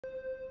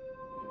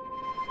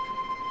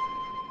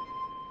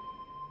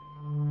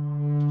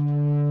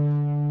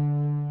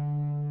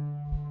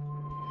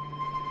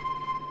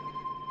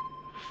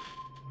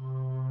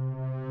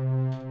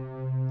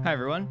Hi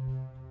everyone.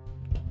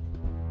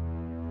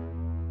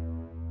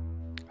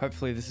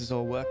 Hopefully this is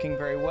all working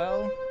very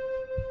well.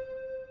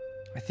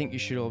 I think you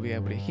should all be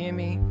able to hear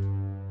me.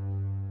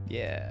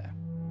 Yeah.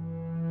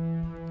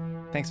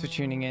 Thanks for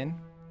tuning in.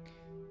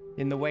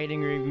 In the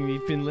waiting room,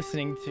 you've been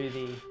listening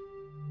to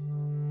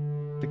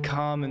the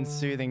calm and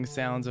soothing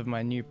sounds of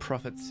my new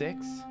Prophet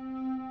 6,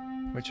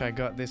 which I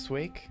got this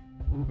week,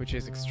 which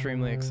is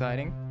extremely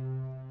exciting.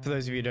 For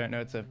those of you who don't know,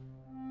 it's a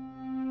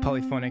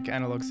polyphonic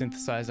analog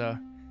synthesizer.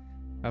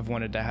 I've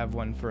wanted to have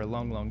one for a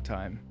long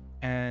time,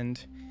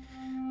 and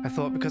I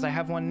thought because I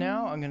have one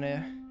now, I'm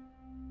gonna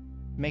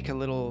make a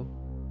little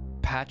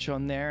patch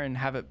on there and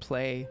have it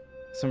play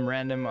some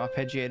random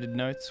arpeggiated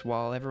notes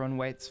while everyone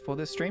waits for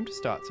the stream to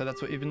start. So that's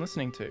what you've been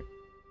listening to.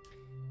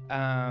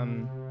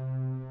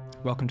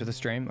 Welcome to the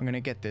stream. I'm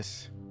gonna get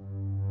this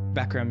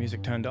background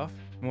music turned off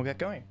and we'll get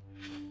going.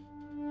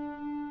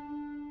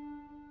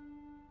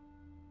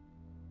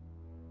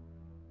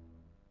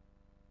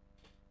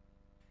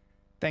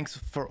 Thanks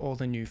for all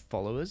the new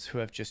followers who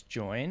have just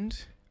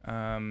joined.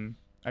 I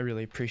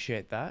really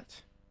appreciate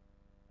that.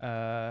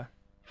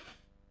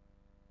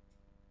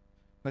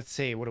 Let's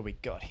see, what do we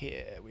got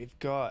here? We've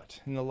got,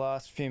 in the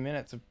last few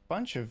minutes, a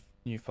bunch of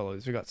new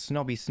followers. We've got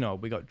Snobby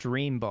Snob, we got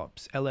Dream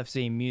Bops,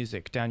 LFZ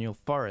Music, Daniel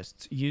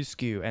Forests,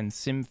 Uskew, and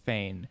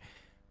Simfane,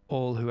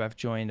 all who have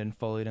joined and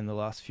followed in the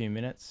last few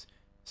minutes.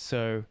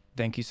 So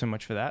thank you so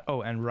much for that.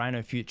 Oh, and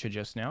Rhino Future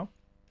just now.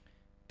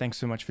 Thanks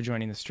so much for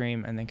joining the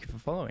stream, and thank you for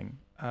following.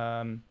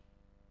 I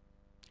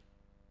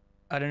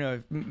don't know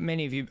if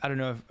many of you, I don't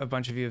know if a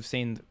bunch of you have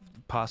seen the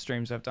past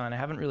streams I've done. I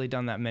haven't really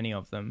done that many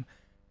of them.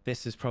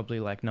 This is probably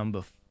like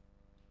number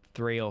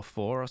 3 or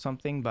 4 or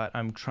something, but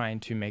I'm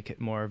trying to make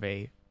it more of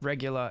a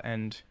regular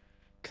and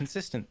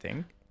consistent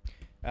thing.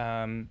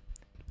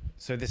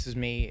 So this is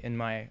me in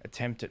my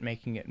attempt at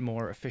making it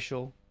more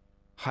official,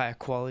 higher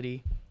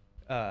quality.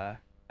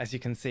 As you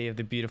can see of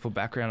the beautiful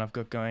background I've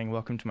got going,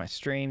 welcome to my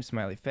stream,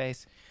 smiley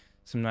face,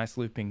 some nice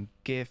looping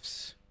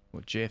GIFs,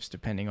 or GIFs,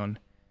 depending on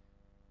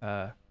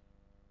how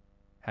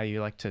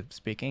you like to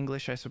speak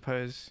English, I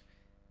suppose.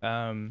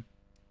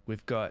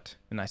 We've got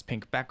a nice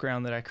pink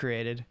background that I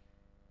created,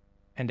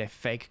 and a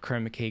fake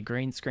chroma key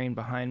green screen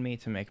behind me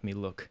to make me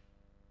look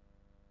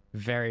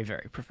very,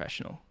 very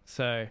professional.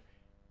 So,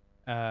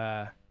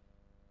 don't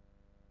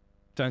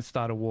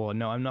start a war.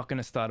 No, I'm not going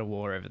to start a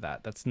war over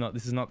that. This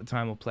is not the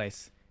time or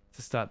place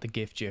to start the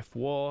GIF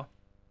war.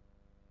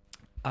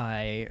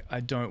 I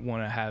don't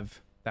want to have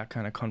that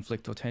kind of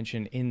conflict or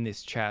tension in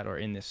this chat or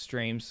in this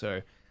stream, so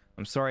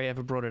I'm sorry I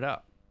ever brought it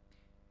up.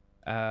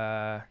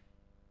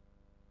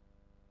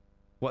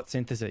 What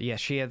synth is it? Yeah,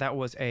 Shia, that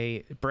was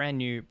a brand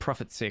new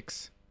Prophet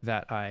 6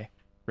 that I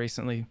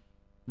recently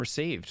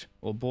received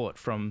or bought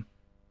from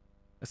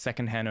a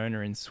second-hand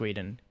owner in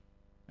Sweden.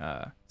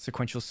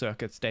 Sequential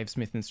Circuits, Dave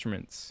Smith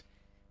Instruments,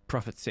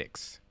 Prophet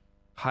 6.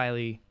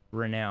 Highly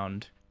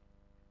renowned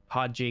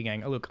hard G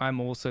gang. Look,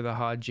 I'm also the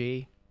hard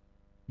G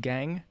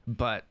gang,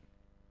 but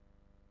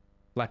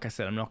like I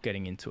said, I'm not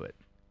getting into it.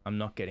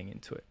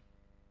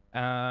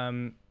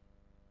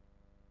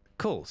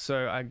 Cool.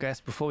 So I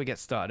guess before we get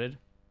started,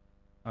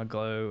 I'll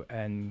go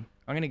and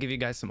I'm going to give you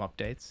guys some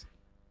updates.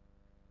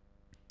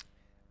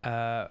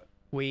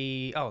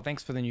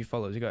 Thanks for the new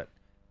followers. We got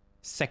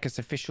Secus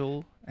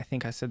Official. I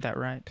think I said that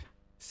right.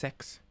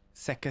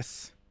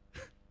 Secus.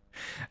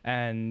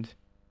 And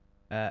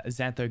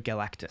Xantho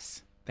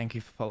Galactus. Thank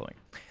you for following.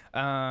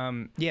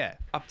 Yeah,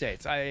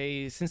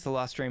 updates. Since the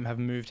last stream, have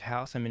moved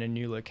house. I'm in a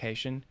new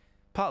location.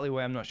 Partly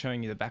why I'm not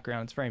showing you the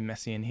background. It's very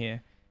messy in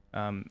here.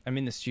 I'm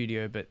in the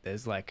studio, but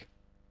there's like,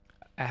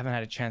 I haven't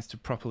had a chance to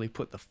properly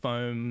put the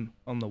foam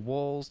on the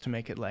walls to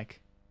make it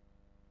like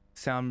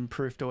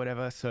soundproofed or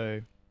whatever.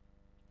 So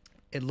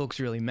it looks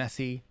really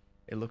messy.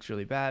 It looks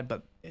really bad,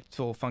 but it's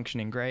all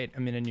functioning great.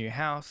 I'm in a new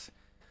house.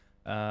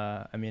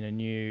 I'm in a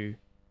new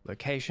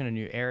location, a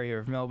new area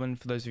of Melbourne.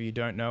 For those of you who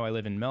don't know, I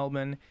live in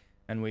Melbourne,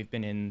 and we've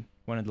been in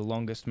one of the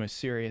longest, most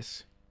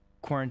serious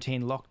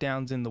quarantine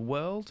lockdowns in the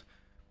world,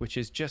 which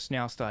is just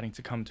now starting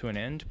to come to an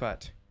end,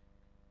 but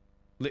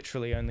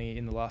literally only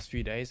in the last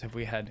few days have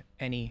we had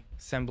any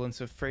semblance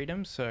of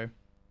freedom. So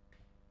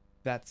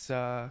that's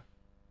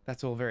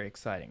all very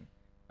exciting.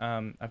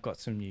 I've got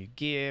some new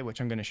gear, which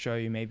I'm going to show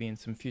you maybe in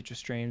some future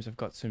streams. I've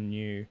got some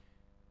new,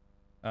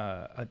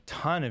 a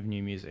ton of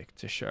new music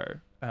to show.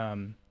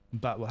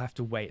 But we'll have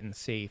to wait and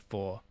see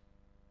for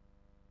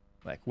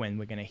like when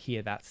we're going to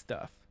hear that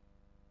stuff.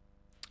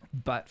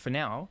 But for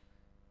now,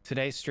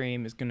 today's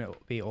stream is going to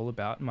be all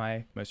about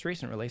my most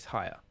recent release,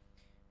 Higher.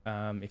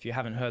 If you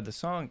haven't heard the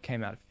song, it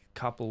came out a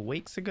couple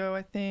weeks ago,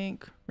 I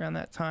think, around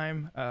that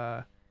time.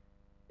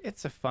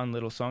 It's a fun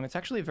little song. It's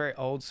actually a very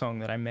old song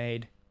that I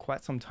made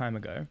quite some time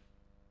ago.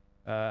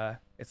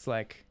 It's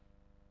like,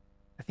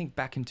 I think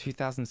back in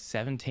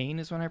 2017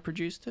 is when I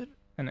produced it,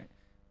 and it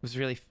was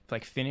really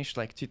like finished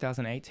like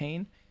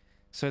 2018.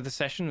 So the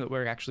session that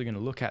we're actually going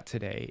to look at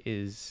today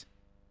is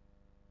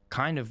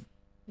kind of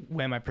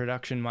where my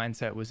production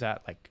mindset was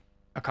at like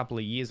a couple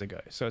of years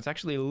ago. So it's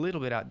actually a little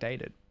bit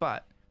outdated,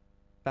 but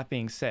that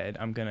being said,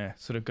 I'm gonna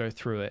sort of go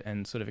through it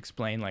and sort of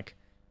explain like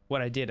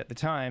what I did at the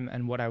time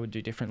and what I would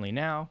do differently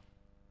now,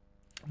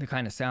 the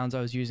kind of sounds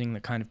I was using, the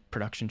kind of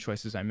production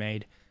choices I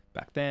made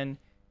back then,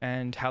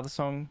 and how the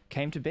song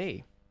came to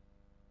be.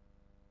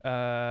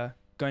 Going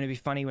to be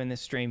funny when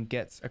this stream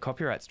gets a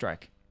copyright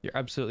strike. You're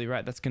absolutely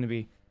right. That's going to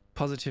be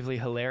positively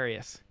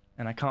hilarious,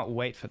 and I can't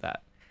wait for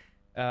that.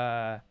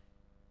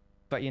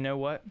 But you know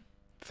what?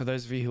 For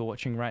those of you who are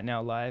watching right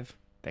now live,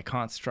 they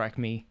can't strike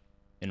me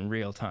in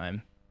real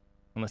time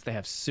unless they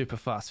have super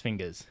fast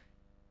fingers.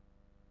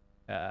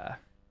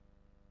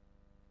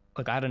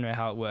 Look, I don't know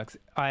how it works.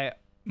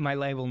 My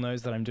label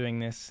knows that I'm doing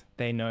this.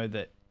 They know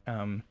that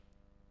I'm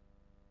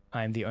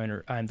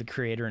the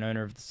creator and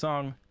owner of the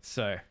song.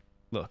 So,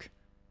 look,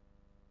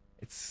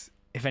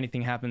 if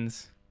anything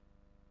happens,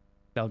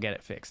 they'll get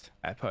it fixed,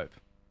 I hope.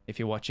 If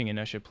you're watching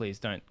Inertia, please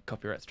don't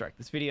copyright strike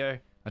this video.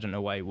 I don't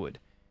know why you would.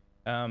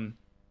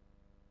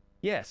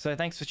 Yeah, so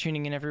thanks for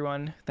tuning in,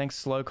 everyone.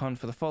 Thanks Slowcon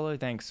for the follow.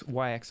 Thanks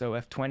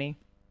YXOF20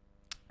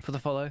 for the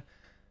follow.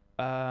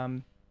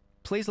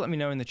 Please let me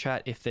know in the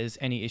chat if there's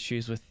any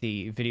issues with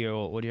the video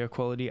or audio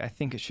quality. I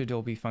think it should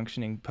all be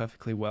functioning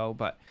perfectly well,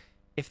 but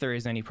if there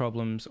is any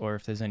problems or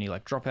if there's any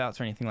like dropouts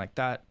or anything like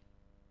that,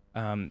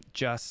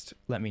 just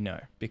let me know,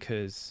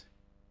 because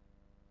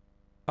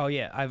oh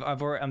yeah,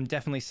 I'm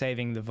definitely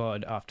saving the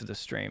VOD after the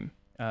stream.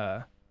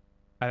 I've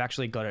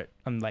actually got it.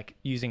 I'm like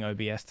using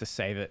OBS to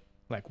save it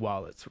like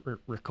while it's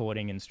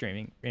recording and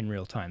streaming in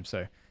real time,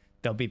 so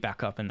they'll be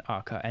back up and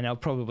archive, and I'll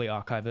probably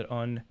archive it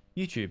on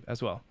YouTube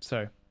as well,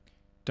 so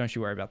don't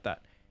you worry about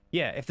that.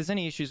 Yeah, if there's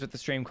any issues with the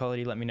stream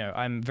quality, let me know.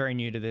 I'm very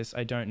new to this.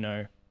 I don't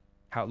know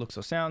how it looks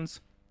or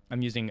sounds.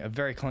 I'm using a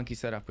very clunky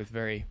setup with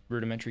very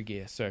rudimentary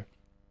gear, so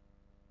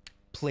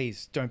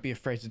please don't be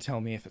afraid to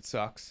tell me if it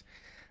sucks.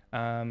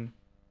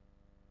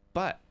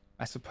 But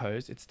I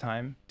suppose it's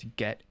time to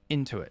get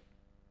into it.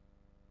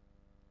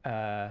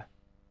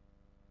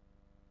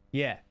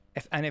 Yeah,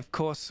 and of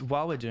course,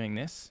 while we're doing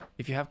this,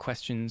 if you have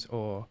questions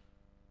or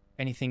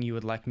anything you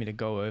would like me to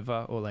go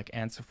over or like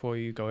answer for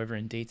you, go over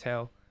in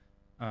detail,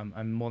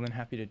 I'm more than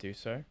happy to do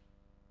so.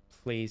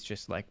 Please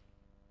just like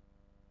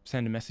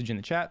send a message in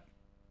the chat,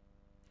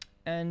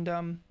 and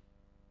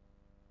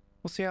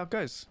we'll see how it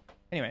goes.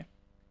 Anyway,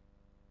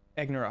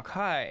 Egnarok,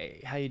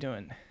 hi, how you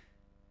doing?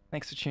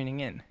 Thanks for tuning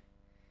in.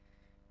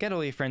 Get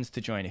all your friends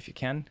to join if you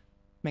can.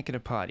 Make it a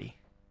party.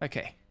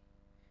 Okay.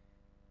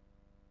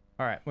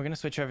 All right, we're going to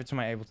switch over to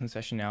my Ableton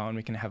session now, and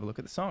we can have a look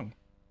at the song.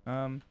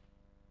 How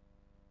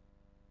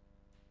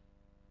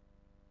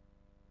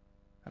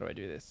do I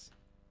do this?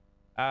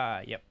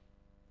 Yep.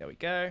 There we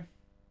go.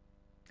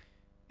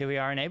 Here we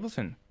are in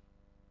Ableton.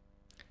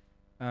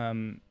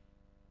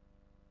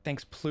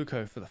 Thanks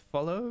Pluko for the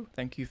follow.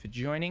 Thank you for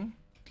joining.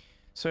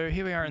 So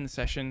here we are in the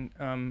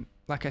session.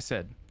 Like I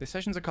said, the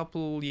session's a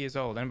couple years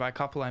old, and by a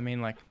couple I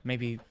mean like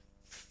maybe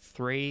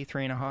three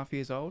and a half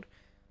years old.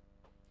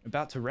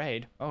 About to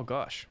raid. Oh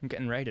gosh, I'm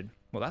getting raided.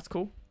 Well, that's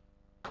cool.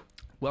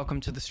 Welcome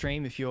to the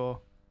stream if you're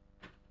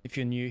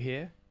new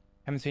here.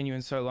 Haven't seen you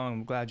in so long.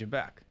 I'm glad you're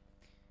back.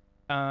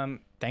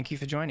 Thank you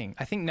for joining.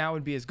 I think now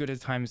would be as good a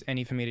time as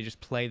any for me to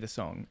just play the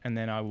song, and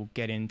then I will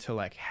get into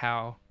like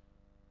how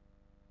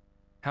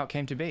it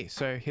came to be.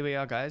 So here we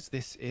are, guys.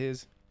 This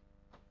is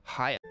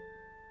Higher.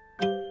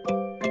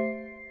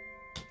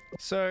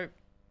 So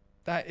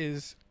that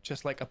is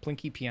just like a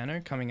plinky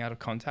piano coming out of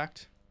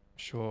Contact.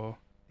 Sure,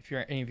 if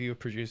you're any of you are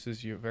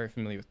producers, you're very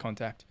familiar with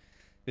Contact.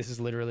 This is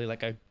literally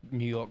like a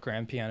New York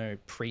grand piano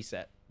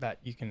preset that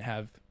you can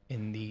have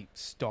in the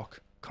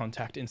stock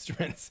Contact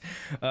instruments.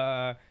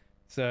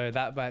 So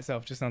that by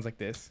itself just sounds like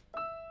this.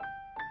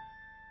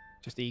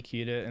 Just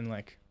EQ'd it and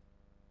like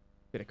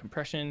a bit of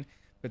compression,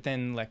 but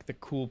then like the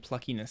cool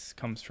pluckiness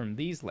comes from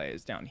these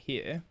layers down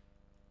here.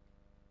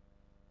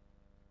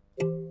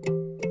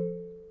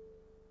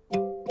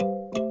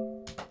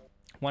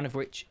 One of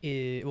which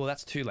is, well,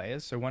 that's two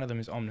layers. So one of them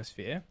is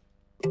Omnisphere.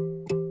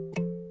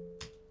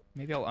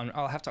 Maybe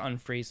I'll have to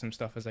unfreeze some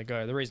stuff as I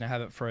go. The reason I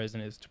have it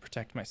frozen is to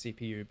protect my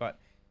CPU, but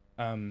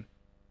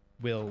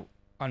we'll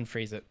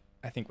unfreeze it.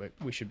 I think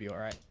we should be all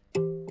right.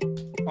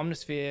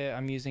 Omnisphere,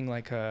 I'm using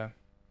like a,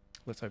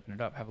 let's open it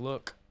up, have a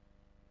look.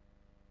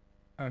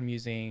 I'm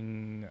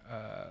using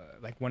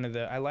like one of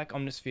the, I like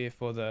Omnisphere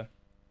for the,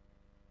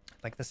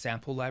 like the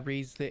sample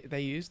libraries that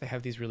they use. They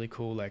have these really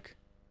cool like,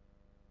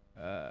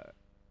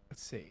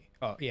 let's see.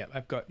 Oh yeah,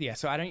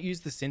 so I don't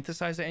use the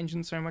synthesizer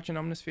engine so much in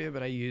Omnisphere,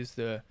 but I use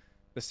the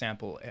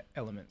sample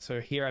element.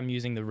 So here I'm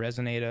using the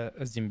Resonator,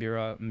 a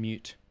Zimbira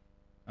mute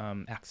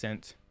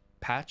accent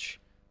patch.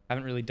 I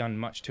haven't really done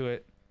much to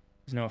it.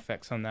 There's no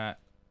effects on that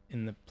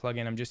in the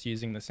plugin. I'm just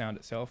using the sound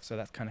itself. So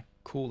that's kind of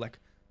cool, like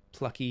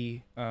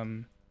plucky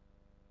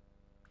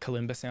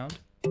kalimba sound.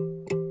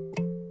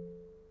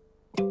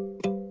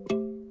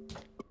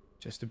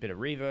 Just a bit of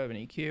reverb and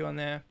EQ on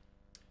there.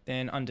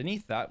 Then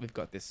underneath that, we've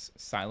got this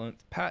silent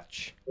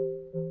patch,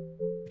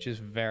 which is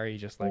very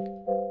just like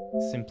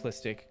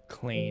simplistic,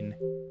 clean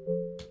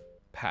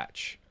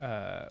patch.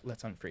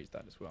 Let's unfreeze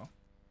that as well.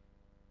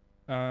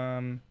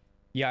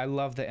 Yeah, I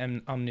love the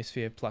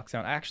Omnisphere pluck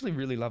sound. I actually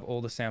really love all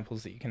the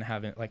samples that you can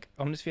have in, like,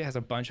 Omnisphere has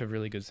a bunch of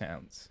really good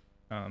sounds.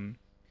 Fun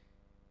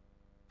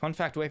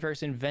fact,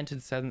 Wayfarers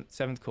invented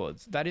seventh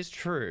chords. That is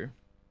true.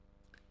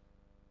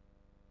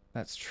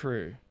 That's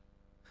true.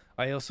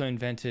 I also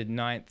invented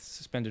ninths,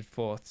 suspended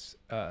fourths,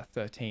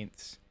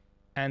 13ths,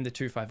 and the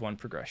 2-5-1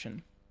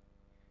 progression.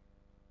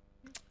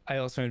 I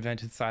also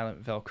invented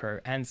silent Velcro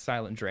and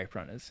silent drape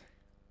runners.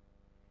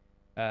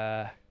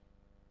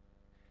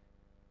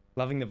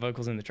 Loving the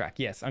vocals in the track.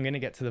 Yes, I'm going to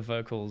get to the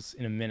vocals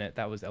in a minute.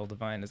 That was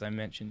Eldivine, as I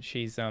mentioned.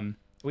 She's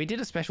we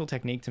did a special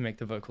technique to make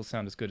the vocals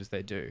sound as good as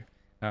they do,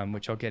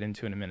 which I'll get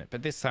into in a minute.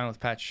 But this silence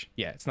patch,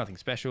 yeah, it's nothing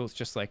special. It's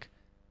just like,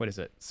 what is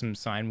it? Some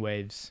sine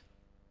waves.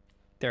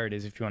 There it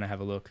is if you want to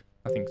have a look.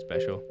 Nothing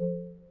special.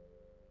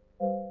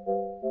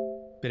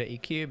 Bit of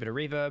EQ, bit of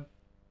reverb.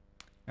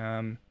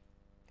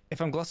 If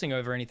I'm glossing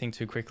over anything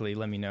too quickly,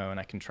 let me know and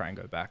I can try and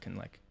go back and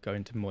like go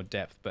into more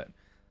depth, but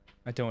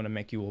I don't want to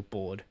make you all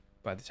bored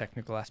by the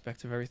technical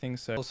aspects of everything.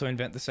 So also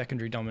invent the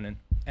secondary dominant,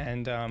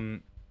 and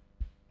the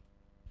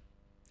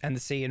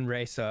C in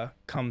Racer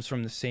comes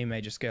from the C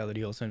major scale that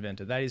he also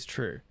invented. That is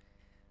true.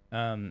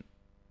 I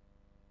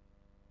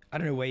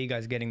don't know where you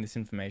guys are getting this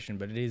information,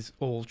 but it is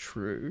all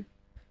true.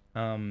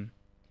 Can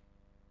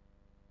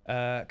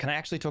I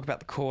actually talk about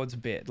the chords a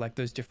bit? Like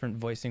those different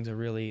voicings are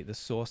really the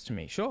source to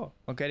me. Sure,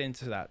 I'll get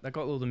into that. I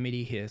got all the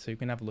MIDI here, so you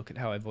can have a look at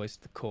how I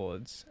voiced the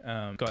chords.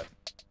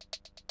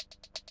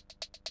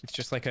 It's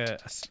just like a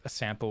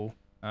sample,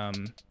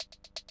 and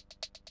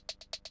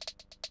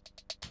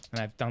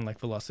I've done like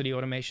velocity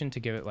automation to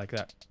give it like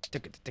that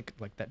tick,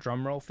 like that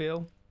drum roll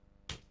feel.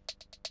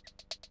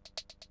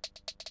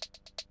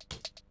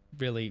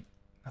 Really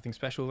nothing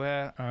special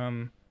there.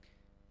 A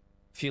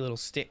few little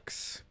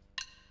sticks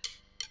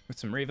with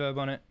some reverb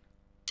on it.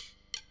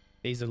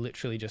 These are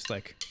literally just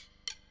like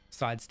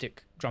side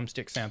stick,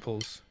 drumstick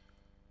samples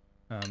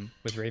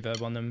with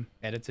reverb on them,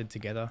 edited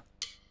together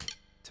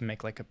to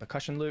make like a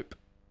percussion loop.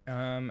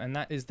 And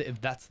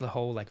that's the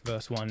whole like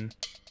verse 1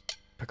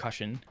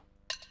 percussion.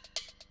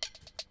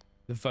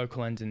 The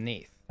vocal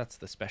underneath, that's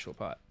the special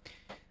part.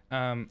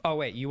 Oh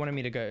wait, you wanted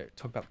me to go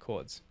talk about the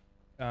chords.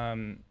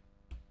 Can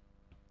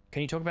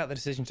you talk about the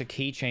decision to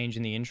key change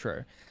in the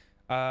intro?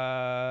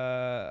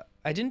 I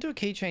didn't do a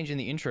key change in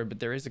the intro, but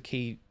there is a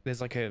key.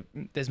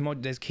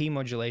 There's key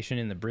modulation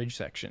in the bridge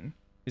section.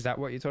 Is that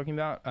what you're talking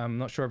about? I'm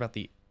not sure about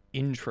the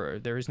intro.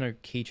 There is no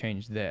key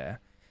change there.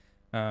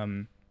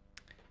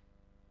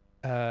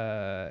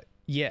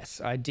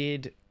 Yes, I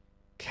did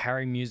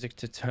carry music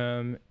to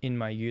term in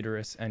my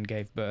uterus and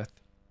gave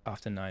birth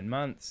after 9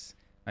 months.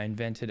 I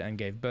invented and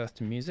gave birth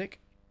to music.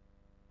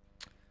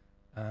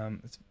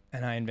 And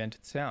I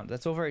invented sound.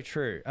 That's all very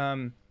true.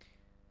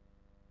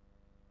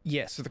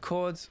 Yeah, so the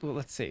chords, well,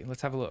 let's see.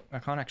 Let's have a look. I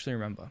can't actually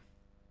remember.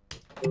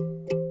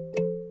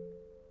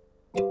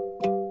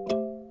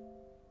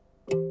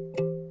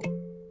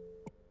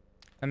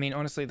 I mean,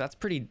 honestly, that's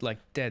pretty, like,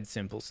 dead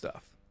simple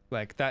stuff.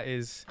 Like, that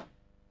is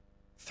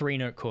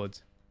 3-note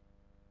chords.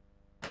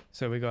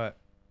 So we got...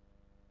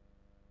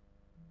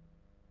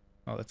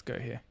 Oh, let's go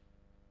here.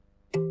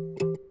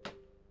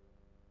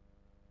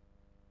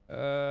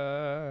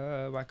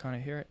 Why can't I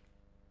hear it?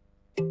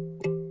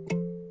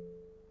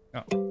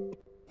 Oh.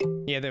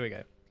 Yeah, there we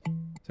go.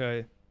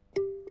 So...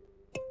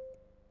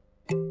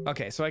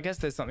 Okay, so I guess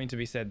there's something to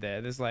be said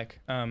there. There's like,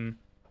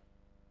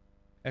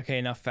 okay,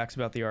 enough facts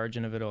about the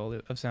origin of it all,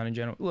 of sound in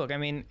general. Look, I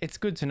mean, it's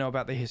good to know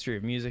about the history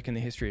of music and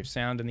the history of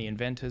sound and the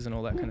inventors and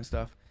all that kind of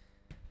stuff.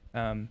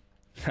 No,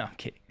 I'm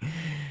kidding.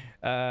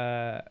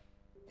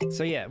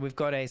 So yeah, we've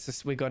got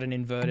an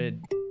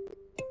inverted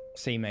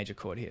C major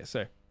chord here.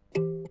 So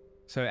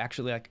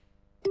actually, like,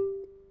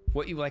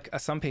 what you like,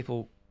 some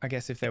people, I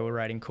guess, if they were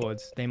writing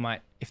chords, they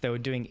might, if they were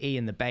doing E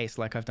in the bass,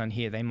 like I've done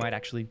here, they might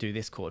actually do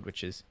this chord,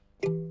 which is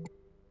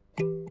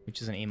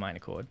an E minor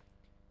chord.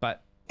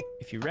 But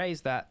if you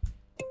raise that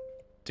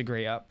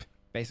degree up,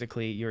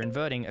 basically you're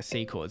inverting a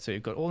C chord. So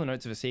you've got all the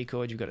notes of a C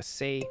chord, you've got a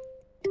C,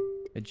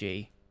 a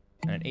G,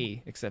 and an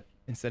E, except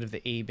instead of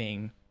the E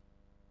being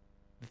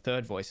the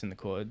third voice in the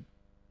chord,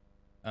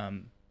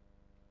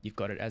 you've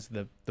got it as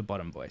the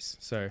bottom voice.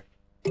 So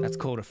that's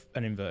called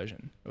an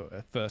inversion, or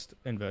a first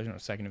inversion, or a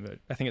second inversion.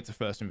 I think it's a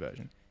first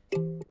inversion.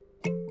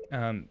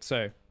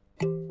 So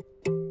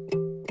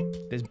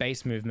there's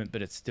bass movement,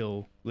 but it's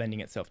still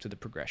lending itself to the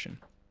progression.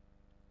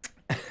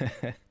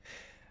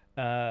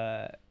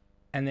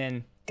 And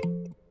then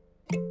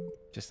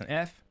just an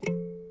F,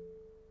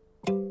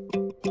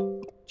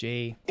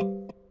 G.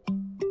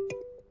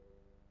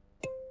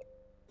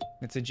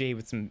 It's a G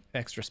with some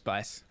extra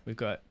spice. We've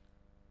got,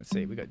 let's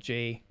see, we got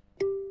G,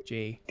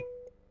 G,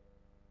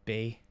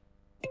 B,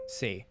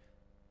 C,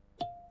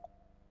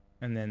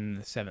 and then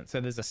the seventh. So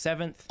there's a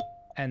seventh,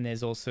 and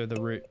there's also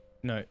the root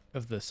note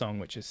of the song,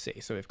 which is C.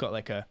 So we've got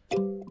like a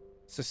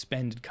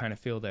suspended kind of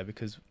feel there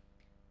because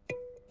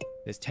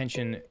there's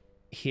tension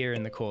here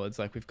in the chords.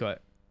 Like we've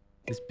got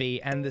this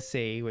B and the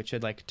C, which are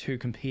like two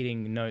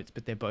competing notes,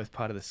 but they're both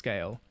part of the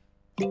scale.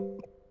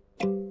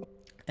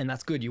 And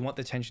that's good. You want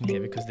the tension here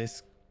because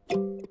this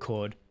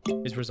chord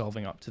is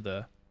resolving up to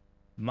the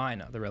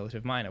minor, the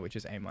relative minor, which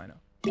is A minor.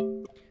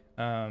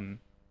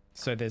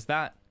 So there's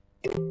that.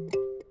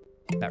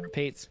 That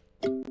repeats.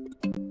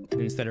 And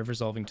instead of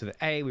resolving to the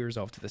A, we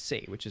resolve to the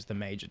C, which is the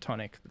major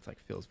tonic. It's like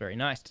feels very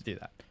nice to do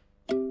that.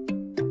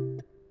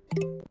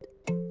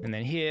 And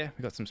then here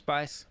we got some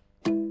spice.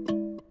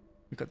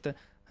 We got the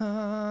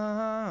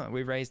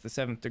we raised the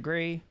 7th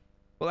degree.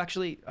 Well,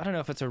 actually, I don't know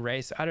if it's a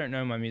raise. I don't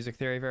know my music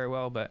theory very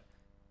well, but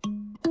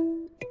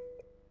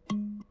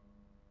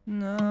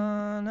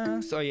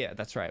so yeah,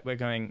 that's right.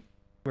 We're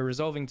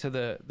resolving to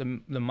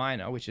the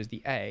minor, which is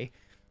the A,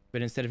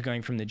 but instead of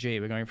going from the G,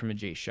 we're going from a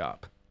G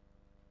sharp.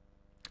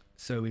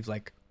 So we've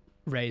like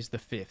raised the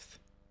 5th.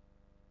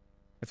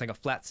 It's like a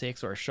flat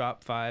 6 or a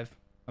sharp 5.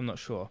 I'm not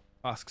sure.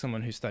 Ask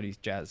someone who studies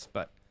jazz,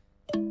 but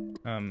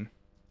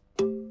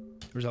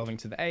resolving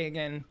to the A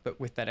again, but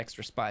with that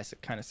extra spice,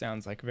 it kind of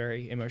sounds like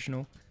very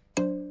emotional.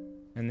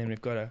 And then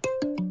we've got a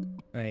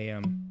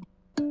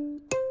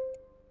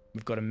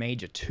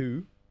major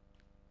 2.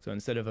 So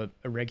instead of a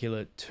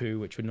regular 2,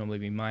 which would normally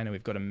be minor,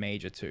 we've got a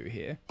major 2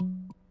 here,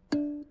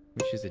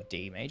 which is a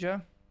D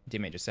major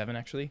 7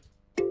 actually.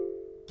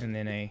 And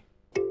then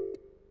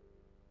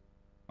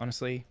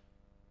honestly,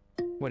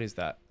 what is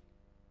that?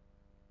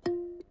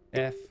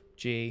 F,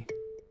 G.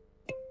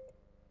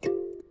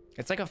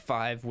 It's like a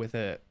 5 with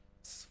a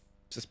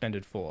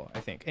suspended 4, I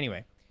think.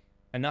 Anyway,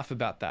 enough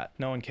about that.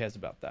 No one cares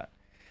about that.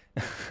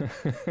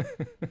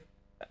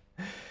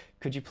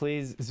 Could you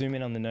please zoom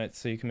in on the notes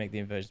so you can make the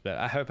inversions better?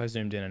 I hope I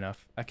zoomed in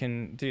enough. I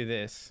can do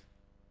this.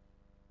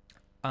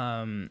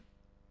 But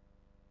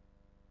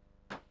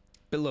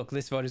look,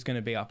 this VOD is going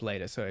to be up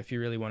later, so if you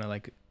really want to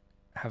like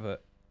have a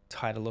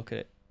tighter look at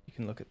it, you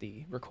can look at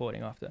the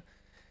recording after.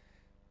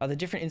 Are the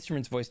different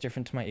instruments voiced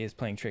different to my ears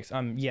playing tricks?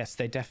 Yes,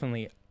 they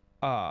definitely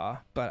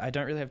are, but I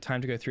don't really have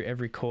time to go through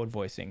every chord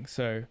voicing.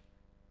 So,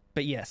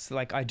 but yes,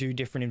 like I do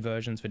different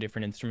inversions for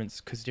different instruments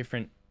because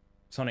different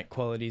sonic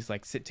qualities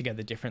like sit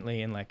together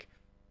differently, and like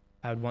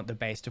I would want the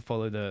bass to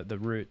follow the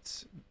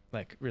roots,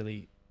 like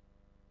really,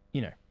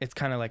 you know, it's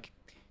kind of like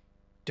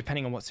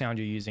depending on what sound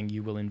you're using,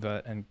 you will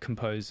invert and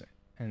compose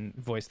and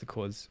voice the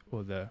chords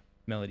or the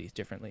melodies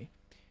differently.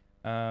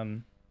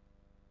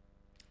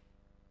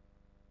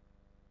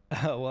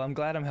 Well, I'm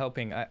glad I'm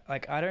helping. I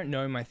don't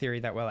know my theory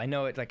that well. I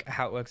know it like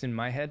how it works in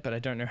my head, but I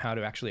don't know how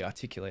to actually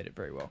articulate it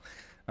very well.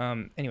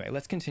 Anyway,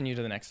 let's continue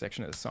to the next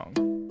section of the song.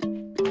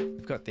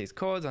 We've got these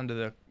chords under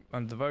the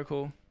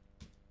vocal.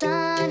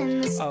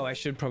 Oh, I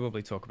should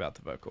probably talk about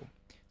the vocal.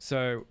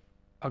 So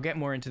I'll get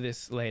more into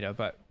this later,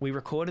 but we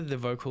recorded the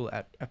vocal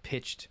at a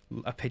pitch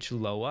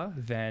lower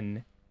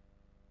than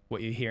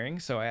what you're hearing.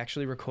 So I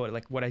actually recorded,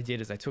 like what I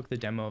did is I took the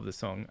demo of the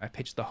song, I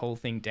pitched the whole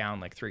thing down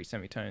like 3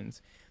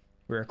 semitones.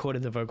 We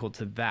recorded the vocal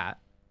to that,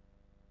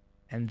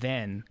 and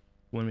then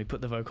when we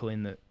put the vocal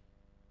in the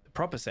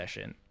proper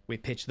session, we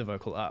pitched the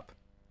vocal up.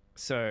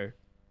 So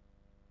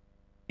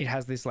it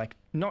has this like,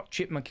 not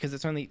chipmunk because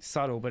it's only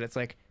subtle, but it's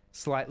like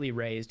slightly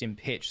raised in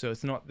pitch, so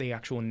it's not the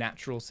actual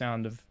natural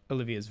sound of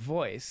Olivia's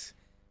voice.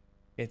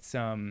 It's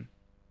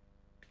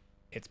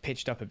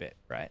pitched up a bit,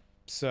 right?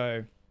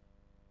 So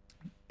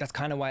that's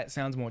kind of why it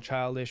sounds more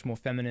childish, more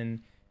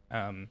feminine.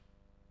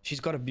 She's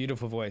got a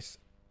beautiful voice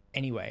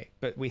anyway,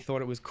 but we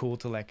thought it was cool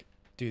to like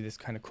do this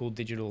kind of cool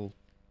digital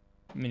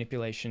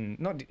manipulation.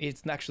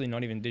 It's actually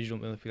not even digital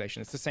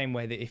manipulation. It's the same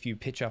way that if you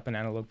pitch up an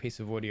analog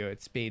piece of audio,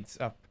 it speeds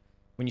up.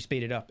 When you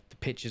speed it up, the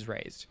pitch is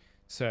raised.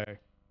 So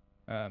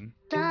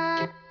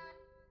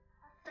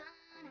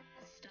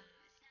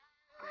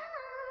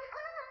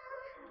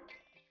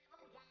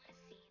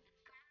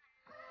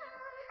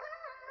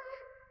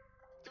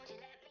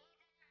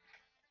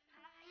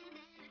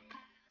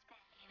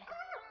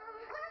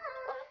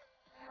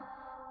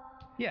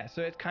yeah,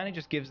 so it kind of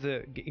just gives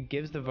the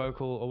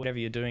vocal, or whatever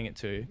you're doing it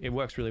to, it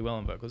works really well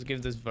on vocals. It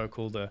gives this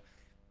vocal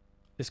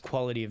this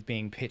quality of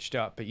being pitched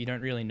up, but you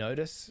don't really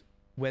notice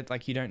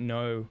like you don't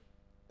know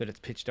that it's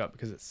pitched up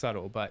because it's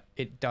subtle, but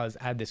it does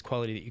add this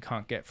quality that you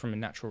can't get from a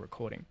natural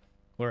recording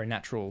or a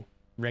natural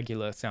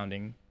regular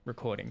sounding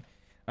recording.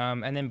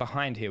 And then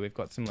behind here we've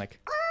got some like,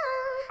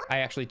 I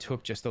actually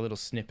took just a little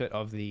snippet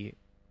of the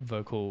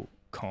vocal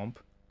comp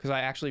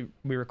because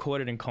we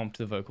recorded and comped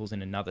the vocals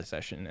in another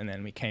session, and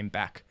then we came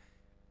back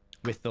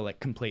with the like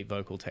complete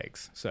vocal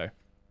takes. So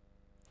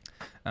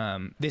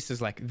this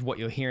is like what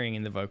you're hearing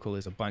in the vocal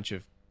is a bunch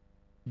of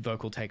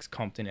vocal takes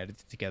comped and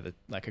edited together.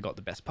 Like I got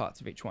the best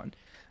parts of each one.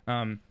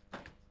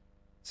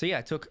 So yeah,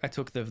 I took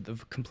the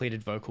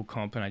completed vocal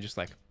comp, and I just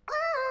like,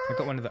 I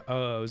got one of the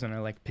O's and I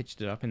like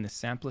pitched it up in the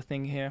sampler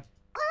thing here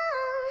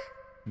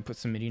and put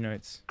some MIDI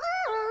notes,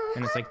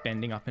 and it's like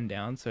bending up and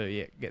down. So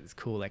yeah, get this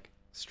cool like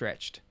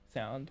stretched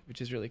sound,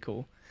 which is really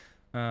cool.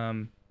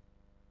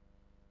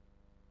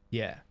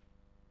 Yeah.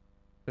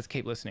 Let's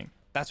keep listening.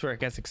 That's where it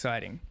gets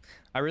exciting.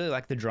 I really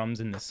like the drums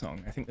in this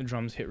song. I think the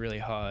drums hit really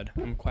hard.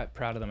 I'm quite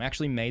proud of them. I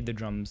actually made the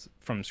drums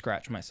from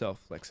scratch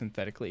myself, like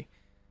synthetically.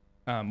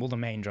 Well, the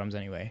main drums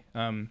anyway.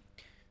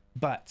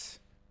 But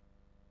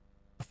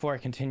before I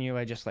continue,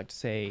 I'd just like to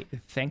say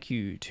thank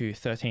you to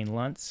 13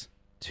 Lunts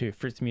to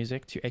Fritz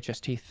Music, to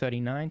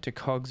HST39, to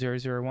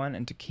Cog001,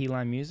 and to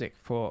Keyline Music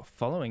for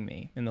following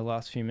me in the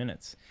last few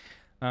minutes.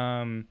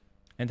 And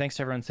thanks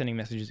to everyone sending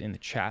messages in the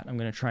chat. I'm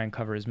going to try and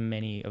cover as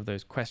many of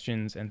those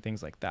questions and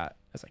things like that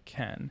as I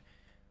can.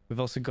 We've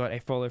also got a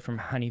follow from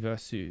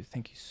Honeyversu.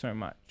 Thank you so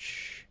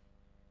much.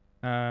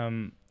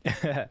 You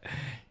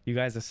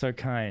guys are so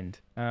kind.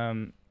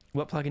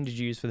 What plugin did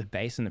you use for the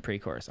bass and the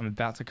pre-chorus? I'm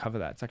about to cover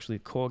that. It's actually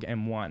Korg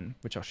M1,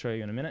 which I'll show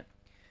you in a minute.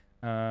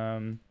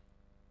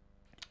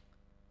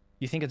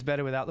 You think it's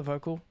better without the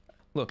vocal?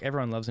 Look,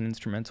 everyone loves an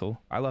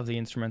instrumental. I love the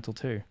instrumental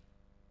too.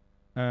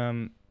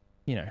 You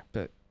know,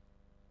 but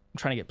I'm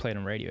trying to get played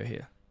on radio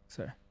here,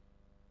 so.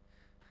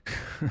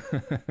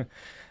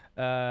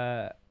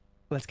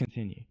 Let's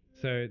continue.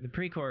 So the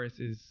pre-chorus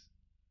is...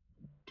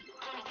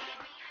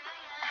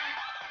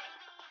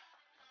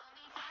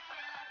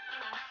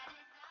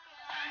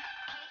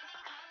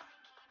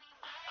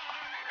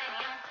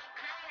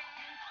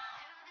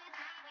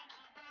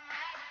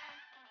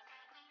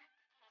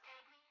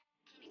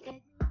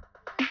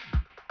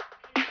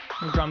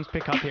 The drums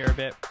pick up here a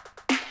bit.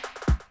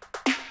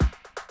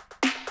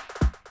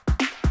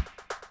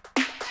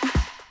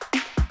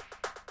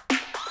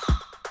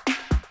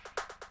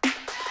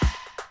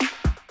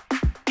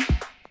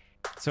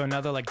 So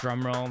another like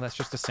drum roll, that's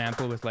just a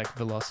sample with like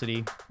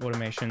velocity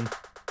automation,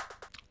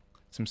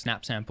 some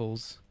snap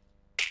samples.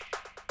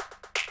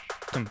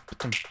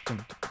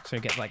 So you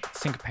get like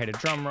syncopated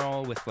drum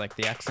roll with like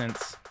the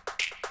accents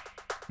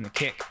and the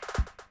kick.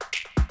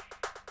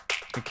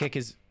 The kick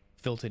is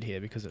filtered here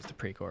because it's the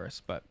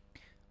pre-chorus, but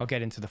I'll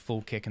get into the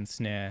full kick and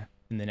snare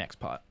in the next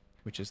part,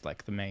 which is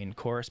like the main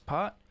chorus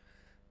part.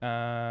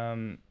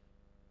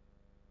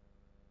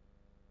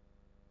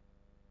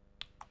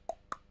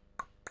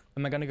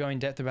 Am I going to go in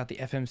depth about the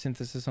FM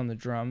synthesis on the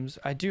drums?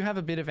 I do have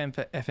a bit of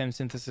FM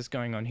synthesis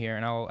going on here,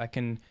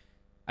 and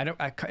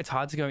it's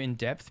hard to go in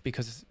depth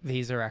because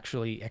these are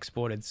actually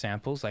exported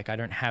samples. Like I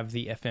don't have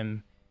the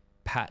FM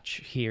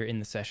patch here in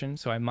the session,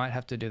 so I might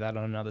have to do that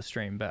on another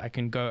stream, but I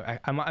can go,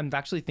 I'm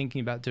actually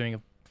thinking about doing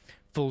a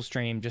full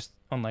stream just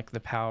on like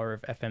the power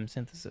of FM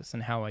synthesis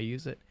and how I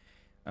use it.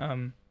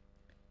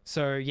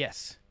 So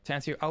yes, to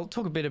answer you, I'll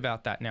talk a bit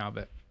about that now,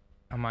 but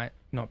I might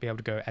not be able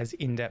to go as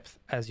in depth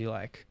as you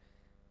like.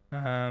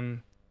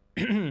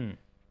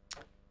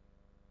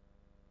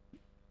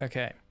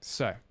 Okay,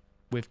 so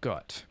we've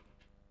got,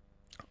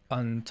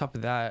 on top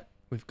of that,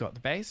 we've got the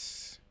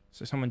bass.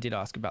 So someone did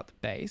ask about the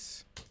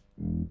bass.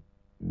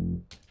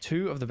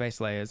 Two of the bass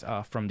layers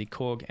are from the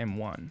Korg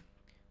M1,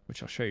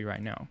 which I'll show you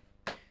right now.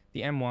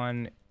 The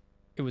M1,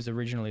 it was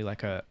originally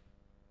like a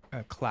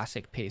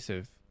classic piece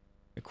of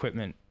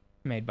equipment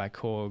made by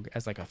Korg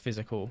as like a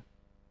physical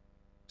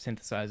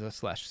synthesizer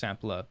slash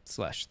sampler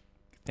slash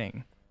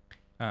thing.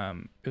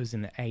 It was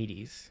in the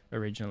 80s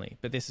originally,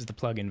 but this is the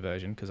plug-in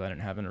version because I don't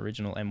have an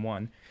original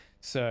M1.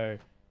 So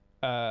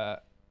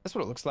that's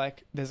what it looks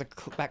like. There's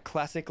that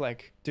classic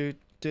like do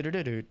do do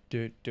do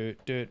do do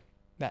do,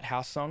 that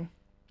house song,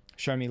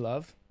 Show Me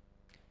Love.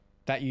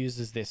 That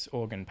uses this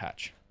organ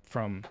patch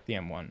from the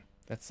M1.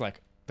 That's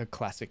like the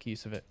classic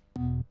use of it.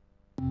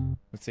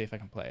 Let's see if I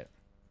can play it.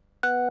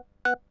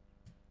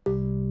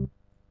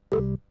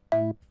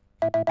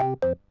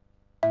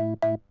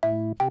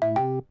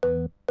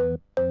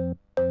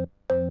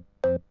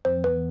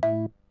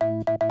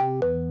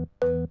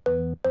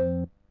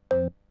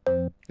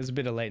 There's a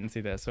bit of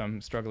latency there, so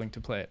I'm struggling to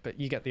play it, but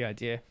you get the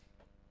idea.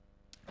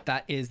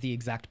 That is the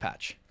exact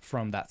patch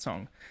from that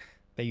song.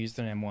 They used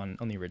an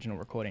M1 on the original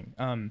recording.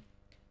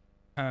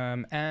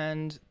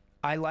 And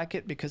I like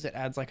it because it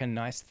adds like a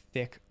nice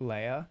thick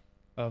layer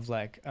of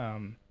like,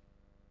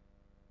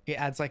 it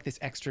adds like this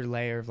extra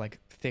layer of like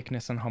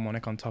thickness and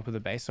harmonic on top of the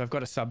bass. So I've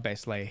got a sub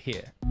bass layer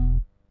here.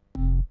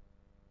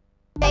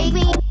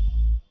 Baby.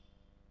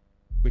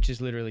 Which is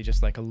literally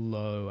just like a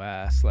low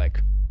ass, like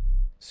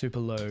super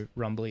low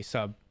rumbly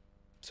sub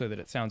so that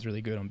it sounds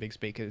really good on big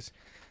speakers.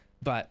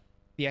 But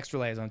the extra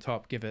layers on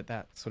top give it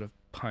that sort of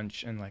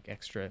punch and like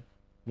extra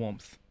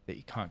warmth that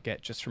you can't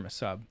get just from a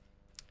sub.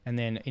 And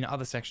then in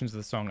other sections of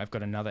the song, I've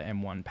got another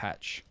M1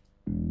 patch.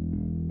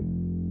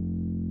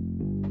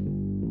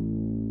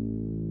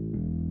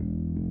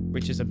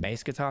 Which is a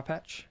bass guitar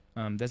patch.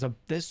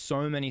 There's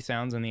so many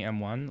sounds in the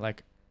M1,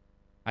 like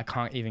I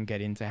can't even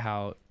get into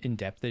how in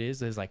depth it is.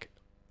 There's like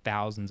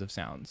thousands of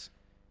sounds.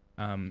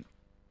 And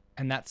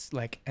that's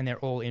like, and they're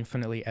all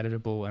infinitely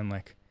editable, and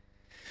like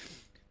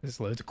there's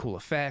loads of cool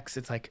effects.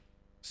 It's like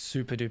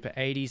super duper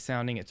 80s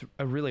sounding. It's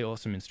a really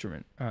awesome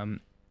instrument.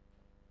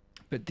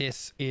 But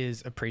this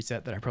is a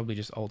preset that I probably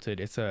just altered.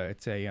 It's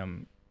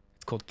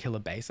called Killer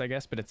Bass, I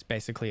guess, but it's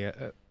basically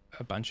a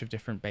bunch of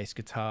different bass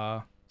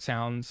guitar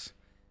sounds.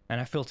 And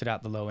I filtered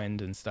out the low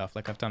end and stuff.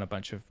 Like I've done a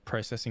bunch of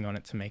processing on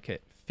it to make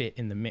it fit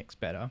in the mix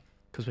better,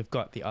 because we've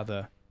got the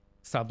other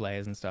sub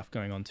layers and stuff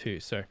going on too.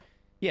 So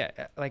yeah,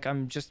 like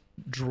I'm just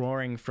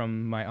drawing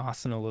from my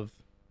arsenal of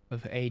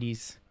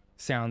 80s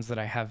sounds that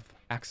I have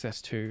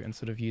access to and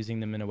sort of using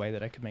them in a way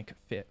that I could make it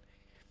fit.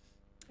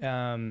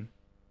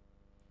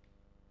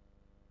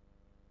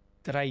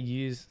 Did I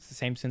use the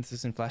same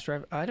synthesis in flash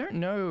drive? I don't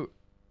know.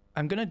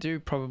 I'm going to do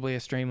probably a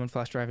stream on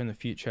flash drive in the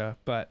future,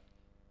 but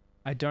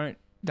I don't,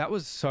 that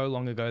was so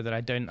long ago that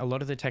I don't, a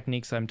lot of the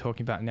techniques I'm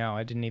talking about now,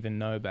 I didn't even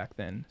know back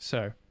then.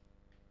 So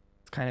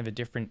it's kind of a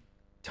different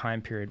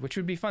time period, which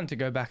would be fun to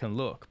go back and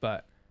look,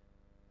 but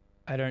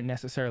I don't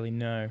necessarily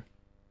know.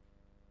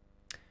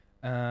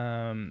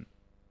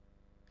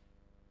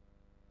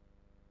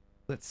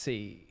 Let's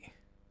see.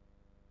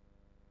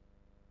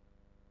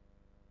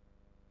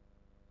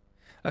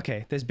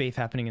 Okay, there's beef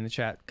happening in the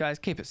chat. Guys,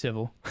 keep it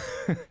civil.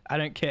 I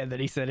don't care that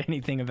he said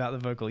anything about the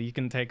vocal. You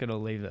can take it or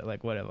leave it,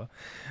 like whatever.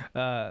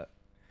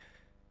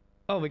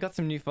 Oh, we got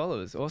some new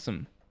followers.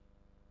 Awesome.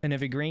 And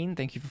Evergreen,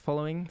 thank you for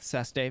following.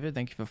 Sass David,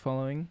 thank you for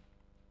following.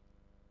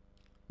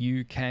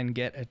 You can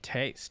get a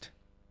taste.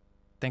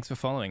 Thanks for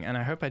following, and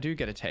I hope I do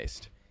get a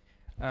taste.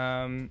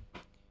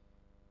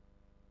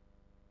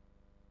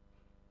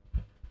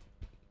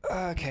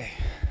 Okay,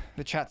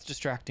 the chat's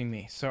distracting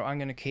me, so I'm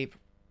gonna keep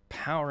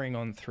powering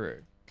on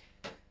through.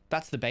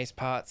 That's the bass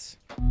parts.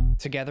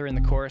 Together in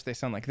the chorus, they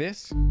sound like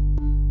this.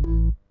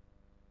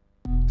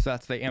 So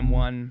that's the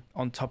M1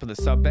 on top of the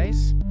sub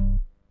bass.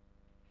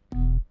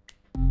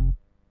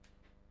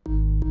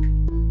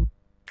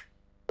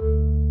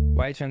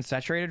 Why you turn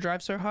saturator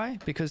drive so high?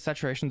 Because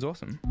saturation's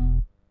awesome.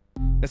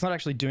 It's not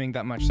actually doing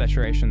that much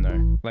saturation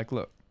though. Like,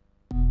 look.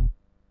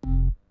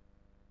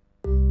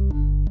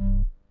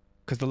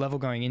 Because the level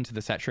going into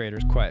the saturator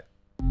is quite,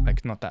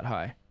 like, not that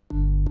high.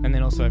 And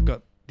then also I've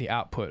got the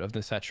output of the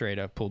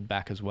saturator pulled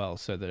back as well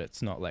so that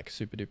it's not like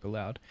super duper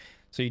loud.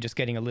 So you're just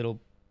getting a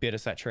little bit of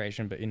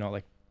saturation, but you're not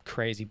like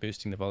crazy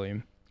boosting the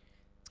volume.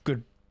 It's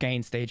good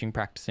gain staging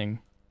practicing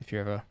if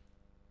you're ever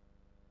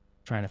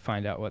trying to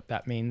find out what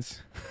that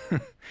means.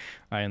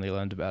 I only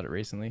learned about it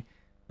recently.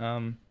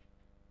 If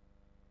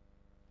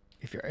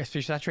your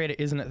saturator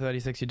isn't at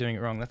 36, you're doing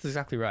it wrong. That's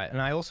exactly right. And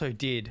I also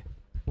did,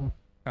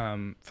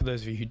 for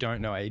those of you who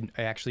don't know, I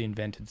actually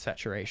invented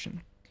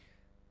saturation.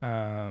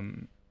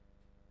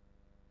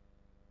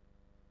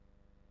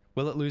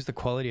 Will it lose the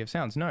quality of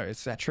sounds? No,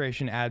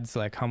 saturation adds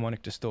like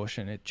harmonic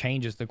distortion. It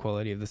changes the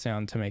quality of the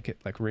sound to make it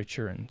like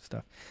richer and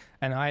stuff.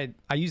 And I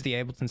use the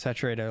Ableton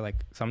saturator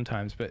like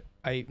sometimes, but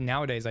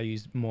nowadays I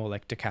use more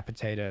like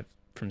Decapitator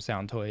from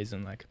Sound Toys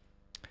and like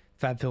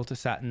FabFilter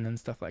Satin and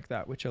stuff like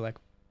that, which are like,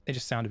 they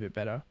just sound a bit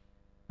better.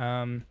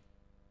 So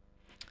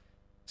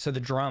the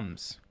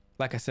drums,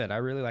 like I said, I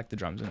really like the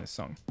drums in this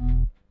song.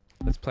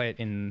 Let's play it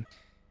in...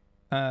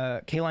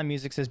 Keyline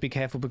Music says be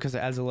careful because it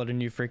adds a lot of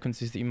new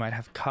frequencies that you might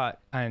have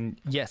cut,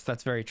 and yes,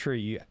 that's very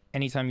true.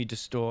 Anytime you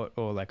distort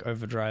or like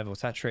overdrive or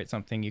saturate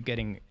something, you're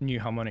getting new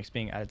harmonics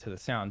being added to the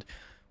sound,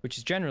 which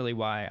is generally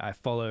why I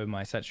follow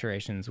my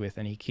saturations with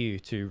an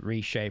EQ to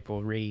reshape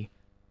or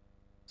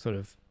sort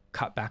of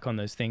cut back on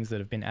those things that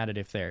have been added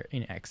if they're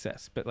in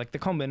excess. But like the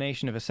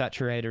combination of a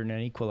saturator and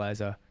an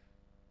equalizer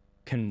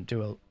can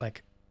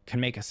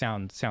make a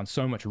sound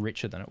so much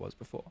richer than it was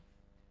before.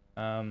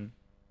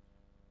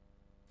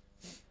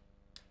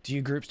 Do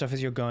you group stuff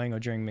as you're going or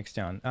during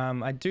mixdown?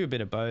 I do a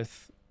bit of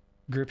both.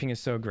 Grouping is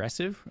so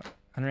aggressive.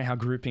 I don't know how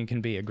grouping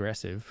can be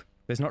aggressive.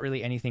 There's not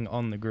really anything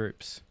on the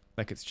groups.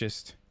 Like it's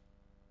just,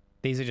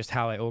 these are just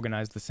how I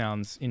organize the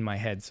sounds in my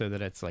head so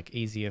that it's like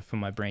easier for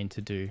my brain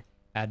to do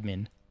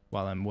admin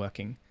while I'm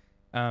working.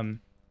 And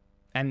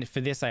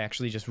for this, I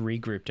actually just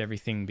regrouped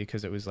everything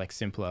because it was like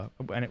simpler.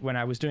 And when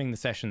I was doing the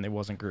session, it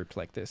wasn't grouped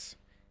like this.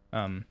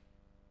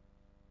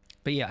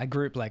 But yeah, I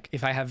group like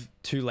if I have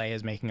two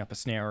layers making up a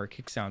snare or a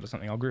kick sound or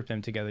something, I'll group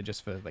them together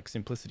just for like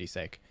simplicity's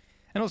sake.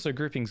 And also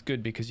grouping's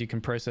good because you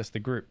can process the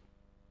group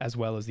as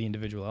well as the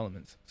individual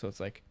elements. So it's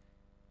like,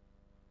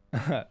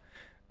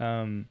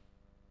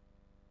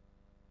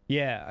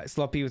 yeah,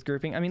 sloppy with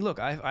grouping. I mean, look,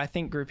 I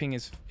think grouping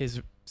is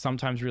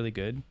sometimes really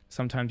good.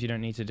 Sometimes you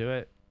don't need to do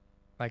it.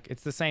 Like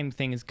it's the same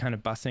thing as kind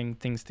of bussing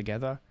things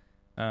together.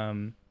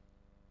 And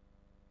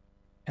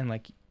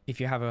like, if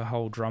you have a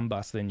whole drum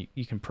bus, then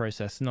you can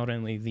process not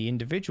only the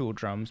individual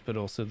drums, but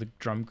also the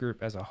drum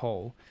group as a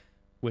whole,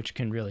 which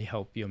can really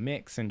help your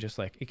mix. And just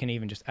like, it can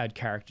even just add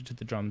character to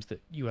the drums that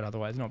you would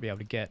otherwise not be able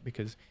to get,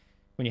 because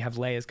when you have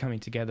layers coming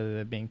together that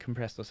are being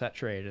compressed or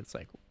saturated, it's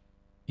like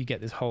you get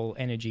this whole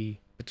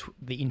energy,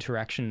 the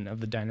interaction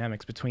of the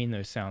dynamics between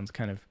those sounds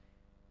kind of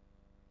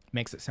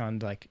makes it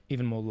sound like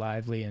even more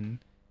lively and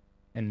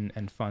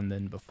fun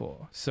than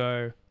before.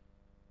 So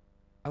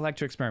I like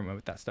to experiment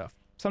with that stuff.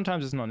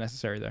 Sometimes it's not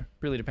necessary though.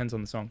 Really depends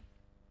on the song.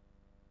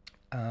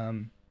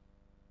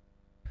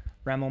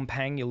 Ramon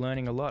Pang, you're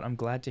learning a lot. I'm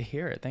glad to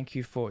hear it. Thank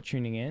you for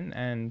tuning in,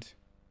 and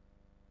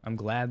I'm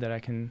glad that I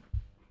can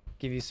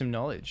give you some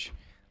knowledge.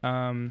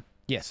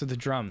 Yeah, so the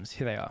drums,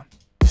 here they are.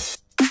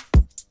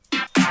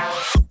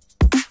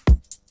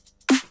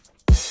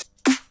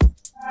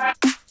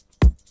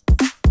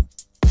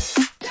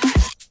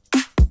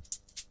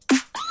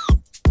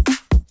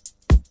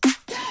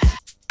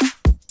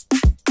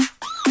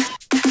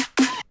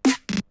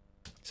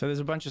 So there's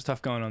a bunch of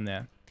stuff going on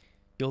there.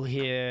 You'll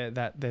hear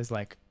that there's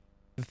like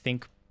the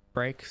think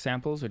break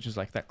samples, which is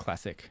like that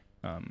classic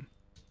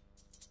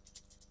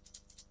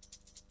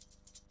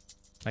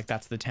Like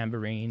that's the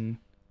tambourine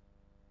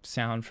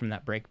sound from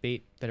that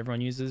breakbeat that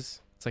everyone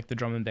uses. It's like the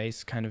drum and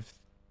bass kind of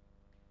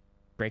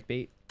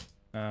breakbeat.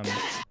 And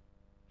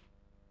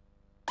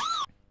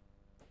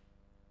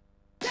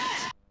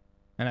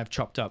I've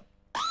chopped up,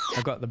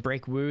 I've got the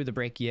break woo, the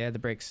break yeah, the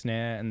break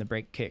snare, and the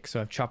break kick.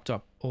 So I've chopped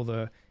up all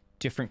the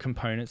different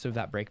components of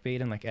that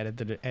breakbeat and like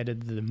edited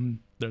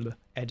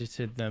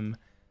them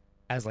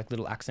as like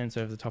little accents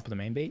over the top of the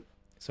main beat.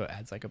 So it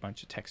adds like a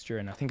bunch of texture,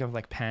 and I think I've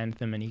like panned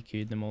them and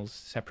EQ'd them all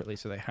separately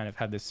so they kind of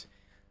have this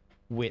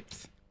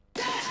width.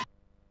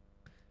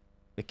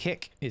 The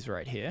kick is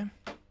right here.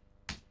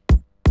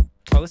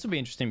 Oh, this will be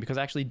interesting because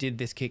I actually did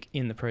this kick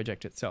in the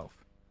project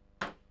itself.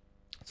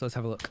 So let's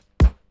have a look.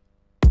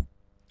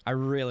 I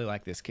really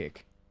like this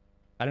kick.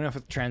 I don't know if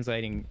it's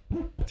translating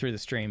through the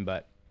stream,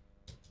 but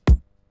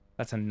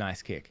that's a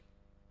nice kick.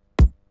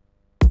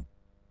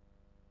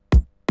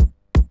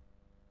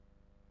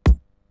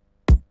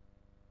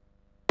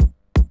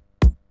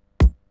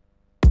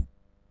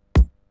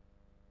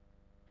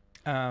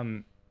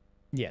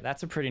 Yeah,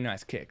 that's a pretty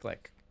nice kick,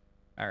 like,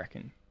 I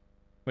reckon.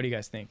 What do you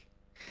guys think?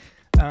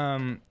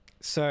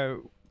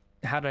 So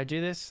how did I do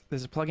this?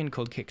 There's a plugin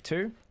called Kick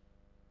 2,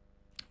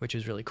 which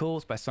is really cool.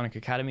 It's by Sonic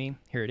Academy.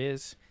 Here it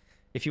is.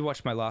 If you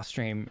watched my last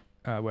stream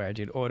where I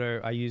did auto,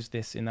 I used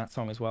this in that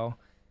song as well.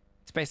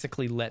 It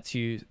basically lets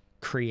you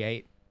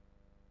create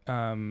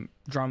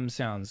drum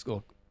sounds,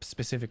 or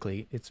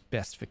specifically it's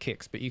best for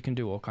kicks, but you can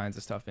do all kinds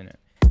of stuff in it.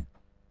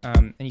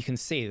 And you can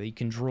see that you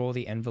can draw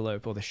the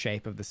envelope or the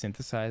shape of the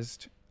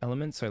synthesized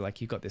element. So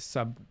like you've got this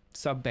sub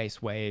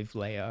bass wave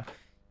layer,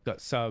 you've got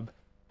sub,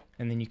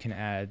 and then you can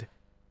add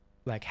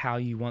like how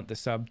you want the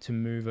sub to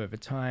move over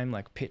time,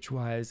 like pitch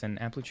wise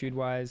and amplitude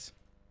wise.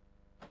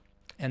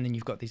 And then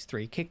you've got these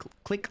three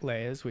click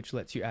layers, which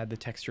lets you add the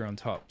texture on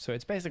top. So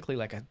it's basically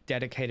like a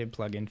dedicated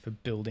plugin for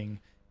building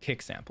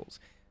kick samples.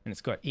 And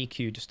it's got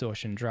EQ,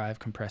 distortion, drive,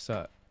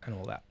 compressor, and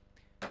all that.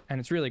 And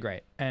it's really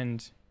great.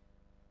 And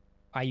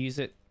I use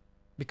it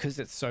because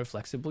it's so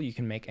flexible. You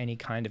can make any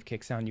kind of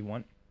kick sound you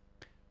want.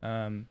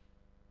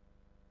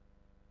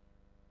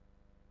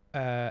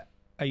 Are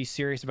you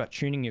serious about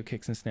tuning your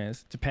kicks and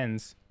snares?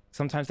 Depends.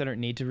 Sometimes they don't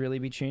need to really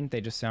be tuned.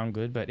 They just sound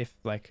good. But if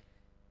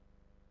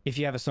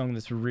you have a song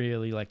that's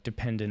really like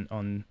dependent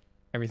on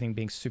everything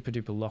being super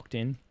duper locked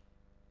in,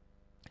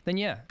 then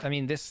yeah, I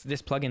mean, this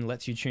plugin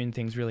lets you tune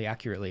things really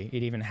accurately.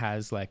 It even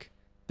has like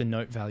the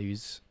note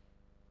values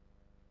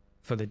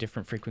for the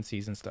different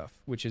frequencies and stuff,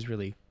 which is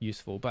really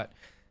useful. But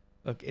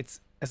look, it's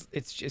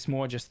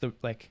more just the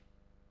like,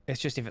 it's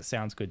just if it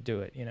sounds good,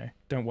 do it, you know,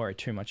 don't worry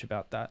too much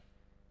about that.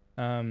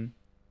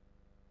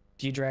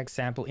 Do you drag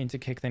sample into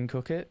kick then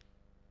cook it?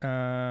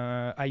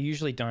 I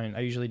usually don't. I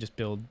usually just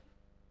build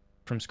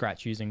from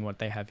scratch using what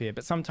they have here,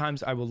 but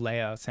sometimes I will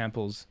layer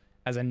samples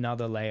as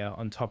another layer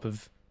on top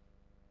of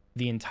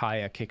the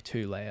entire kick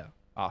 2 layer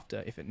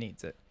after, if it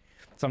needs it.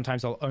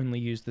 Sometimes I'll only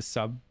use the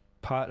sub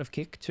part of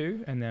kick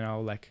 2, and then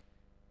I'll like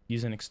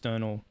use an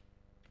external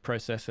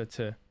processor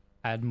to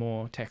add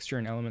more texture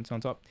and elements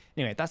on top.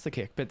 Anyway, that's the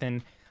kick. But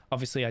then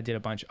obviously I did a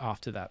bunch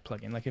after that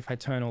plugin. Like if I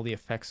turn all the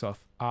effects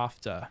off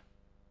after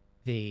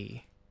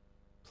the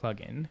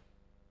plugin,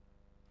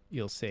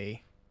 you'll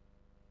see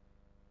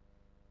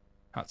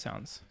how it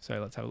sounds. So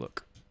let's have a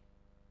look.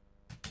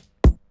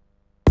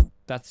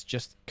 That's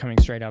just coming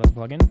straight out of the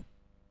plugin.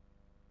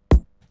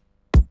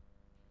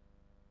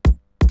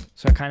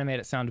 So I kind of made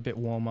it sound a bit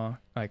warmer.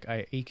 Like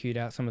I EQ'd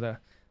out some of the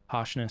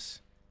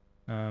harshness,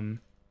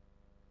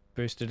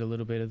 boosted a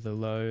little bit of the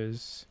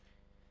lows.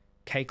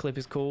 K-clip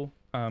is cool.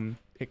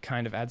 It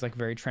kind of adds like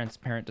very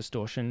transparent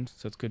distortion,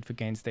 so it's good for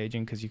gain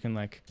staging because you can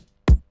like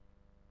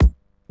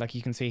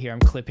you can see here,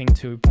 I'm clipping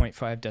 2.5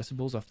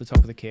 decibels off the top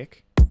of the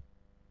kick. But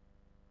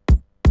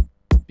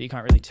you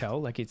can't really tell,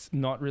 like it's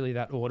not really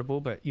that audible,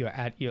 but you're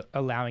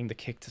allowing the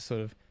kick to sort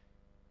of,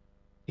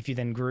 if you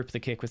then group the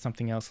kick with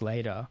something else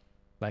later,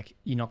 like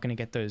you're not going to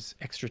get those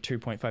extra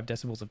 2.5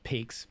 decibels of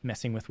peaks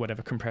messing with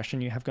whatever compression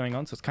you have going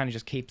on. So it's kind of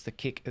just keeps the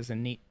kick as a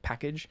neat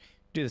package.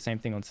 Do the same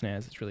thing on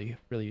snares. It's really,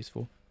 really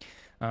useful.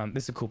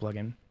 This is a cool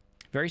plugin.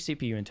 Very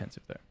CPU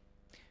intensive though.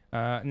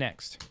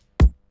 Next,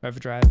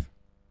 overdrive.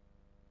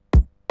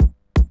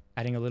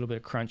 Adding a little bit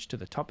of crunch to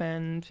the top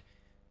end.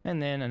 And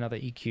then another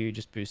EQ,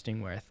 just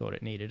boosting where I thought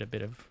it needed a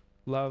bit of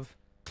love.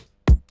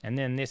 And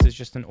then this is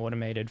just an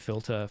automated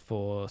filter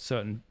for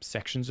certain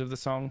sections of the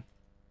song.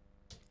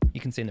 You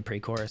can see in the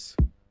pre-chorus,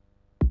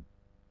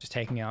 just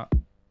taking out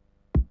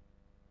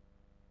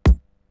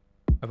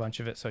a bunch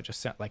of it, so it just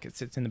sounds like it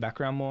sits in the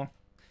background more.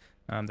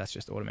 That's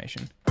just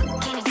automation.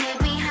 Can you take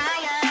me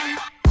higher?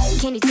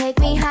 Can you take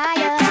me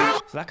higher?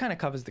 So that kind of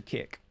covers the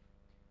kick.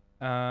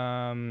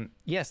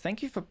 Yes,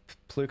 thank you for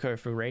Pluko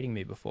for rating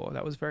me before.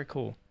 That was very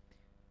cool.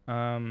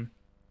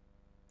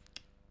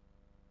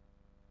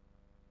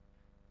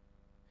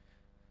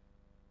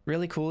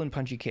 Really cool and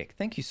punchy kick.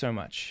 Thank you so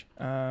much.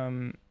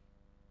 The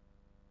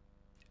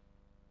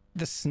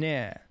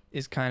snare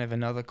is kind of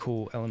another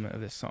cool element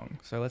of this song.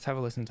 So let's have a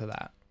listen to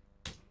that.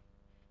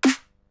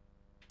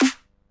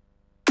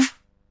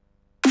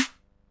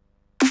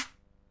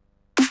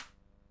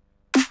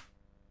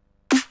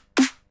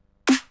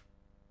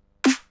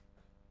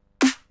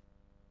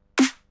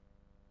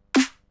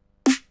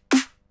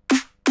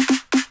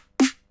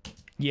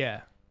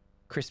 Yeah,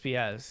 crispy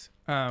as.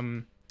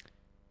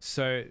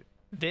 So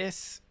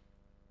this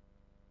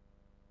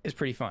is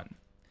pretty fun.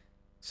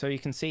 So you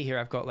can see here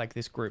I've got like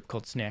this group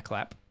called snare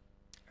clap,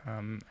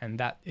 and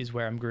that is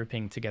where I'm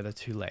grouping together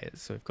two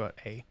layers. So I've got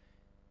a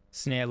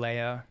snare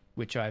layer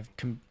which I've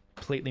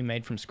completely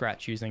made from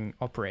scratch using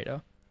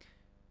operator,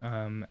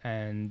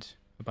 and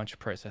a bunch of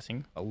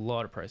processing, a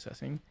lot of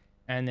processing.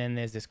 And then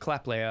there's this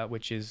clap layer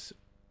which is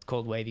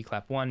called wavy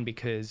clap 1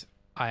 because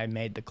I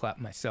made the clap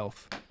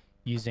myself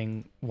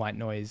using white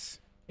noise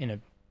in a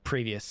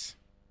previous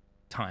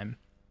time,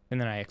 and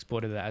then I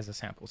exported that as a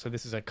sample. So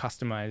this is a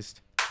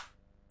customized,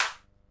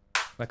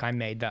 like I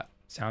made that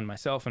sound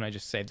myself and I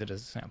just saved it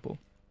as a sample,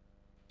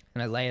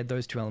 and I layered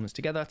those two elements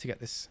together to get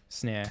this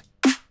snare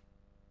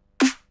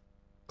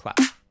clap.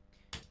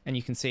 And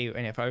you can see,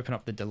 and if I open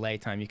up the delay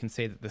time, you can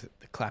see that the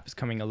clap is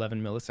coming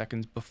 11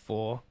 milliseconds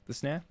before the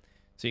snare,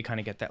 so you kind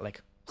of get that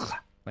like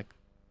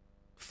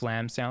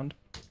flam sound.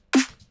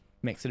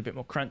 Makes it a bit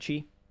more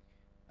crunchy.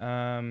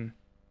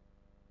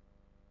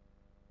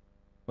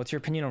 What's your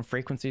opinion on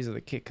frequencies of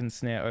the kick and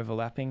snare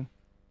overlapping?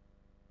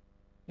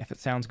 If it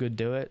sounds good,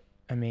 do it.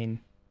 I mean,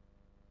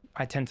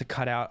 I tend to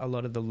cut out a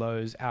lot of the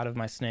lows out of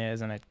my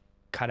snares, and I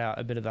cut out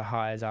a bit of the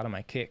highs out of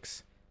my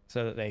kicks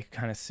so that they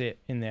kind of sit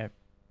in their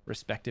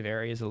respective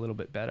areas a little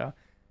bit better.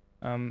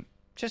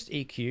 Just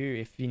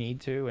EQ if you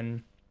need to,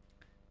 and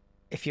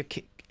if your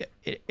kick,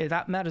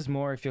 that matters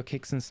more if your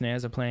kicks and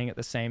snares are playing at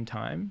the same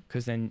time,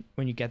 because then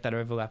when you get that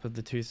overlap of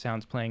the two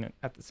sounds playing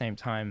at the same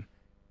time,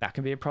 that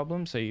can be a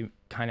problem. So you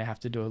kind of have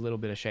to do a little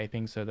bit of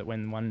shaping so that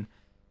when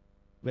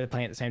they're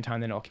playing at the same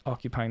time, they're not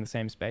occupying the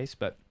same space.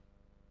 But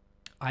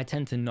I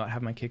tend to not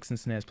have my kicks and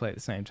snares play at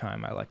the same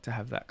time. I like to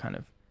have that kind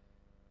of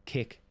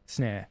kick,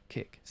 snare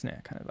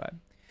kind of vibe.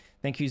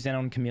 Thank you,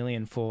 Xenon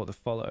Chameleon, for the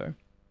follow.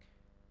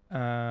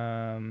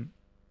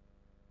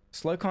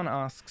 Slowcon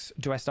asks,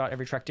 do I start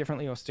every track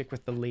differently or stick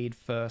with the lead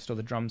first or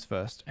the drums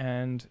first?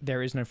 And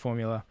there is no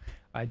formula.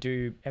 I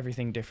do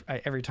everything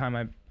different. Every time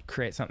I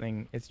create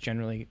something, it's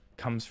generally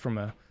comes from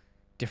a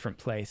different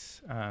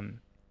place.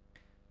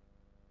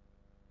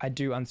 I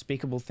do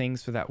unspeakable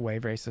things for that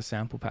Wave Racer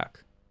sample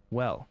pack.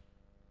 Well,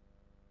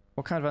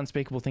 what kind of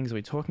unspeakable things are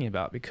we talking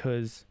about?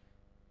 Because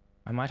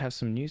I might have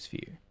some news for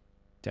you.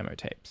 Demo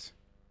tapes.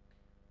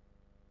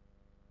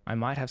 I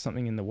might have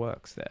something in the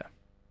works there.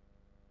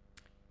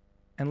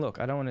 And look,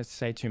 I don't want to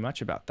say too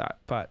much about that,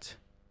 but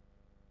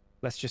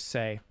let's just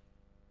say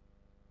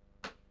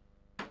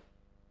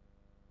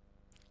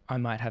I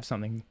might have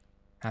something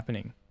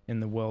happening in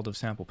the world of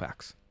sample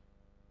packs.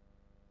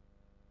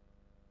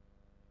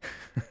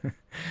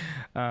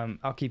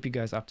 I'll keep you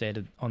guys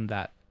updated on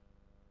that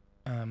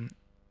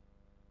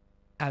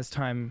as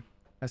time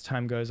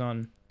goes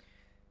on.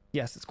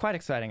 Yes, it's quite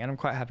exciting, and I'm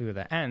quite happy with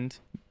it. And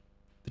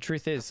the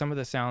truth is, some of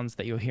the sounds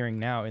that you're hearing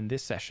now in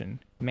this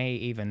session may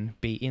even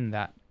be in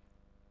that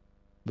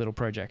little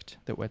project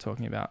that we're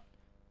talking about.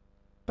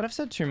 But I've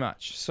said too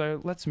much, so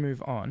let's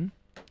move on.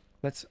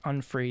 Let's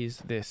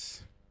unfreeze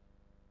this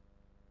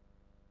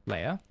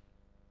layer.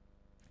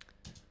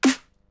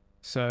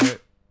 So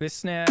this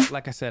snare,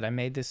 like I said, I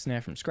made this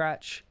snare from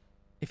scratch.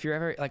 If you're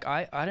ever like,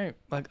 I don't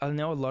like, I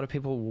know a lot of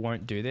people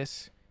won't do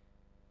this,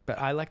 but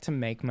I like to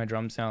make my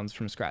drum sounds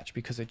from scratch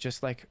because it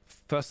just like,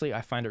 firstly,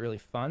 I find it really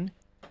fun.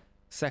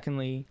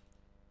 Secondly,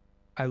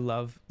 I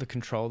love the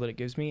control that it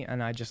gives me,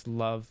 and I just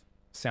love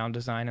sound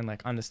design and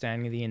like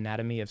understanding the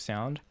anatomy of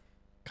sound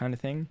kind of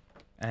thing.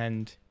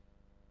 And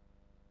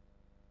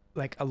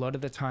like a lot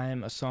of the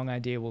time a song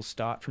idea will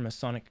start from a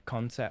sonic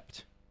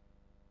concept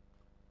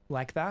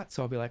like that.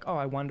 So I'll be like, oh,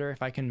 I wonder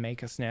if I can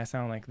make a snare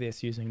sound like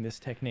this using this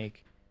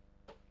technique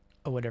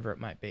or whatever it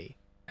might be.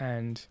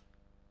 And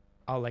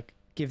I'll like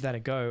give that a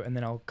go, and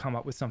then I'll come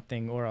up with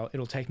something, or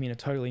it'll take me in a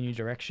totally new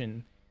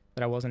direction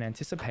that I wasn't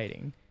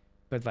anticipating.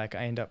 But like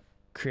I end up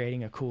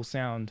creating a cool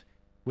sound,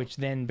 which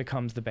then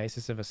becomes the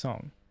basis of a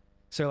song.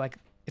 So like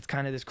it's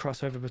kind of this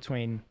crossover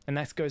between, and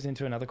that goes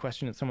into another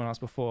question that someone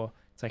asked before.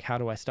 It's like, how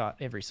do I start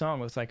every song?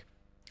 Well, it's like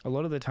a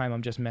lot of the time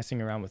I'm just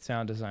messing around with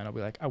sound design. I'll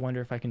be like, I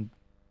wonder if I can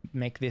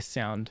make this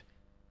sound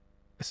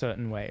a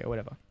certain way or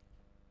whatever.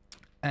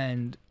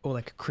 And, or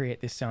like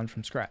create this sound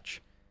from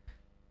scratch.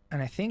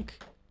 And I think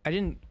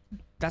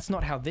that's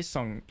not how this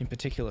song in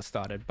particular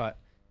started, but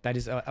that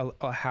is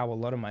how a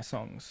lot of my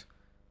songs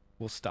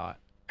will start.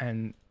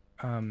 And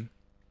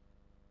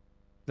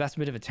that's a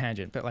bit of a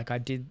tangent, but like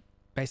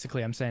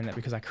basically I'm saying that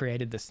because I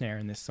created the snare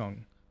in this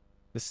song,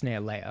 the snare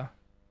layer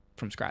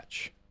from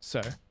scratch.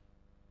 So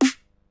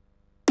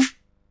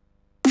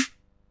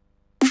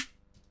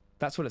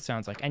that's what it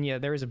sounds like. And yeah,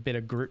 there is a bit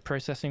of group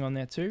processing on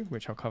there too,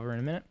 which I'll cover in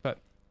a minute, but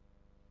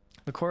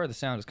the core of the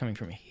sound is coming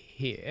from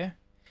here.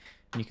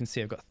 And you can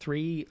see I've got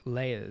 3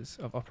 layers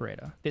of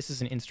operator. This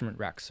is an instrument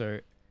rack, so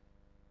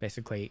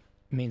basically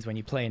means when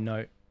you play a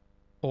note,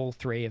 all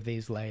 3 of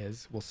these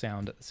layers will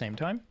sound at the same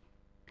time.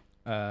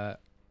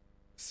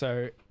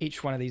 So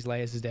each one of these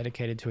layers is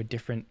dedicated to a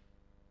different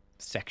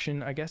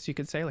section, I guess you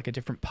could say, like a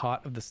different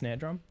part of the snare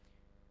drum.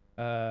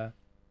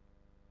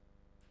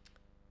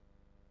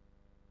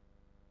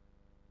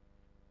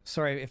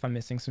 sorry if I'm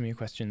missing some of your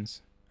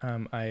questions.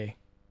 I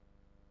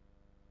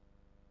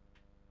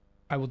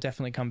will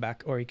definitely come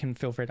back, or you can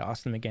feel free to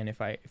ask them again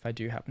if I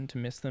do happen to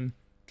miss them.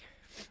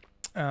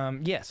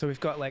 Yeah, so we've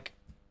got like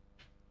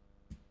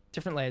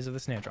different layers of the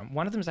snare drum.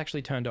 One of them is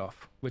actually turned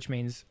off, which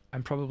means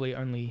I'm probably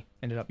only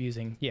ended up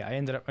using, yeah, I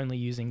ended up only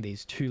using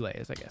these 2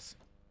 layers, I guess.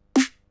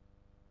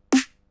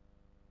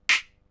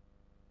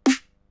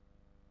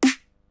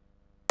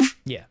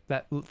 Yeah,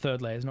 that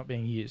third layer is not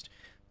being used.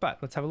 But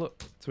let's have a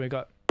look. So we've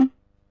got,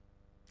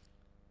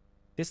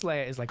 this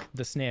layer is like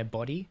the snare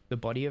body, the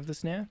body of the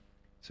snare.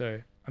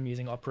 So I'm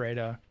using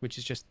operator, which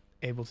is just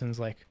Ableton's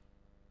like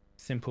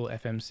simple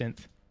FM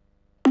synth.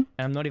 And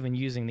I'm not even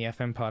using the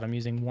FM part. I'm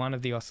using one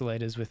of the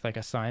oscillators with like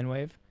a sine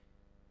wave.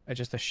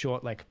 Just a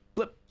short like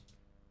blip.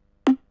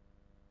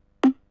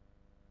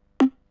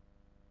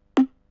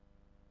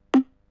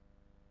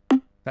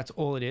 That's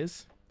all it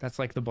is. That's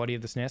like the body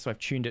of the snare. So I've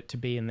tuned it to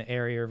be in the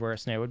area of where a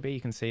snare would be.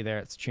 You can see there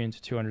it's tuned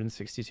to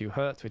 262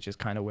 Hertz, which is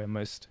kind of where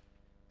most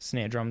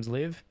snare drums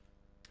live.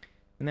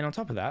 And then on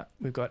top of that,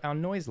 we've got our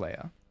noise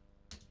layer.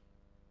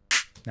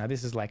 Now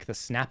this is like the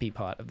snappy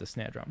part of the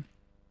snare drum.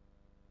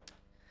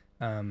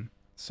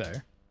 So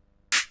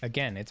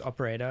again, it's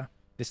operator.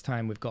 This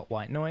time we've got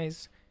white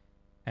noise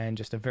and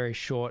just a very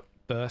short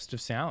burst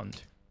of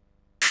sound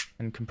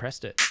and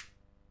compressed it.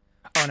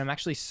 Oh, and I'm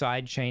actually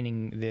side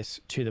chaining this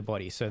to the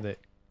body so that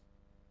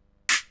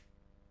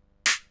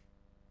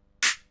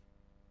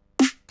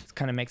it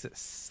kind of makes it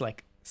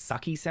like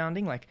sucky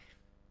sounding, like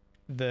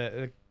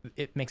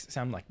it makes it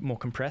sound like more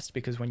compressed,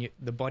 because when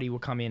the body will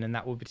come in and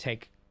that will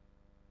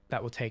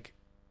take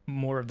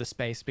more of the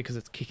space because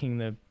it's kicking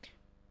the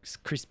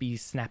crispy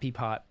snappy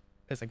part.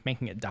 It's like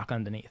making it duck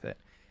underneath it.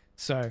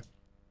 So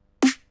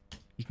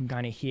you can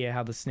kind of hear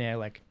how the snare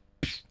like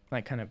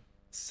kind of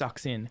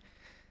sucks in.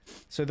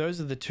 So those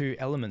are the 2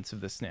 elements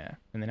of the snare.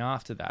 And then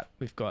after that,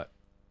 we've got,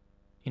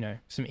 you know,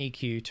 some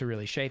EQ to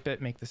really shape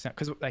it, make the sound,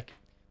 because like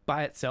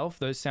by itself,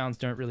 those sounds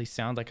don't really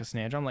sound like a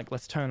snare drum. Like,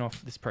 let's turn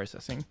off this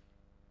processing.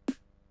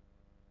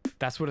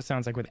 That's what it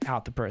sounds like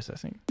without the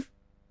processing.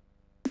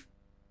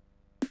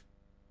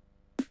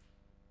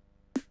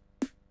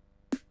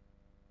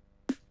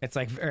 It's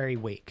like very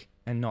weak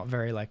and not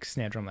very like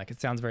snare drum. Like, it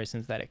sounds very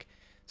synthetic.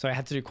 So I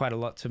had to do quite a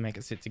lot to make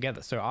it sit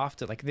together. So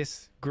after like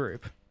this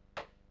group,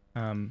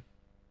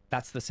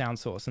 that's the sound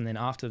source. And then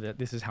after that,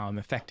 this is how I'm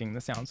affecting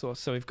the sound source.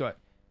 So we've got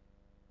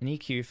an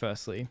EQ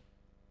firstly,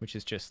 which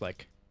is just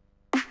like,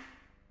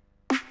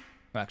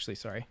 well, actually,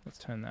 sorry, let's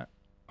turn that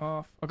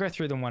off. I'll go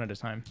through them one at a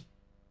time.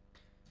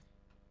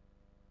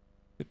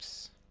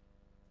 Oops.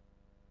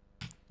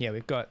 Yeah,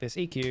 we've got this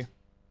EQ.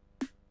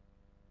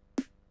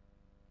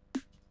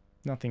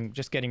 Nothing,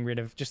 just getting rid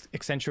of, just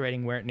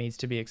accentuating where it needs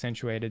to be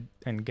accentuated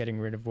and getting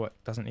rid of what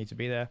doesn't need to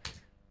be there.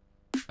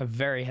 A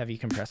very heavy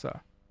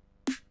compressor.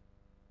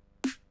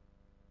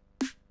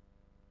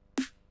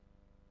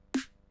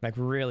 Like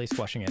really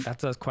squashing it. That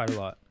does quite a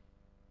lot.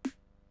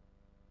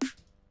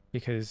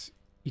 Because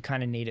you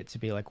kind of need it to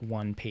be like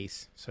one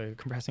piece. So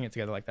compressing it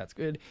together like that's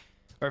good.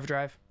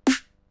 Overdrive.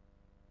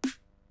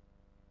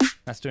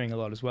 That's doing a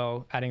lot as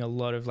well. Adding a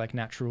lot of like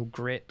natural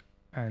grit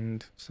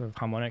and sort of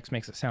harmonics,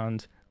 makes it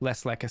sound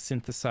less like a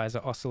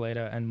synthesizer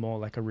oscillator and more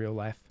like a real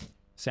life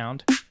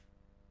sound.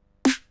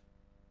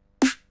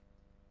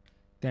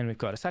 Then we've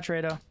got a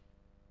saturator,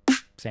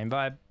 same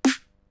vibe.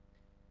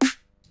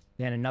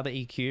 Then another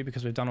EQ,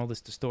 because we've done all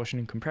this distortion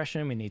and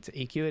compression, we need to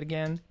EQ it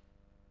again.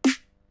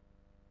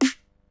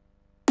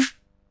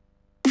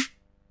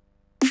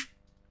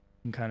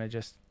 And kind of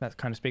just, that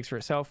kind of speaks for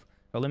itself.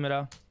 A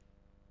limiter,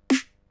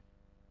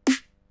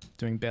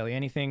 doing barely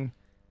anything.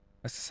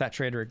 That's the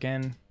saturator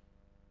again.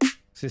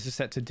 So this is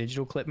set to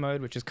digital clip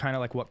mode, which is kind of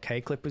like what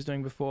K-clip was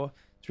doing before.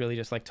 It's really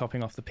just like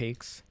topping off the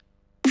peaks.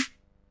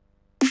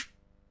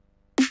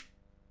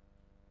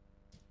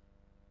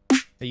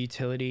 A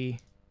utility.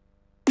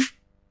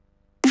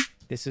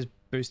 This is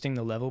boosting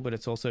the level, but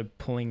it's also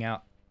pulling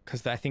out,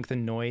 because I think the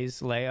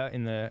noise layer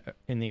in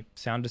the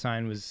sound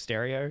design was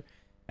stereo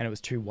and it was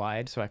too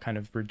wide, so I kind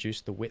of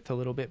reduced the width a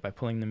little bit by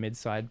pulling the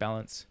mid-side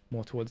balance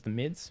more towards the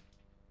mids.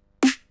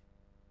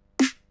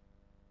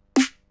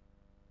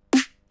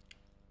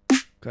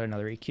 Got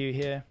another EQ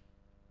here.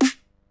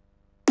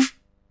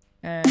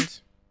 And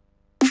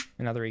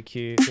another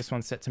EQ. This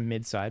one's set to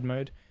mid-side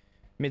mode.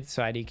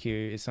 Mid-side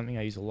EQ is something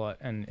I use a lot,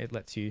 and it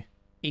lets you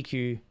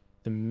EQ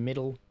the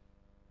middle.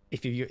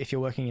 If you're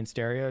working in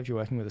stereo, if you're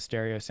working with a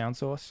stereo sound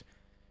source,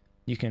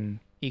 you can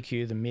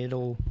EQ the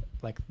middle,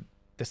 like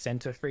the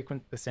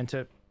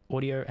center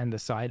audio and the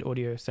side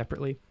audio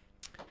separately.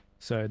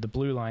 So the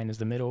blue line is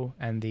the middle,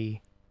 and I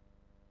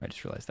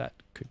just realized that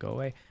could go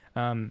away.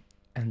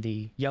 And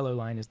the yellow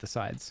line is the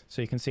sides.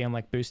 So you can see I'm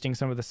like boosting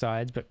some of the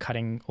sides, but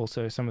cutting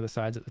also some of the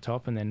sides at the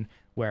top. And then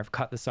where I've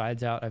cut the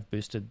sides out, I've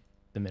boosted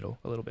the middle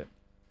a little bit.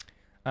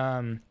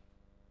 And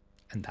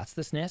that's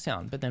the snare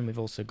sound. But then we've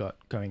also got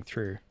going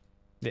through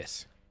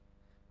this.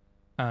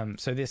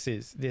 So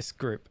this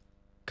group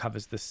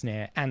covers the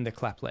snare and the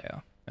clap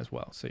layer as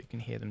well. So you can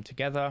hear them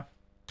together.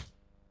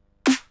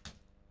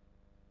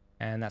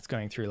 And that's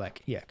going through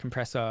like, yeah,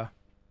 compressor,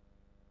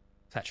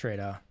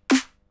 saturator,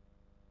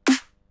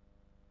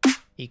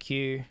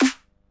 EQ,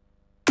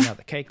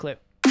 another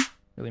K-clip,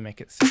 really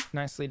make it sit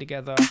nicely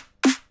together.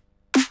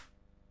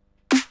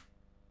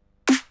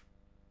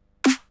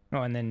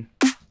 Oh, and then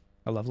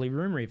a lovely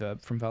room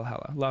reverb from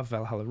Valhalla. Love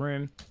Valhalla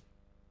Room.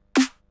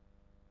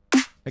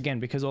 Again,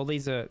 because all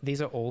these are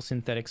all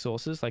synthetic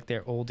sources, like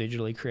they're all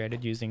digitally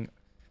created using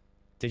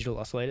digital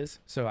oscillators.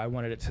 So I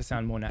wanted it to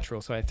sound more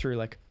natural. So I threw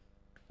like,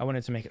 I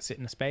wanted to make it sit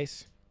in a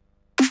space.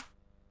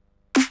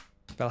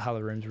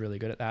 Valhalla Room's really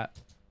good at that.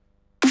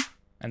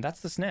 And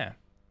that's the snare.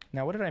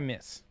 Now, what did I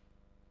miss?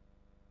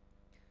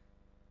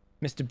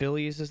 Mr. Bill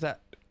uses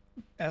that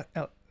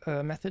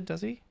method,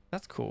 does he?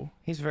 That's cool.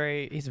 He's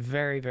very,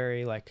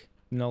 very like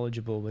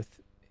knowledgeable with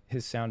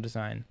his sound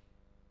design.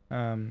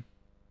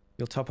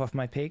 You'll top off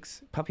my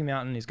peaks. Puppy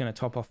Mountain is going to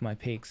top off my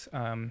peaks.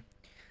 I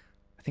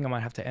think I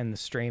might have to end the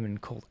stream and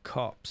call the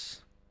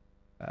cops.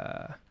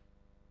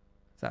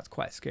 That's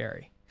quite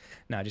scary.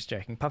 No, just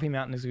joking. Puppy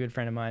Mountain is a good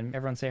friend of mine.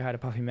 Everyone say hi to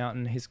Puppy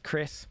Mountain. He's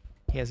Chris.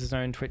 He has his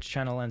own Twitch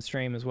channel and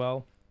stream as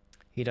well.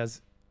 He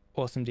does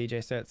awesome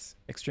DJ sets,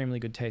 extremely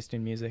good taste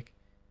in music,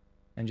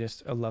 and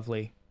just a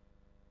lovely,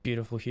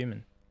 beautiful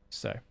human.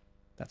 So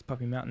that's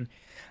Puppy Mountain.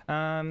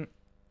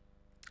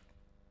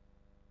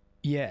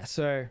 Yeah,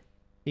 so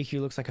EQ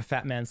looks like a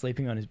fat man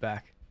sleeping on his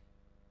back.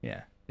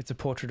 Yeah, it's a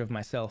portrait of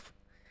myself.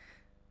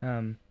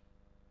 I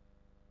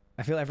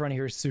feel everyone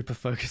here is super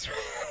focused.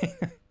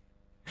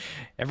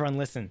 Everyone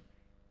listen.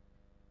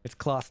 It's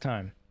class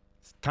time.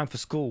 It's time for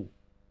school.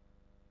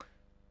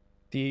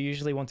 Do you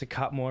usually want to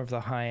cut more of the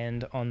high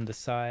end on the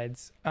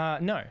sides?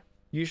 No.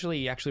 Usually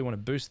you actually want to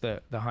boost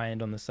the high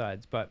end on the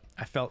sides, but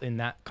I felt in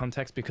that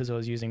context, because I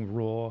was using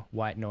raw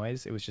white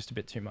noise, it was just a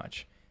bit too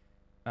much.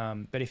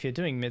 But if you're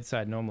doing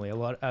mid-side normally,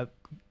 a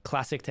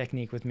classic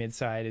technique with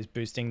mid-side is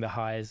boosting the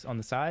highs on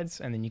the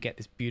sides, and then you get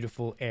this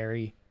beautiful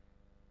airy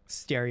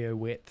stereo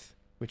width,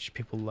 which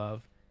people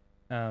love.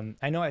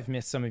 I know I've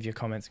missed some of your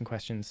comments and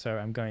questions, so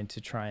I'm going to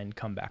try and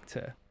come back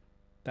to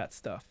that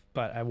stuff,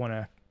 but I want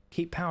to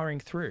keep powering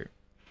through.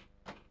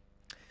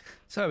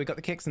 So we got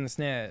the kicks and the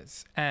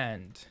snares,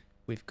 and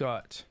we've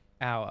got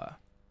our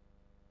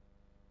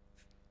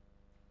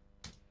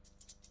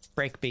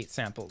breakbeat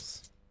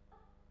samples.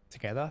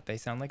 Together, they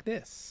sound like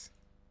this.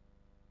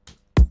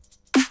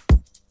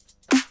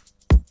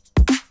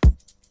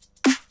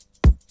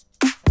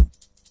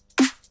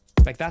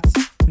 Like that's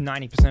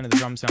 90% of the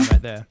drum sound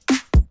right there.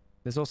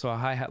 There's also a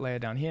hi-hat layer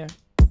down here,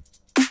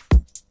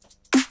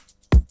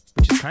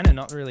 which is kind of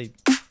not really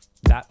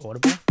that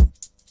audible.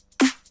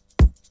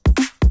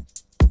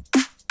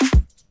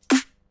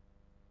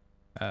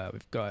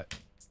 We've got,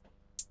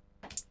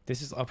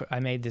 this is, I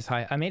made this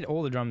high, I made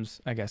all the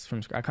drums, I guess,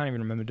 from scratch. I can't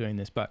even remember doing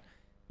this, but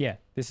yeah,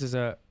 this is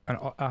a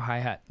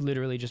hi-hat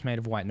literally just made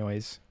of white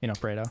noise in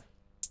operator.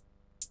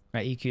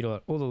 I EQ'd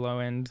all the low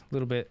end, a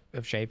little bit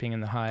of shaping in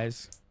the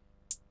highs.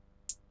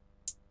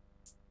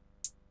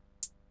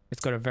 It's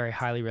got a very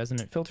highly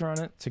resonant filter on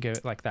it to give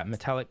it like that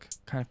metallic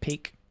kind of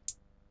peak.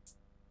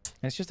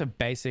 And it's just a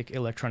basic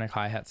electronic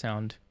hi-hat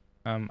sound.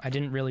 I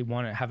didn't really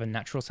want to have a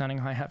natural sounding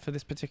hi-hat for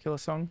this particular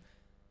song.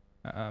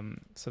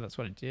 So that's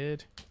what I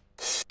did.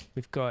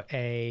 We've got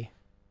a,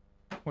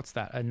 what's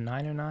that? A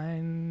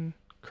 909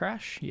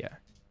 crash? Yeah.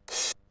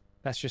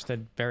 That's just a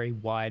very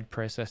wide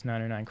process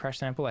 909 crash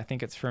sample. I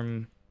think it's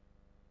from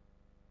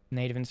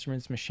Native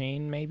Instruments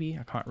Machine, maybe.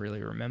 I can't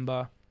really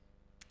remember.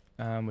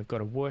 We've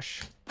got a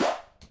whoosh.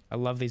 I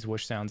love these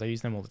whoosh sounds. I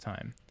use them all the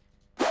time.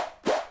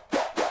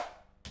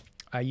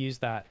 I use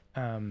that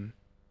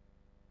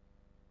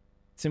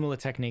similar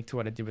technique to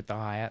what I did with the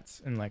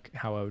hi-hats and like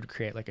how I would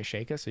create like a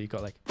shaker. So you've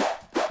got like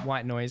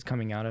white noise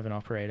coming out of an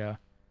operator,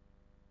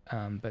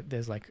 but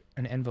there's like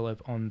an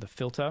envelope on the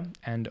filter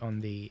and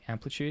on the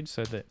amplitude,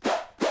 so that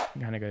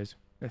it kind of goes,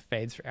 it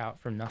fades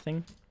out from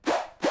nothing.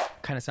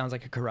 Kind of sounds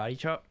like a karate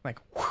chop, like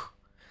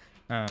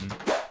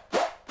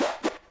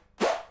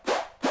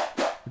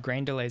the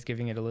grain delay is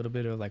giving it a little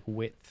bit of like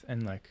width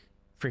and like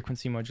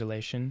frequency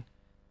modulation.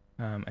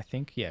 I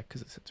think, yeah,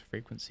 because it's a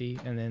frequency.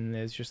 And then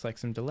there's just like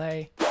some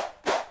delay.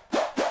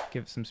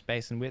 Give it some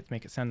space and width,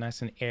 make it sound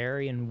nice and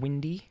airy and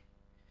windy.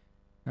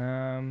 Bit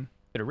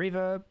of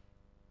reverb.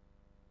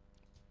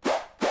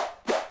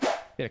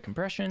 Bit of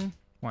compression.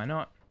 Why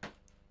not?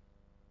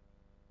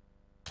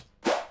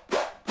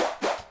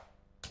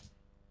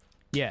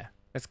 Yeah,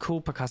 that's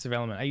cool percussive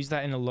element. I use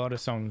that in a lot of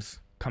songs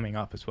coming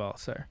up as well,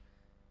 so.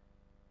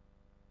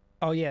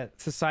 Oh yeah,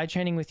 so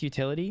sidechaining with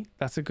utility,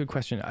 that's a good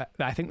question.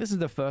 I think this is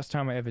the first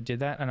time I ever did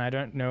that, and I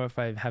don't know if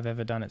I have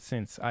ever done it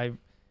since. I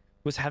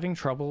was having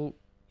trouble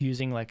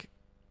using like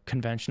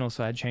conventional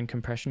sidechain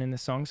compression in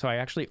this song, so I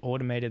actually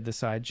automated the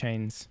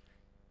sidechains,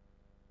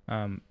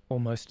 or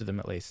most of them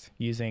at least,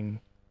 using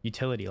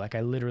utility. Like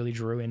I literally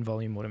drew in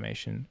volume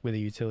automation with a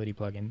utility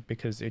plugin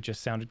because it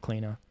just sounded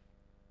cleaner.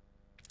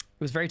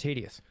 It was very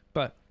tedious,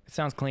 but it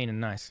sounds clean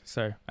and nice,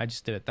 so I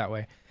just did it that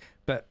way.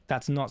 But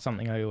that's not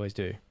something I always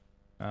do.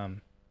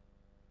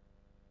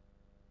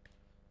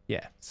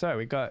 Yeah, so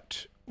we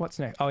got What's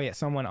next? Oh yeah,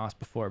 someone asked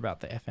before about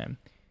the FM.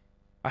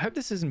 I hope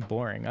this isn't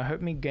boring. I hope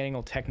me getting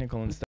all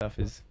technical and stuff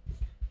is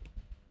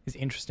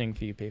interesting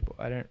for you people.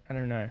 I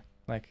don't know.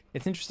 Like,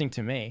 it's interesting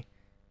to me.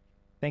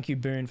 Thank you,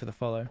 Boone, for the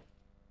follow.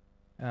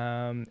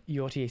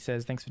 Yorty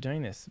says, thanks for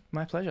doing this.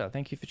 My pleasure.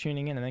 Thank you for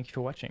tuning in and thank you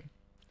for watching.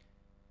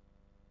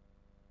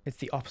 It's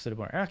the opposite of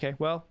boring. Okay,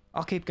 well,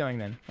 I'll keep going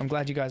then. I'm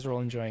glad you guys are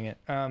all enjoying it.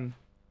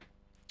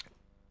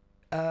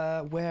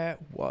 Where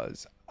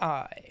was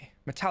I?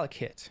 Metallic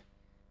Hit.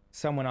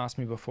 Someone asked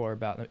me before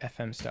about the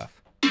FM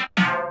stuff.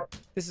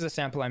 This is a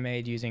sample I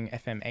made using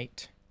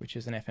FM8, which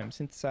is an FM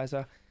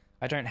synthesizer.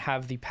 I don't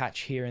have the patch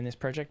here in this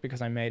project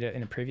because I made it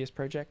in a previous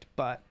project,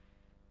 but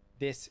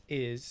this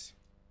is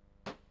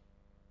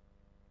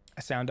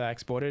a sound I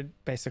exported.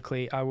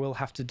 Basically, I will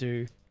have to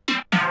do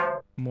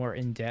more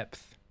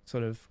in-depth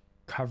sort of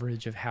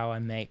coverage of how I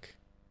make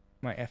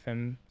my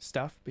FM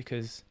stuff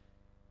because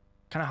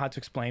kind of hard to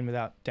explain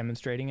without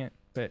demonstrating it.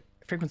 But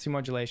frequency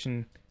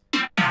modulation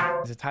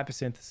is a type of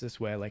synthesis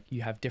where like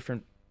you have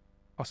different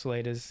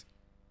oscillators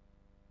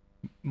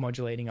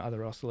modulating other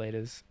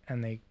oscillators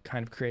and they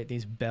kind of create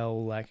these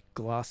bell like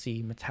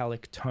glassy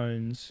metallic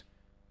tones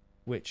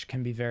which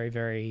can be very,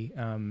 very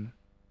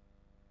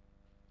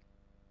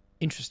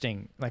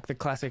interesting. Like the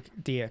classic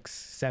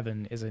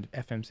DX7 is an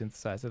FM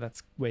synthesizer.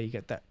 That's where you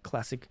get that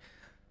classic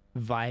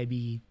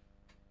vibey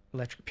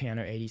electric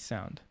piano 80s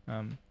sound.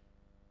 And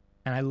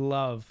I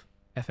love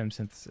FM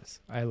synthesis.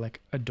 I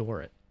like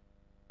adore it.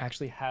 I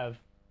actually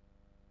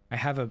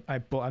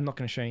I'm not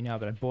going to show you now,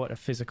 but I bought a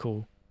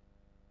physical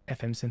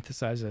FM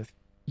synthesizer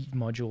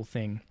module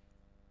thing,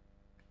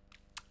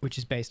 which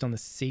is based on the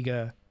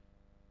Sega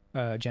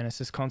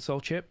Genesis console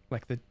chip,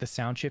 like the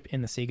sound chip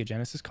in the Sega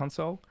Genesis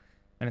console.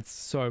 And it's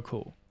so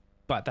cool,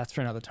 but that's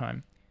for another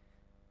time.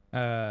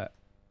 FM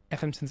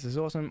synthesis is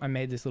awesome. I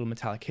made this little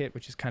metallic hit,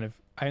 which is kind of,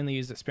 I only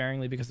use it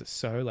sparingly because it's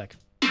so like,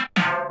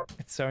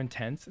 it's so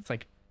intense. It's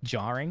like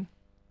jarring,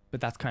 but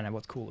that's kind of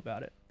what's cool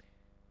about it.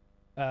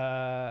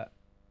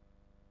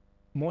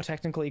 More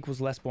technical equals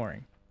less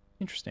boring.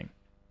 Interesting.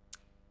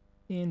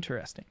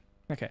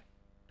 Okay,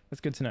 that's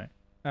good to know.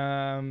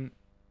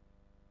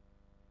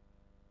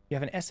 You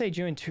have an essay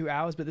due in 2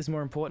 hours, but this is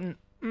more important.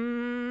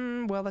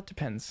 Well, that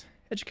depends.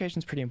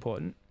 Education's pretty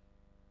important.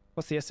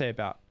 What's the essay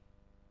about?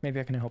 Maybe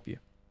I can help you.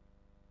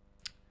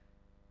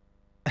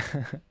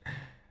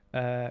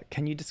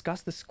 Can you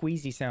discuss the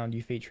squeezy sound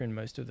you feature in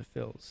most of the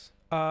fills?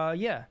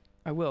 Yeah,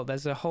 I will.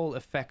 There's a whole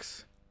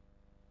effects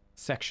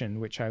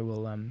section which I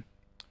will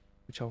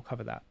which I'll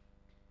cover that.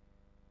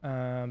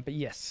 But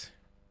yes,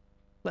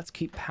 let's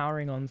keep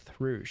powering on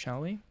through,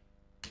 shall we?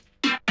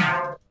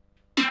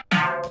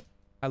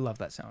 I love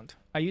that sound.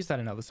 I use that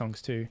in other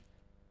songs too.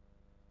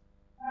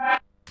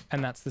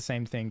 And that's the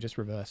same thing, just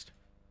reversed.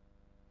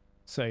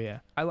 So yeah,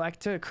 I like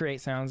to create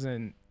sounds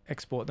and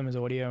export them as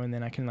audio, and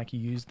then I can like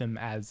use them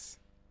as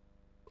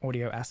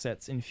audio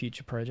assets in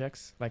future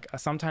projects. Like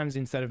sometimes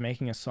instead of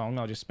making a song,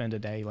 I'll just spend a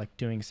day like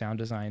doing sound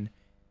design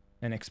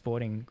and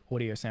exporting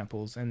audio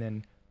samples. And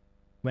then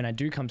when I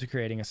do come to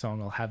creating a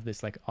song, I'll have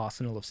this like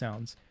arsenal of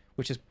sounds,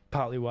 which is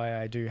partly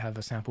why I do have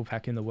a sample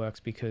pack in the works,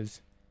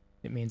 because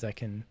it means I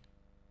can...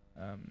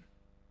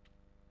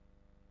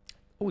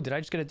 Oh, did I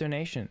just get a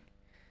donation?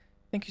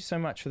 Thank you so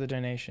much for the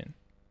donation.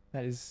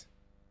 That is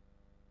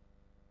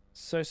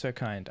so, so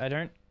kind. I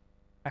don't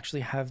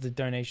actually have the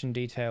donation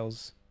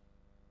details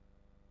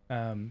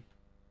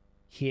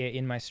here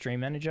in my stream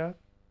manager.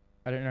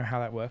 I don't know how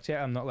that works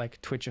yet. I'm not like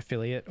Twitch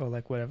affiliate or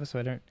like whatever, so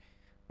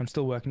I'm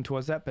still working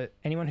towards that. But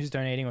anyone who's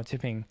donating or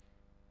tipping,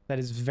 that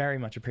is very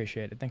much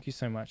appreciated. Thank you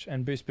so much.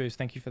 And Boost,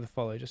 thank you for the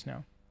follow just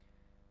now.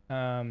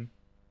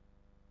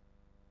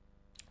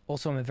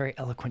 Also, I'm a very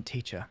eloquent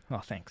teacher. Oh,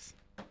 thanks.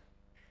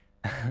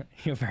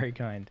 You're very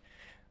kind.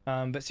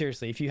 But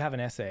seriously, if you have an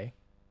essay...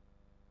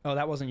 Oh,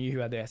 that wasn't you who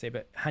had the essay,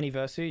 but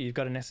Honeyversu, you've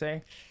got an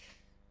essay?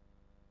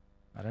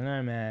 I don't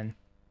know, man.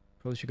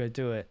 Probably should go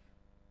do it.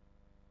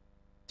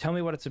 Tell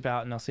me what it's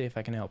about and I'll see if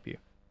I can help you.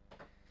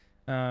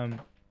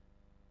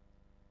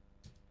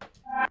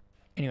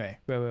 Anyway,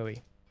 where were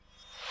we?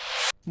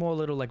 More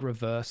little like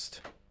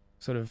reversed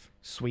sort of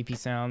sweepy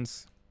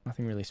sounds.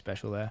 Nothing really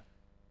special there.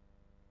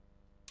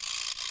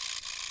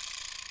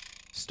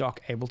 Stock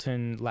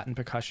Ableton Latin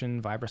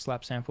percussion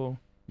vibra-slap sample.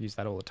 Use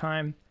that all the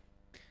time.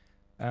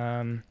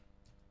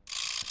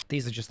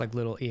 These are just like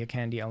little ear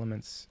candy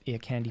elements, ear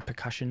candy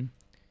percussion.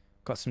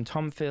 Got some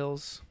tom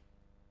fills.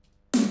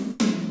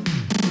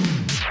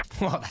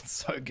 Wow, that's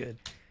so good.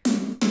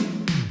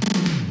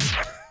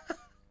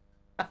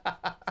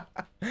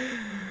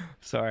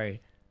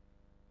 Sorry.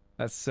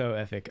 That's so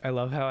epic. I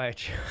love how I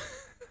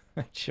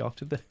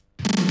chopped the...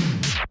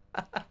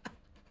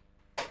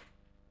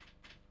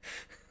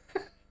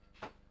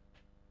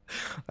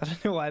 I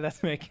don't know why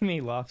that's making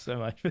me laugh so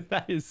much, but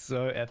that is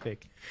so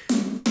epic.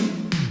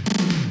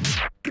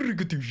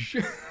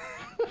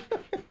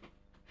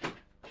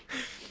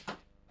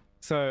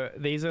 So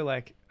these are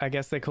like, I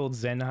guess they're called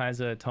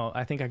Sennheiser tom.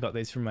 I think I got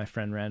these from my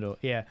friend Randall.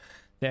 Yeah,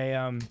 they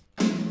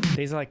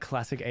these are like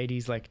classic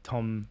 80s like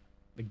tom,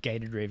 like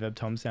gated reverb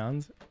tom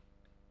sounds,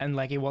 and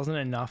like it wasn't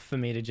enough for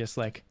me to just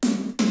like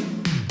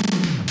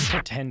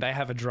pretend I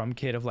have a drum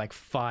kit of like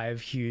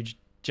 5 huge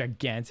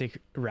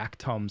gigantic rack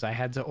toms. I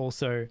had to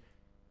also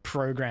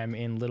program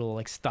in little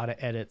like stutter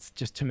edits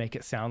just to make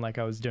it sound like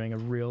I was doing a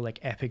real like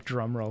epic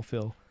drum roll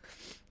fill.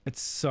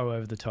 It's so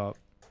over the top.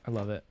 I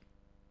love it.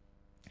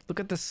 Look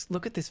at this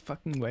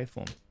fucking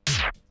waveform.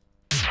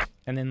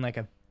 And then like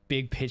a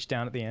big pitch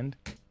down at the end.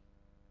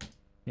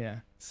 Yeah,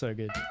 so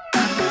good.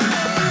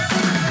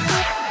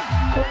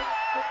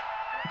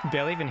 You can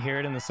barely even hear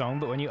it in the song,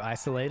 but when you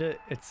isolate it,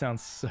 it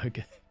sounds so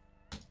good.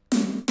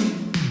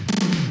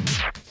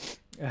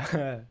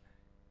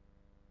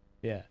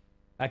 Yeah,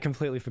 I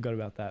completely forgot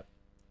about that.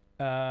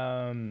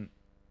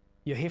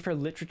 You're here for a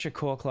literature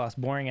core class,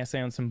 boring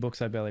essay on some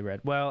books I barely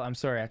read. Well, I'm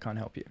sorry, I can't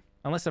help you.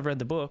 Unless I've read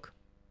the book.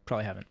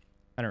 Probably haven't.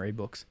 I don't read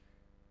books.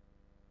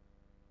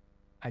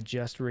 I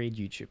just read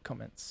YouTube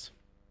comments.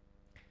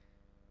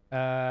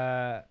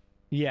 Yeah,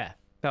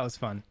 that was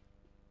fun.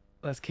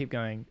 Let's keep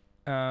going.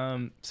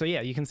 So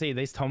yeah, you can see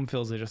these tom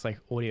fills are just like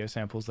audio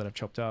samples that I've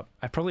chopped up.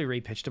 I probably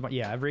repitched them.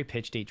 Yeah, I've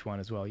repitched each one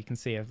as well. You can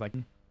see I've like,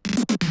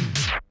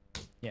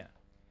 yeah.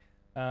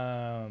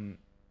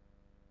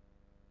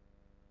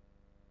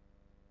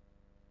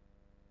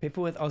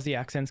 People with Aussie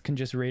accents can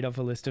just read off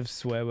a list of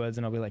swear words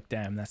and I'll be like,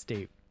 damn, that's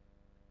deep.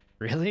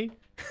 Really?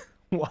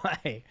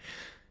 Why?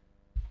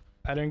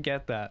 I don't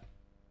get that.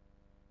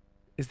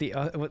 Is the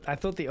I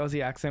thought the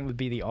Aussie accent would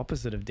be the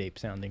opposite of deep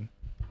sounding.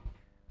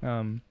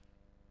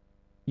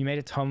 You made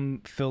a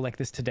tom fill like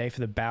this today for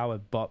the Bauer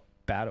bot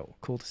battle.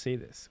 Cool to see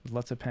this with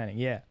lots of panning.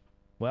 Yeah.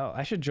 Well,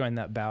 I should join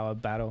that Bauer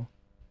battle.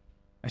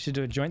 I should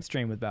do a joint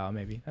stream with Bauer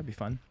maybe. That'd be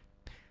fun.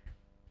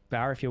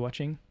 Bauer, if you're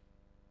watching,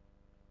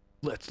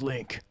 let's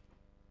link.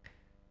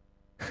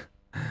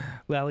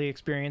 Lally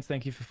Experience,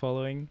 thank you for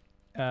following.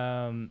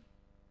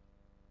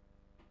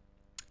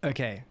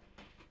 Okay.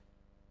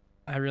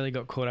 I really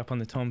got caught up on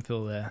the tom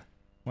fill there.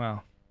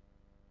 Wow.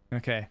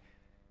 Okay.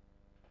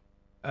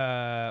 We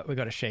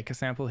got a shaker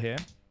sample here.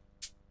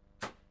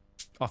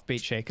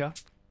 Offbeat shaker.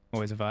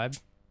 Always a vibe.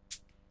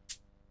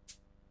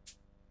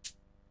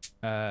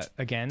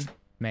 Again,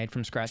 made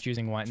from scratch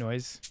using white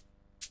noise.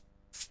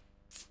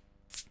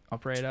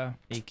 Operator,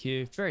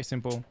 EQ. Very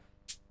simple.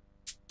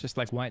 Just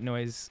like white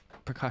noise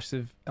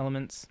percussive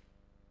elements.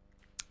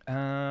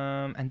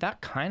 And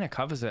that kind of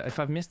covers it. If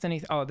I've missed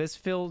anything, oh, there's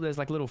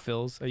like little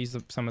fills. I use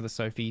some of the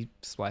Sophie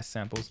splice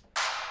samples.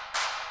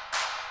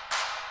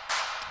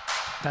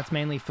 That's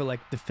mainly for like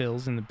the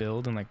fills in the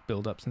build and like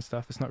build ups and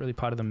stuff. It's not really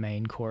part of the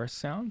main chorus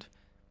sound,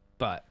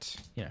 but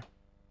you know,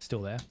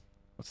 still there.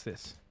 What's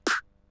this?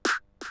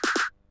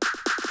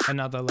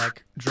 Another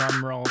like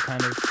drum roll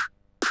kind of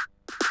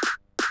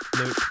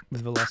loop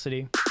with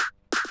velocity.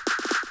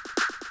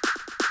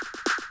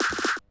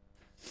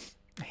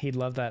 He'd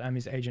love that. I'm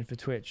his agent for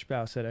Twitch.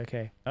 Bao said,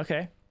 okay.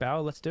 Okay,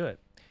 Bao, let's do it.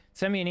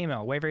 Send me an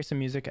email,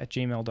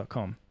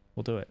 waveracermusic@gmail.com.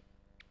 We'll do it.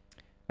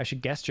 I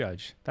should guest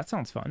judge. That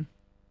sounds fun.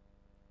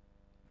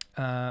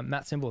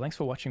 Matt Symbol, thanks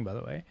for watching, by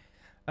the way.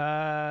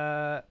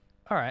 All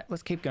right,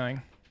 let's keep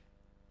going.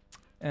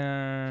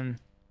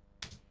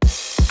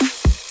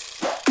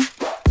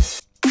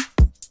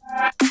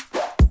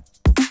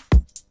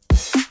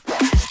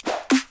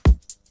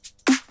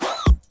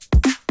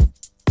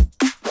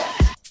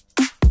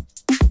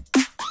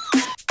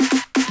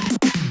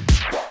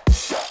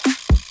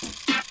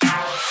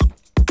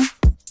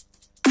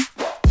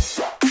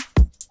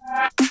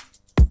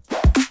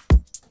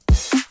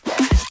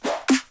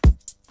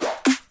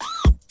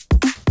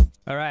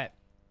 All right,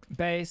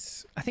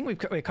 bass. I think we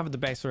covered the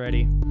bass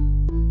already.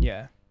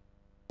 Yeah.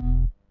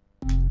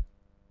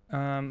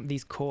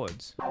 These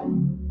chords.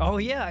 Oh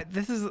yeah,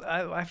 this is,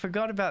 I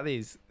forgot about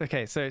these.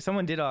 Okay, so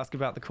someone did ask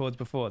about the chords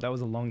before. That was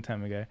a long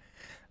time ago.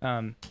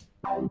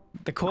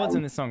 The chords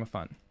in this song are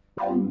fun.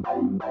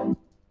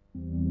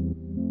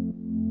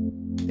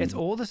 It's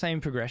all the same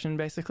progression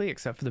basically,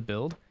 except for the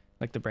build,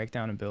 like the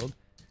breakdown and build.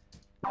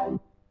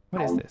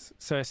 What is this?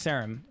 So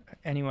Serum,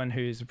 anyone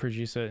who's a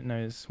producer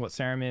knows what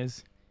Serum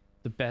is.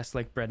 The best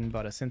like bread and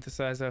butter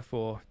synthesizer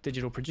for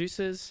digital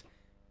producers.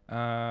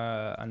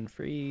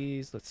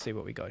 Unfreeze. Let's see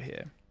what we got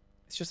here.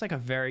 It's just like a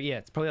very, yeah,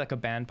 it's probably like a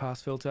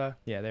bandpass filter.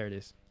 Yeah, there it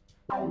is.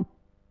 One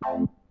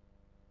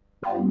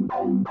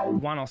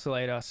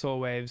oscillator, saw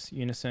waves,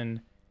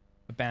 unison,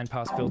 a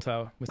bandpass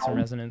filter with some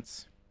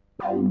resonance.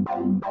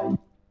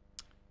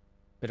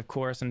 Bit of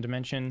chorus and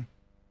dimension.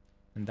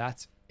 And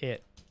that's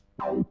it.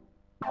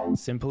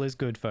 Simple is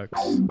good,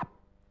 folks.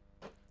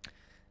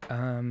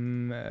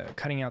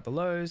 Cutting out the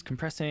lows,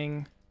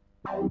 compressing,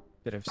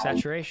 bit of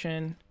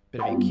saturation,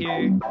 bit of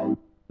EQ, a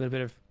little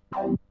bit of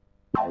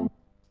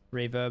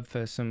reverb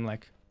for some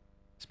like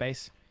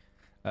space,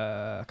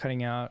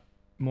 cutting out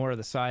more of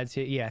the sides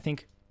here. Yeah, I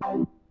think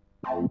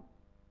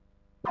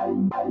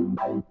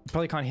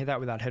probably can't hear that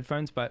without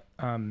headphones, but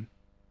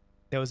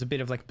there was a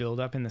bit of like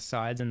build up in the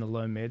sides and the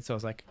low mid, so I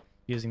was like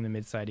using the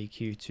mid side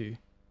EQ to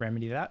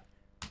remedy that.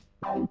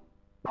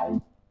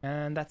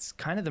 And that's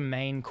kind of the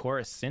main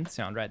chorus synth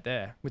sound right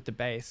there with the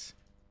bass.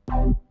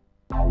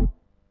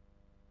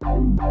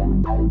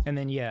 And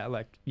then yeah,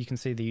 like you can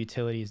see the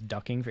utility is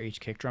ducking for each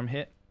kick drum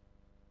hit.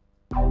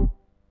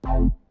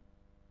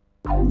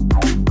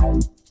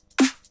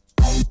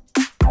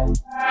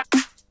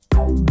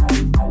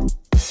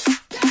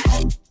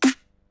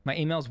 My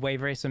email is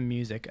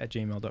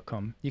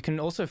waveracermusic@gmail.com. You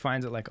can also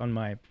find it like on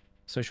my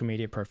social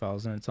media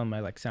profiles, and it's on my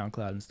like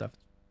SoundCloud and stuff.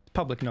 It's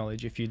public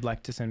knowledge. If you'd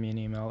like to send me an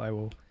email, I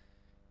will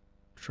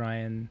try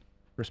and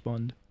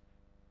respond.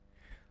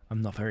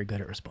 I'm not very good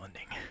at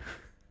responding.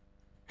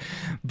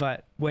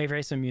 But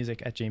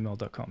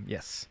waveracermusic@gmail.com.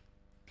 Yes.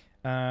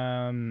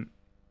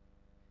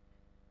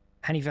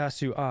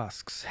 Hanivasu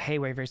asks, hey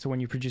Waveracer, when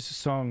you produce a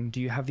song,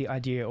 do you have the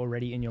idea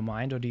already in your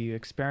mind, or do you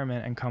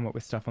experiment and come up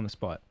with stuff on the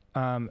spot?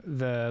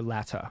 The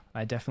latter.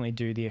 I definitely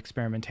do the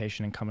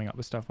experimentation and coming up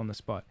with stuff on the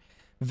spot.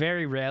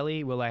 Very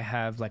rarely will I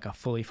have like a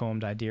fully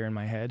formed idea in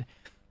my head.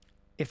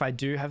 If I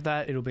do have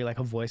that, it'll be like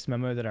a voice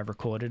memo that I've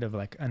recorded of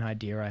like an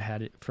idea I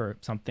had for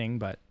something,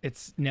 but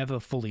it's never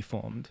fully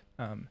formed.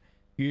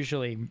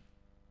 Usually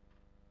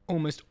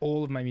almost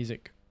all of my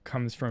music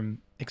comes from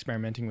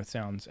experimenting with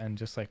sounds and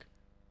just like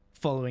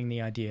following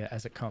the idea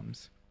as it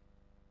comes.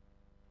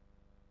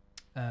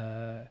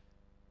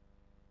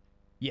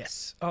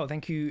 Yes. Oh,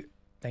 thank you,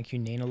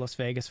 Nina Las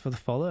Vegas, for the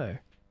follow.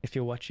 If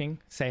you're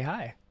watching, say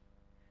hi.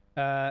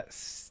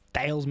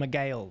 Stales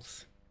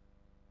McGales,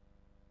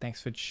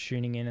 thanks for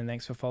tuning in and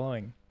thanks for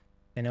following.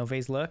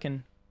 NLV's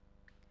lurking.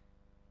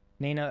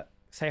 Nina,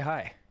 say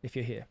hi if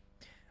you're here.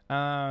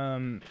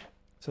 So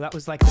that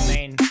was like the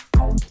main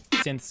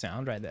synth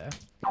sound right there.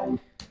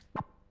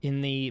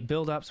 In the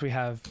build-ups we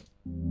have,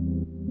 I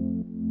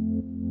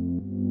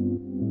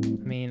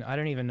mean, I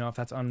don't even know if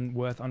that's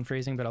worth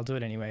unfreezing, but I'll do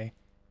it anyway.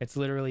 It's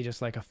literally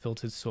just like a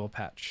filtered saw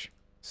patch.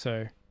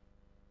 So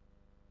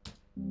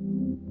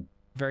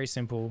very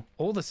simple.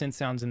 All the synth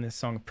sounds in this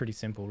song are pretty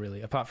simple,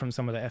 really, apart from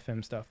some of the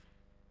FM stuff.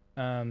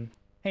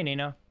 Hey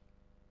Nina.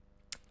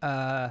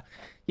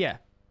 Yeah,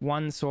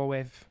 one saw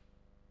wave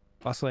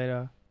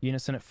oscillator,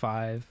 unison at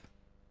 5,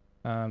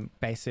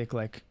 basic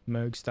like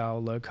Moog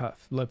style low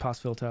pass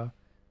filter,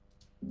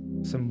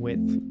 some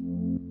width,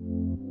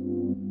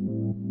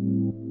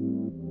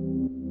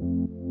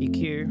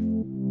 EQ,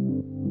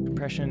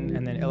 compression,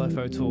 and then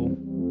LFO tool.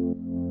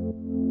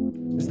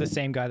 This is the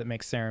same guy that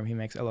makes Serum. He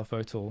makes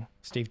LFO tool,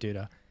 Steve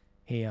Duda.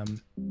 He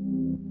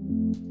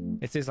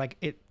it says like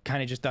it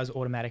kind of just does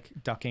automatic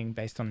ducking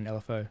based on an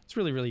LFO. It's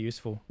really, really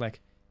useful. Like,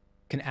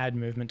 can add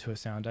movement to a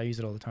sound. I use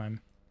it all the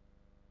time.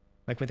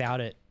 Like without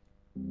it,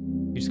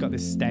 you just got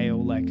this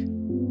stale, like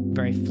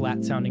very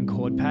flat sounding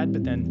chord pad,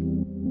 but then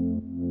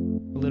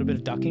a little bit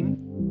of ducking.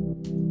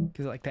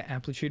 Gives it like the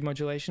amplitude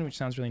modulation, which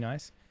sounds really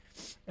nice.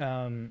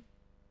 Oh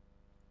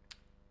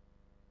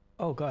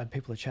God,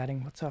 people are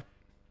chatting. What's up?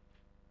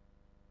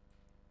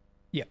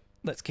 Yeah,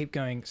 let's keep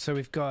going. So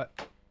we've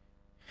got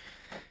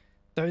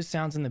those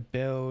sounds in the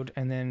build,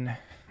 and then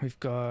we've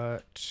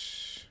got,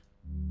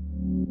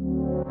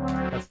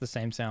 that's the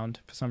same sound.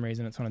 For some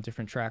reason, it's on a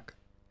different track.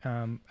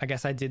 I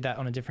guess I did that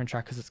on a different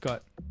track because it's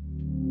got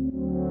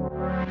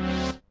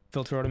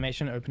filter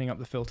automation opening up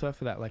the filter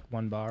for that like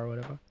 1 bar or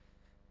whatever.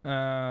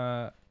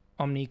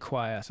 Omni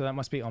Choir, so that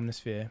must be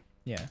Omnisphere.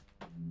 Yeah.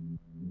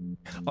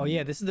 Oh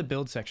yeah, this is the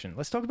build section.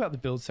 Let's talk about the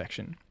build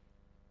section.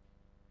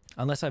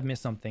 Unless I've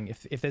missed something.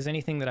 If there's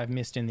anything that I've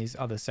missed in these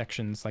other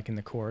sections, like in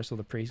the chorus or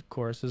the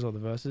pre-choruses or the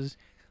verses,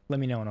 let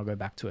me know and I'll go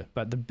back to it.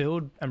 But the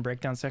build and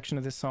breakdown section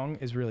of this song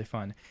is really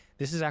fun.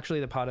 This is actually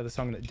the part of the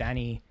song that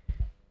Danny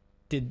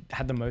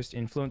had the most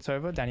influence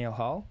over, Daniel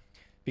Hall,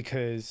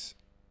 because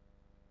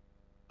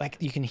like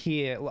you can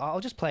hear,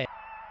 I'll just play it.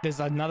 There's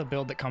another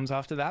build that comes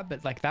after that,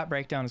 but like that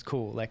breakdown is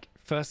cool. Like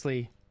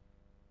firstly,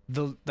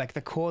 the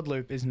chord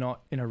loop is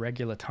not in a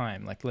regular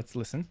time. Like let's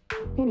listen.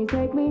 Can you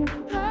take me?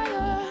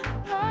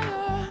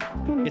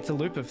 It's a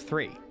loop of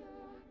 3.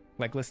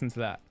 Like listen to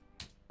that.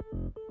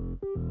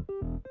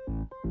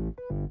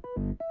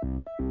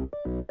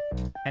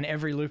 And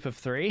every loop of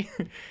 3,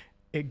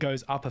 it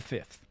goes up a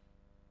 5th.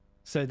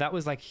 So that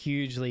was like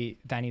hugely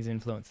Danny's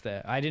influence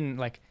there. I didn't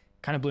like,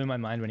 kind of blew my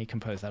mind when he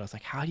composed that. I was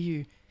like, how do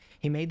you,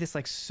 he made this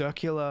like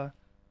circular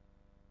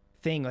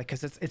thing, like,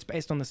 cause it's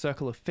based on the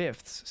circle of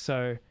 5ths.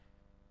 So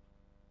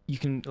you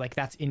can like,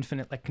 that's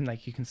infinite.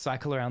 Like you can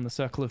cycle around the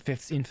circle of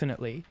 5ths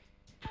infinitely.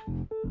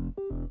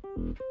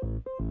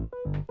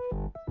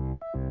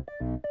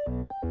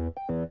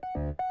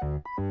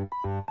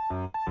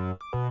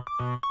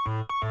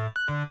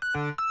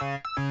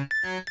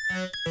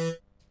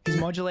 He's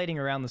modulating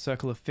around the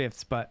circle of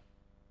 5ths, but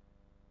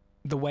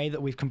the way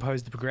that we've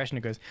composed the progression,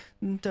 it goes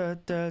da,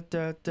 da,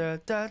 da, da,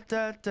 da,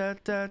 da, da,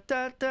 da,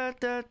 da, da,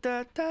 da,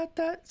 da, da,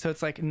 da. So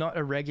it's like not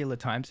a regular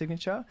time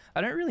signature.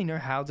 I don't really know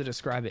how to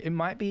describe it. It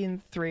might be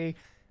in 3,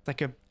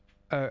 like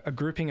a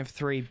grouping of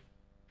 3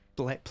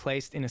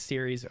 placed in a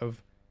series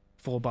of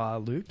 4-bar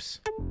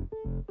loops.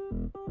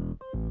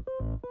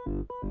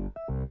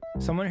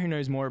 Someone who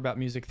knows more about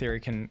music theory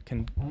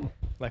can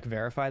like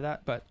verify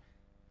that, but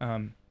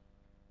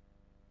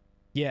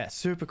yeah,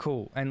 super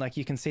cool. And like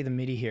you can see the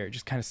MIDI here, it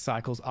just kind of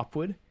cycles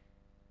upward.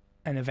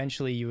 and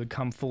eventually you would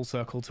come full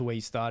circle to where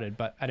you started,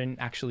 but I didn't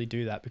actually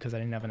do that because I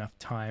didn't have enough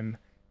time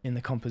in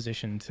the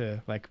composition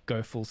to like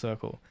go full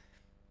circle.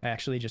 I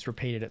actually just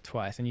repeated it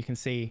twice, and you can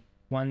see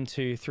 1,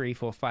 2, 3,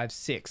 4, 5,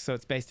 6. So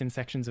it's based in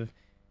sections of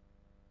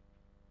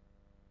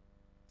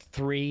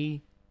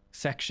 3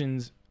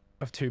 sections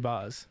of 2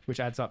 bars, which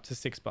adds up to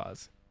 6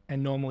 bars.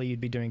 And normally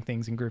you'd be doing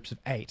things in groups of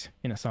 8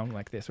 in a song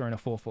like this, or in a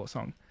 4/4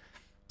 song.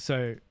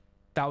 So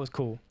that was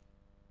cool.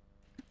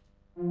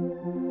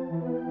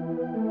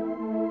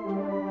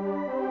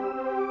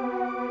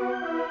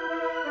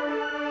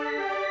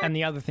 And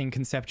the other thing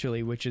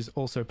conceptually, which is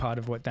also part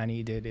of what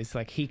Danny did, is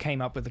like he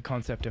came up with the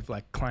concept of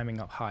like climbing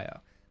up higher,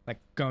 like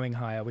going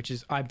higher, which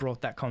is, I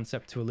brought that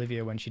concept to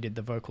Olivia when she did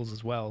the vocals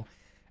as well.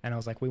 And I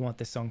was like, we want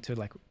this song to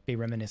like be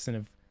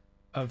reminiscent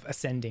of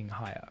ascending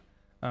higher.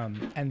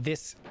 And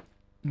this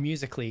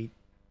musically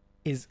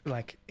is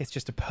like, it's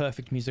just a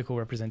perfect musical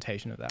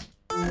representation of that.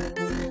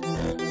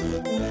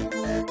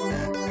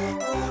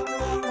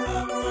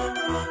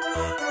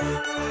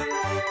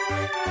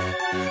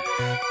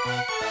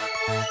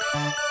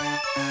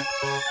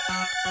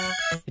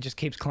 It just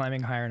keeps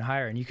climbing higher and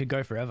higher, and you could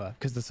go forever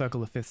because the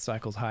circle of fifths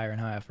cycles higher and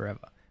higher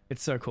forever.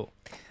 It's so cool.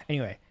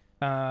 Anyway,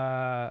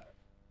 so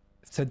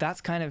that's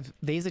kind of,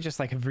 these are just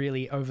like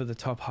really over the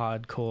top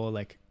hardcore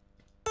like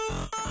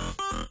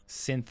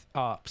synth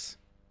arps,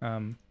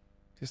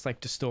 just like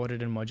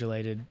distorted and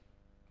modulated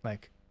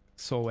like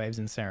saw waves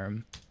and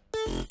serum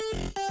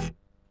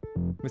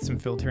with some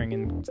filtering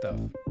and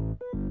stuff.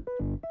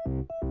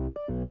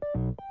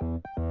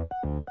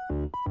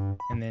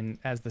 And then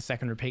as the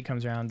second repeat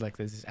comes around, like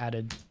there's this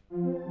added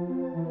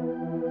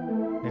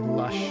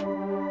lush.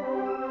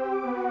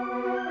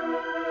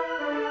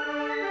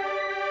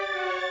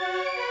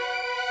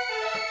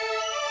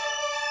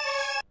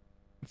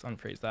 Let's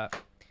unfreeze that.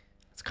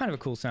 It's kind of a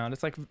cool sound.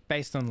 It's like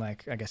based on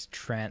like, I guess,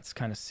 trance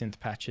kind of synth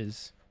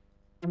patches.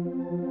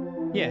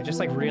 Yeah, just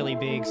like really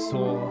big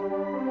saw.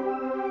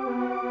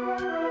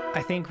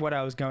 I think what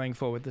I was going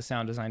for with the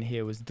sound design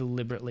here was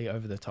deliberately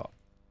over the top.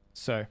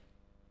 So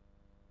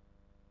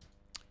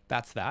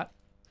that's that.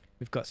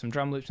 We've got some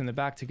drum loops in the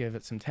back to give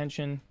it some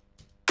tension.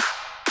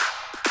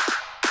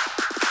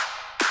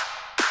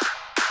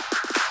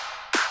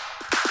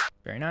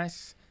 Very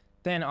nice.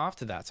 Then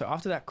after that, so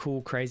after that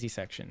cool crazy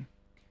section,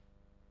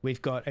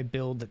 we've got a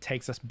build that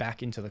takes us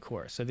back into the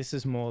chorus. So this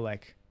is more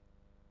like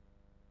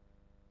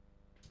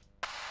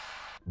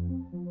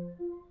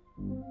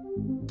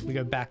we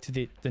go back to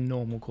the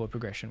normal chord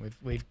progression.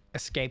 We've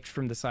escaped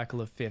from the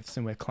cycle of fifths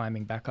and we're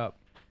climbing back up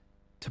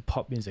to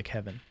pop music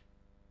heaven.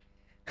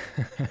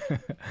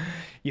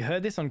 You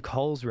heard this on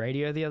Cole's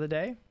radio the other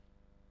day?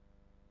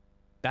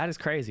 That is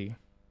crazy.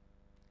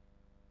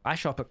 I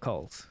shop at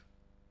Cole's.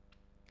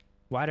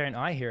 Why don't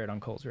I hear it on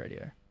Cole's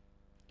radio?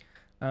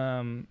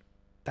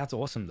 That's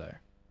awesome though.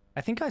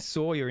 I think I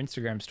saw your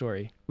Instagram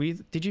story.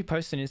 Did you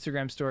post an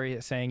Instagram story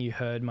saying you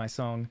heard my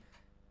song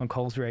on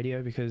Cole's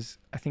radio? Because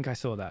I think I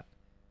saw that.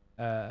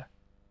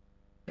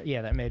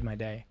 Yeah, that made my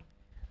day.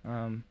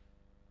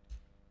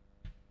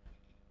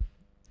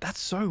 That's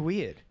so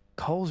weird.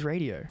 Cole's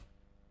radio.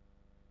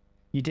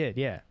 You did,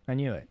 yeah. I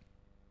knew it.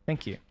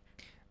 Thank you.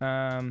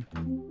 Yeah,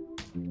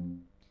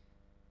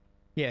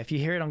 if you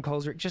hear it on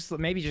Cole's,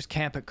 maybe just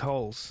camp at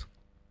Cole's,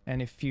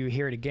 and if you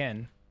hear it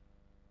again,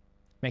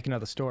 make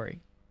another story,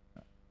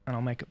 and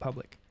I'll make it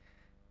public.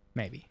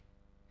 Maybe.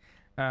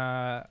 You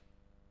have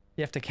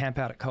to camp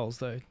out at Cole's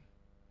though.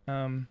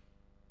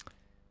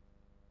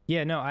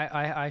 Yeah, no,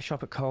 I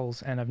shop at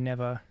Cole's, and I've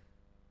never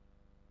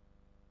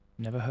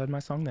heard my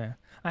song there.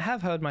 I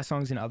have heard my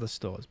songs in other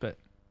stores, but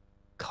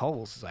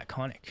Cole's is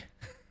iconic.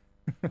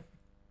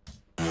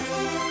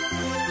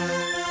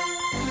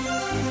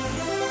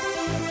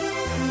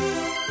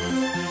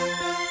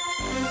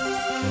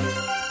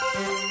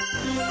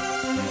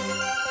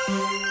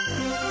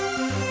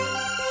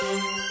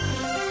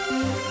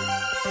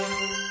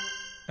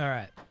 All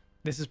right,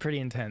 this is pretty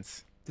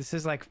intense. This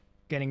is like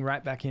getting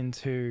right back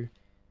into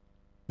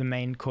the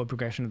main chord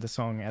progression of the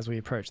song as we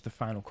approach the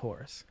final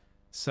chorus.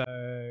 So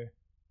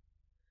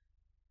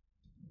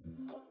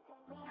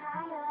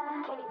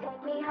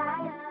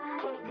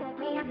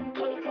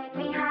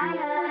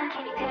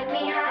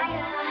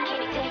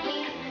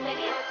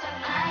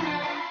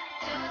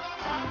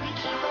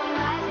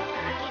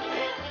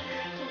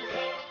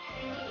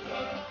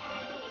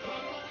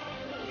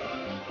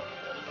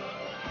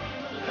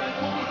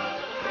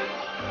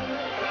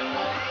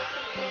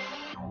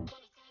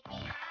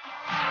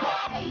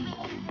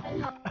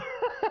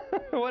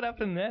what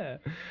happened there?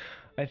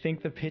 I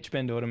think the pitch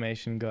bend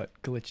automation got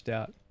glitched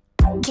out.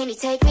 Can you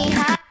take me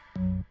high?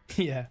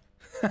 Yeah.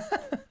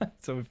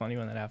 It's so funny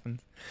when that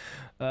happens.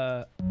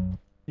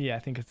 Yeah, I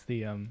think it's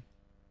the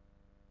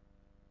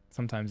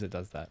sometimes it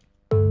does that.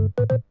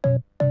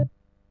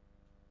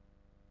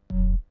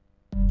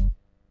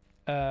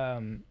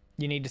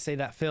 You need to see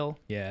that fill?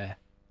 Yeah.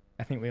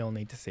 I think we all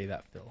need to see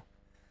that fill.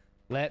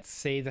 Let's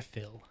see the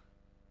fill.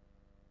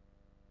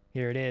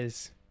 Here it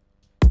is.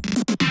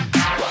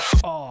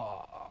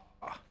 Oh.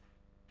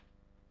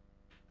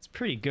 It's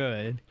pretty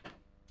good.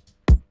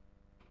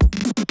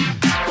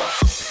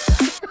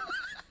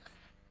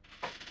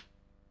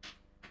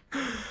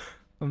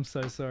 I'm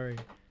so sorry.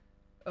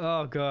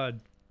 Oh god.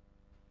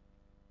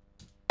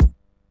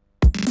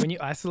 When you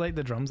isolate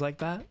the drums like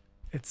that,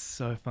 it's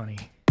so funny.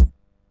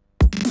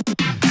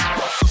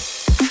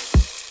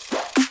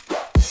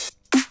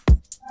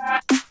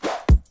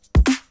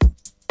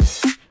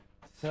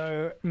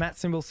 So Matt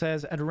Symbol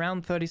says, at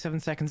around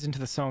 37 seconds into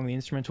the song, the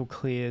instrumental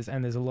clears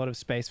and there's a lot of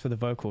space for the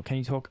vocal. Can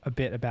you talk a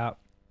bit about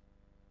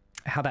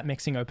how that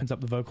mixing opens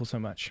up the vocal so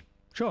much?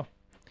 Sure.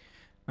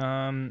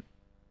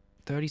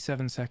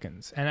 37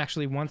 seconds. And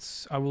actually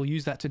once I will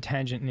use that to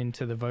tangent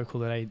into the vocal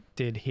that I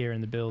did here in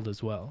the build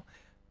as well.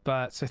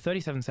 But so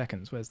 37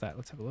 seconds, where's that?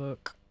 Let's have a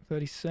look.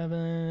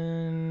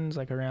 37 is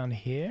like around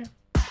here.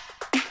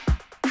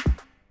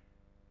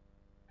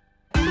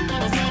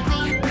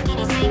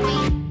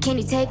 Can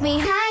you take me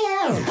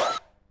higher?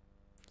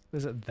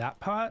 Is it that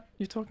part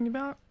you're talking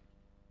about?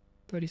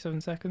 37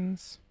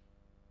 seconds.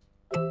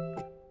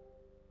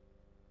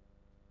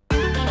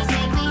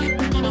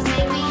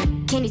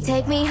 Can you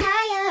take me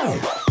higher?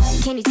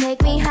 Can you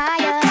take me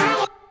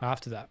higher?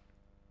 After that.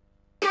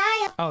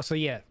 Higher. Oh, so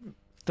yeah,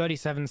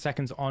 37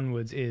 seconds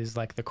onwards is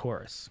like the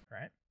chorus,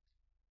 right?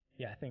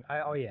 Yeah, I think.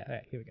 Oh yeah. All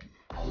right, here we go.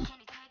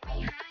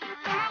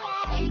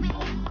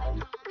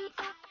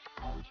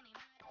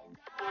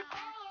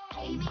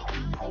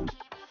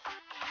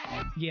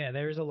 Yeah,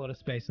 there is a lot of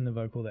space in the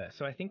vocal there.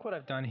 So I think what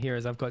I've done here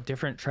is I've got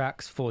different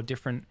tracks for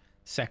different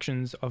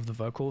sections of the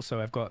vocal. So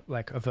I've got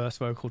like a verse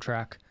vocal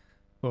track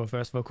or a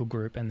verse vocal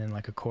group and then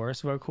like a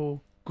chorus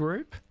vocal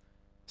group.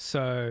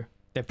 So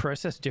they're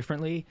processed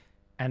differently,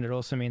 and it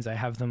also means I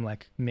have them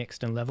like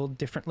mixed and leveled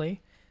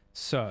differently.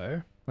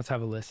 So let's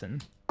have a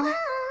listen.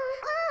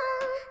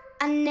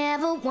 I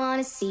never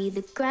want to see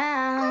the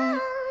ground.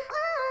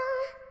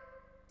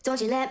 Don't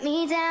you let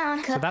me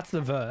down. So that's the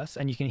verse,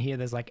 and you can hear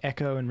there's like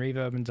echo and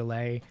reverb and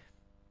delay,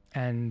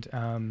 and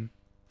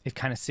it's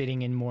kind of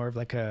sitting in more of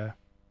like a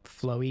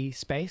flowy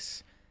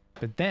space.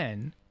 But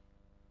then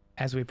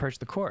as we approach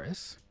the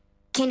chorus,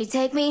 can you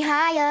take me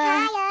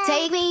higher?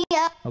 Take me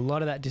up. a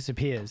lot of that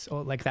disappears,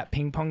 or like that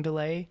ping pong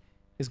delay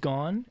is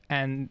gone,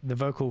 and the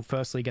vocal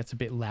firstly gets a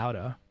bit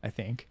louder, I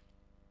think.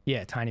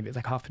 Yeah, a tiny bit,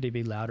 like half a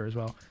dB louder as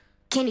well.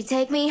 Can you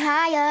take me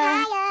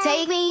higher?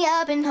 Take me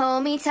up and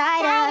hold me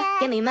tighter.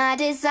 Give me my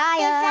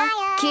desire.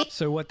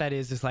 So what that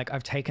is like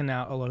I've taken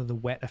out a lot of the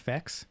wet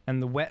effects,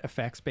 and the wet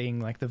effects being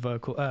like the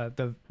vocal,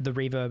 the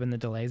reverb and the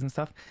delays and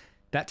stuff,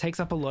 that takes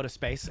up a lot of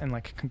space and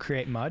like can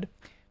create mud,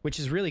 which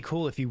is really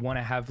cool if you want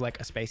to have like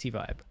a spacey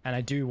vibe. And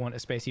I do want a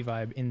spacey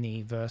vibe in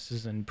the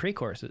verses and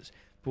pre-choruses,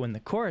 but when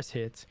the chorus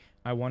hits,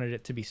 I wanted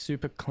it to be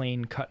super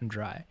clean, cut and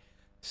dry.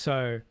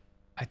 So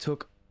I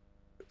took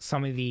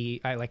some of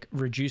I like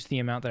reduced the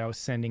amount that I was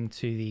sending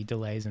to the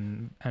delays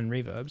and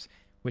reverbs,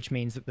 which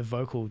means that the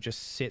vocal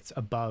just sits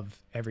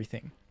above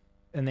everything.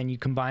 And then you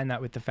combine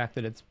that with the fact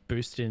that it's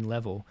boosted in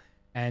level,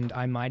 and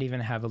I might even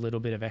have a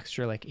little bit of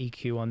extra like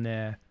EQ on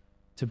there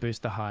to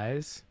boost the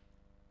highs.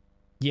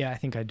 Yeah, I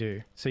think I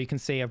do. So you can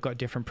see I've got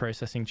different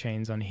processing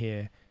chains on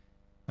here.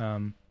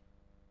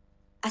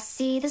 I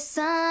see the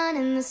sun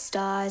and the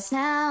stars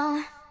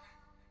now.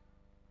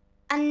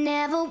 I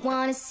never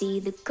want to see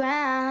the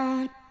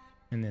ground.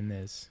 And then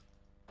there's...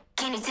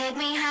 Can you take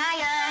me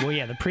higher? Well,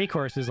 yeah, the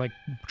pre-chorus is like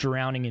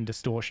drowning in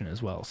distortion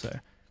as well, so...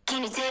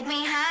 Can you take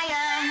me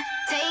higher?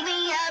 Take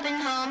me up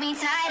and hold me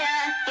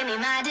tighter. Give me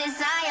my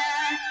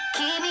desire.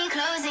 Keep me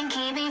close and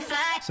keep me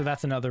fly. So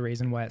that's another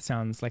reason why it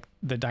sounds like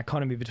the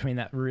dichotomy between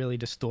that really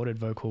distorted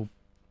vocal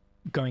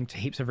going to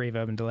heaps of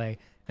reverb and delay,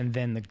 and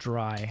then the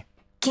dry...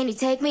 Can you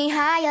take me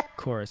higher?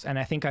 Chorus. And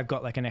I think I've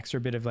got like an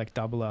extra bit of like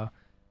doubler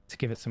to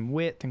give it some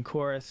width and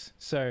chorus.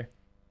 So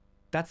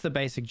that's the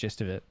basic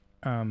gist of it.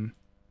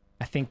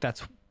 I think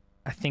that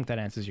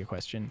answers your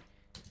question.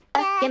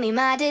 Give me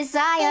my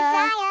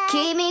desire.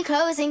 Keep me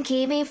close and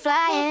keep me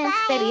flying.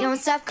 Baby, don't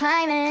stop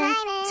climbing.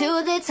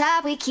 To the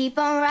top, we keep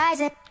on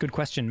rising. Good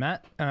question,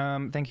 Matt.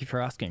 Thank you for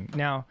asking.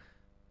 Now,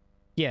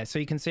 yeah, so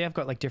you can see I've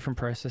got like different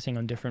processing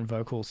on different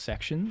vocal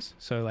sections.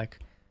 So like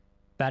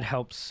that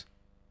helps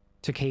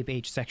to keep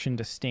each section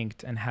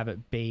distinct and have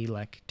it be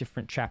like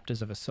different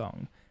chapters of a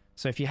song.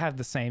 So if you have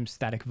the same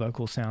static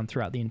vocal sound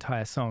throughout the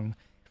entire song,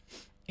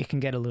 it can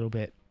get a little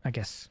bit, I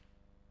guess,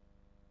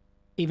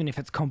 even if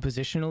it's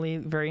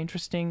compositionally very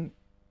interesting,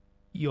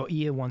 your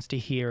ear wants to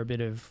hear a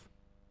bit of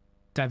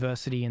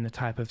diversity in the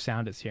type of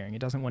sound it's hearing. It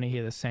doesn't want to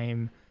hear the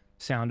same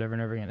sound over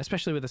and over again,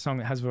 especially with a song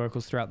that has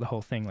vocals throughout the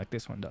whole thing like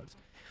this one does.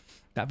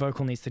 That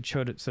vocal needs to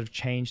sort of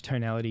change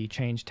tonality,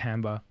 change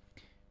timbre,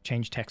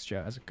 change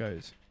texture as it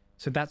goes.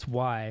 So that's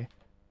why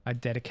I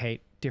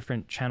dedicate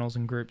different channels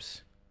and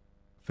groups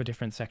for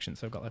different sections.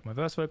 So I've got like my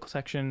verse vocal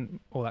section,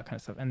 all that kind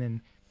of stuff. And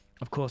then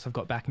of course I've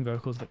got backing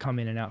vocals that come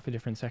in and out for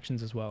different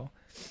sections as well.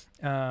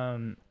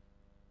 And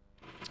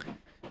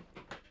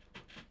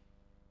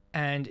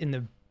in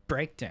the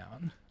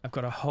breakdown, I've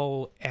got a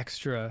whole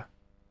extra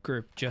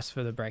group just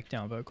for the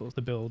breakdown vocals,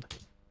 the build.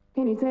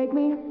 Can you take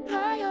me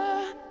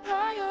higher,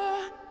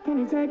 higher? Can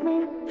you take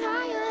me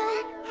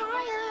higher,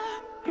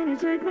 higher? Can you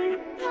take me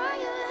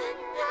higher,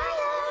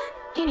 higher?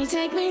 Can you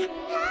take me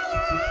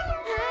higher,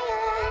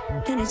 higher?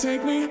 Can you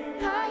take me?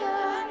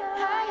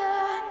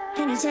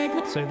 Can you take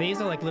me? So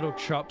these are like little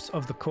chops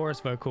of the chorus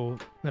vocal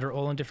that are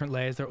all in different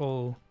layers.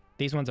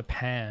 These ones are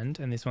panned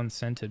and this one's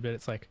centered, but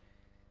it's like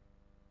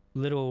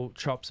little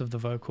chops of the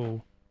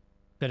vocal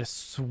that are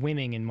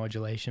swimming in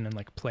modulation and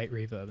like plate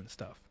reverb and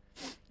stuff,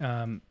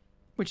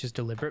 which is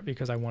deliberate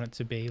because I want it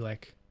to be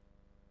like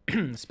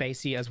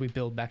spacey as we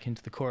build back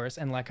into the chorus.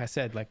 And like I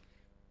said, like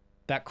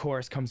that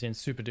chorus comes in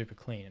super duper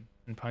clean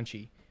and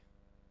punchy.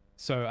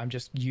 So I'm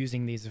just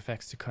using these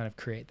effects to kind of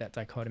create that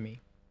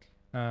dichotomy.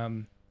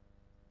 Can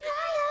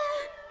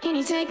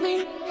you take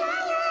me?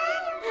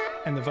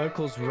 And the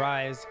vocals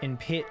rise in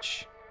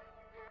pitch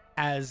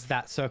as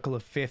that circle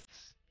of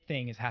fifths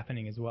thing is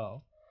happening as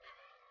well.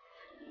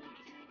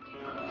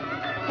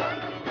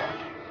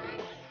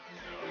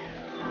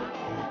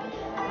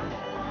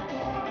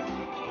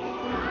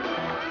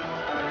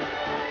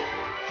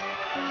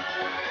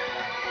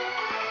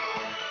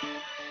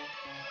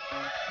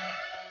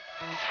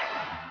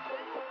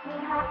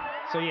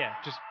 So yeah,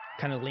 just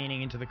kind of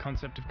leaning into the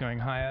concept of going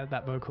higher.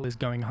 That vocal is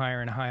going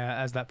higher and higher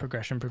as that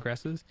progression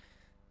progresses.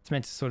 It's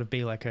meant to sort of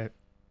be like a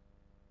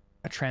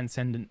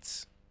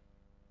transcendence,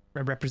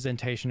 a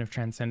representation of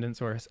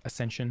transcendence or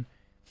ascension.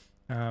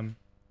 Then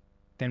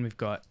we've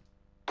got...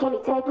 Can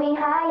you take me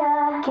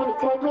higher? Can you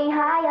take me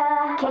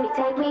higher? Can you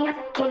take me?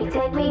 Can you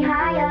take me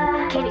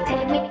higher? Can you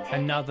take me?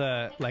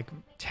 Another like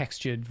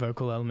textured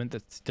vocal element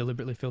that's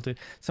deliberately filtered.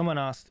 Someone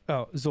asked,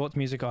 Zort's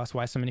Music asked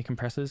why so many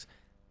compressors.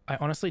 I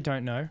honestly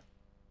don't know.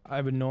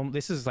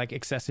 This is like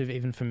excessive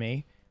even for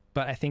me,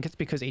 but I think it's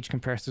because each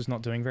compressor is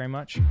not doing very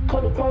much.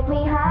 Can you take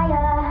me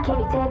higher? Can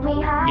you take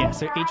me higher? Yeah,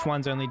 so each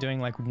one's only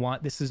doing like one.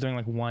 This is doing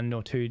like 1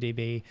 or 2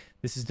 dB.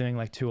 This is doing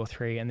like 2 or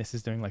 3, and this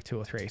is doing like 2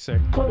 or 3. So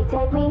can you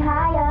take me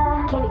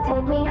higher? Can you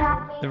take me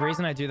higher? The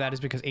reason I do that is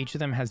because each of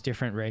them has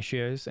different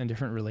ratios and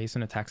different release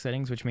and attack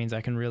settings, which means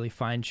I can really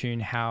fine tune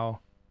how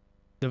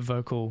the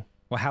vocal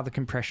or how the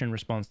compression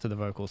responds to the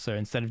vocal. So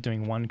instead of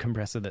doing one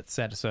compressor that's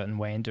set a certain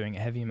way and doing a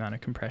heavy amount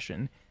of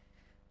compression,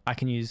 I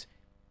can use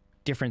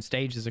different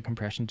stages of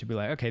compression to be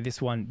like, okay, this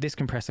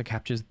compressor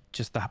captures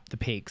just the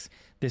peaks.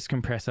 This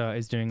compressor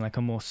is doing like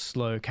a more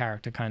slow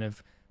character kind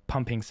of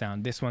pumping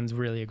sound. This one's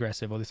really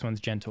aggressive, or this one's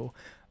gentle.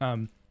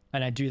 And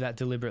I do that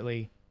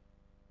deliberately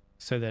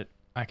so that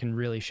I can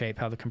really shape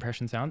how the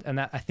compression sounds. And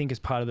that, I think, is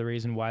part of the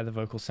reason why the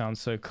vocal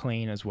sounds so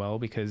clean as well,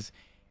 because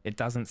it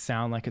doesn't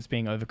sound like it's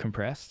being over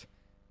compressed,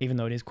 even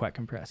though it is quite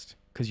compressed,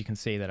 because you can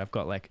see that I've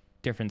got like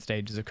different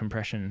stages of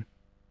compression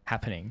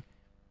happening,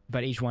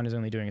 but each one is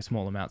only doing a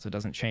small amount, so it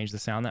doesn't change the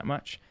sound that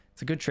much.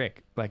 It's a good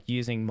trick, like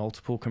using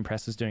multiple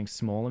compressors doing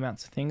small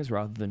amounts of things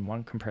rather than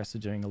one compressor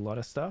doing a lot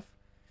of stuff.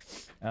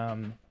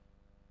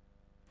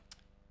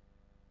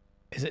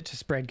 Is it to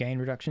spread gain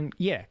reduction?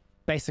 Yeah,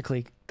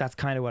 basically that's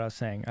kind of what I was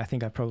saying. I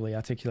think I probably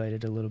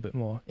articulated a little bit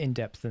more in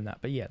depth than that,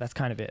 but yeah, that's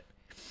kind of it.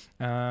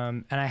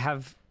 And I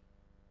have,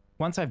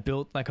 once I've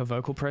built like a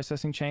vocal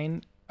processing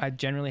chain, I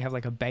generally have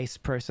like a bass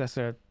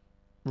processor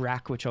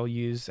rack, which I'll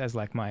use as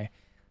like my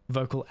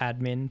vocal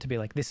admin to be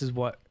like, this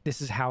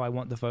is how I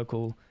want the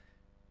vocal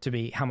to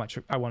be, how much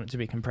I want it to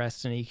be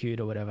compressed and EQ'd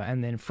or whatever.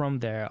 And then from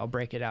there, I'll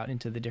break it out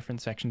into the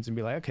different sections and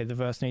be like, okay, the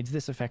verse needs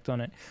this effect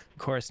on it, the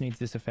chorus needs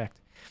this effect.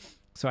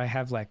 So I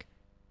have like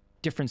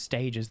different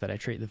stages that I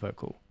treat the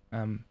vocal.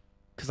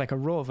 Because like a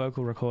raw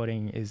vocal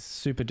recording is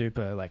super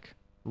duper like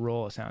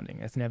raw sounding.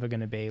 It's never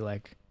going to be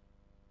like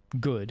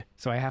good.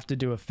 So I have to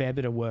do a fair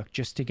bit of work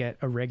just to get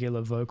a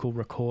regular vocal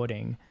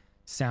recording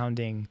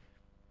sounding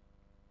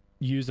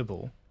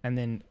usable. And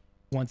then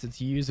once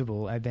it's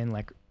usable, I then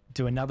like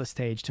do another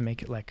stage to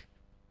make it like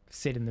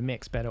sit in the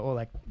mix better, or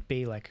like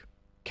be like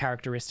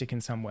characteristic in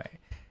some way.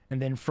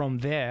 And then from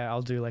there,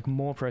 I'll do like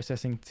more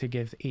processing to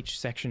give each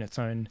section its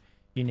own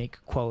unique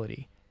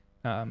quality.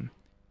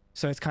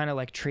 So it's kind of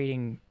like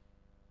treating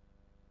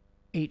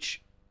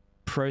each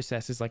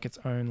process as like its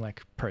own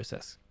like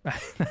process.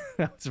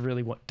 That's a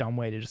really dumb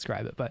way to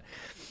describe it, but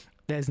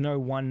there's no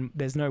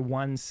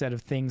one set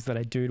of things that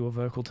I do to a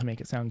vocal to make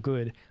it sound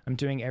good. I'm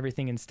doing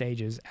everything in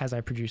stages as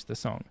I produce the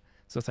song.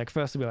 So it's like,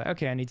 first I'll be like,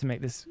 okay, I need to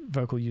make this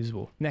vocal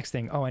usable. Next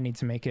thing, oh, I need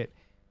to make it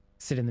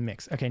sit in the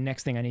mix. Okay,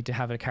 next thing, I need to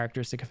have a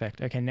characteristic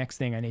effect. Okay, next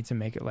thing, I need to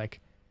make it like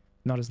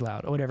not as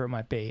loud or whatever it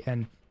might be.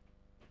 And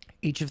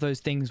each of those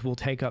things will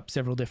take up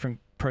several different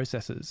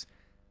processes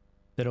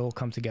that all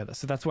come together.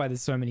 So that's why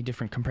there's so many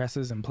different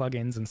compressors and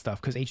plugins and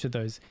stuff, because each of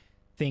those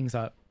things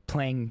are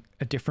playing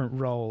a different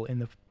role in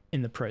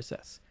the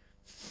process.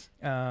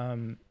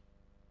 Yeah,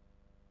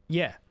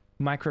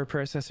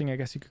 microprocessing, I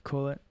guess you could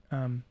call it.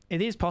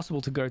 It is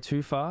possible to go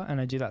too far, and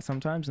I do that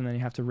sometimes, and then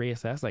you have to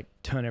reassess, like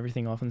turn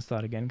everything off and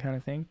start again kind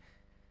of thing.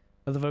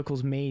 Are the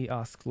vocals me?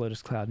 Asks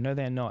Lotus Cloud. No,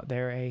 they're not.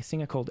 They're a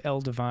singer called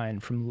Elle Devine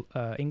from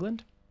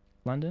England,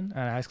 London.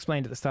 And I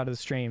explained at the start of the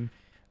stream,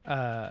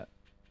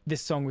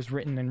 this song was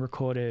written and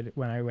recorded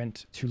when I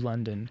went to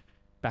London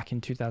back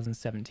in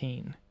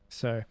 2017.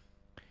 So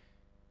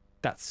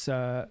that's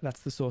the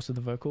source of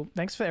the vocal.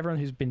 Thanks for everyone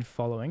who's been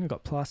following. We've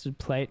got Plastered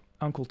Plate,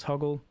 Uncle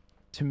Toggle,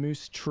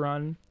 Tamoose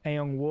Trun,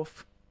 Aong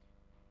Wolf,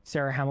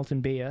 Sarah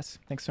Hamilton BS.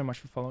 Thanks so much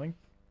for following.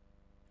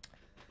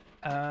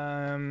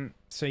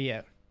 So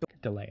yeah,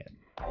 delay it.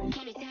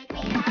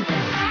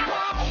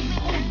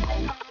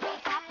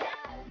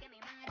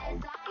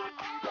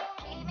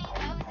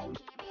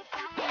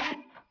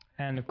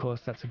 And of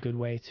course, that's a good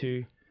way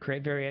to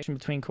create variation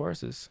between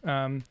choruses.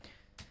 Can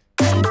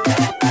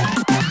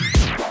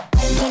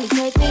you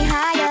take me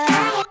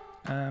higher?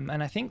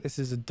 And I think this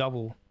is a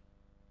double.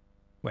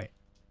 Wait.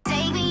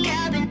 Take me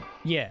up and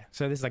Yeah,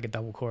 so this is like a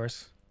double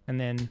chorus. And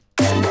then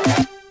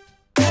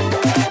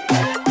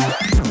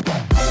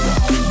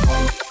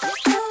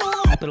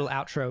little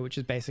outro, which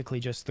is basically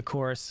just the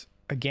chorus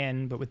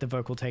again, but with the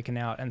vocal taken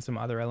out and some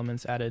other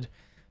elements added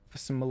for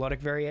some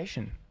melodic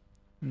variation.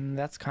 And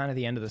that's kind of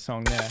the end of the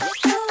song there.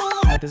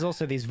 There's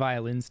also these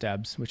violin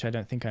stabs, which I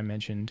don't think I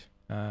mentioned.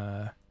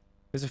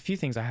 There's a few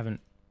things I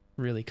haven't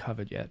really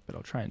covered yet, but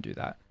I'll try and do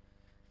that.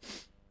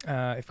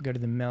 If we go to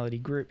the melody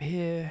group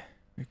here,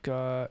 we've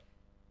got,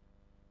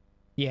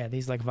 yeah,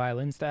 these like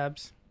violin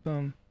stabs.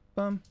 Boom,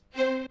 boom.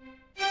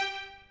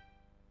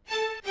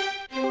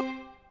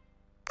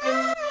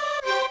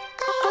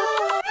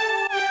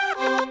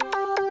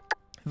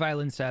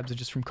 Violin stabs are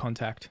just from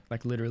Contact,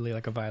 like literally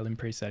like a violin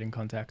preset in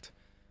Contact.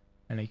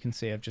 And you can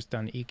see I've just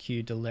done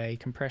EQ, delay,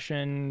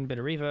 compression, bit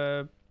of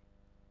reverb,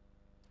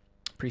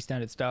 pretty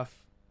standard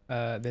stuff.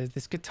 There's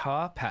this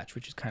guitar patch,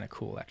 which is kind of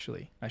cool,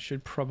 actually. I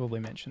should probably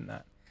mention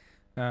that.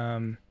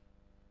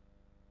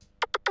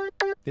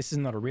 This is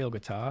not a real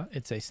guitar.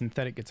 It's a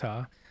synthetic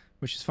guitar,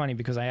 which is funny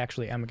because I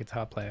actually am a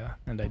guitar player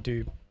and I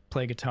do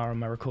play guitar on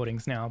my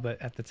recordings now,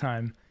 but at the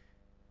time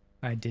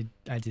I did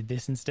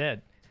this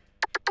instead.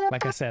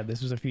 Like I said,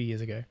 this was a few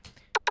years ago.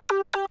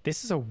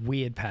 This is a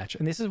weird patch,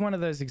 and this is one of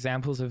those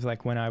examples of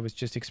like when I was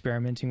just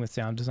experimenting with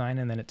sound design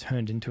and then it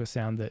turned into a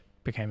sound that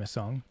became a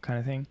song kind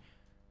of thing.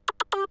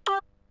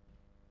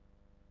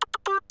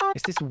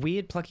 It's this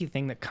weird plucky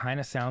thing that kind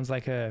of sounds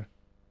like a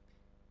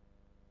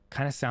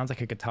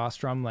guitar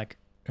strum, like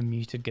a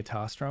muted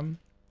guitar strum.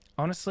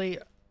 Honestly,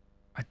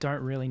 I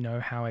don't really know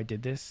how I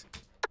did this.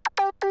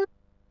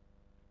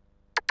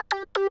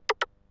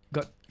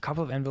 Got a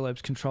couple of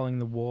envelopes controlling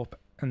the warp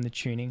and the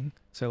tuning,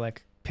 so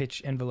like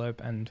pitch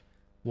envelope and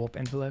warp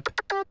envelope.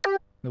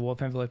 The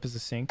warp envelope is a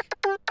sync,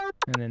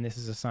 and then this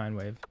is a sine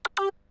wave.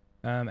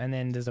 And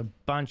then there's a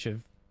bunch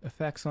of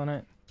effects on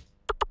it.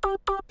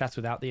 That's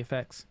without the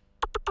effects.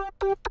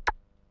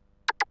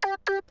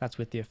 That's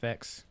with the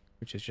effects,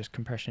 which is just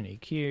compression,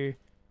 EQ,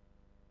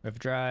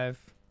 overdrive,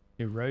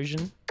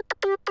 erosion.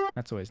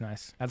 That's always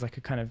nice. Adds like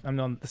a kind of, I'm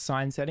on the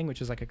sine setting,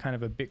 which is like a kind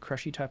of a bit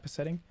crushy type of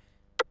setting.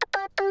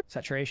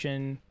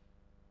 Saturation,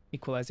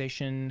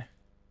 equalization,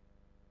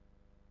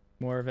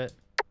 more of it.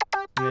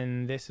 And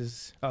then this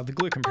is the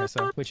glue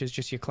compressor, which is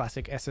just your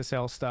classic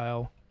SSL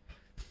style,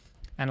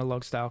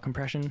 analog style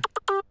compression.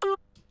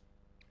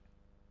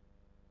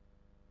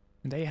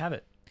 And there you have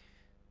it.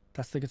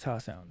 That's the guitar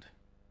sound.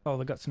 Oh,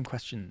 they got some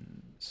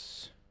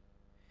questions.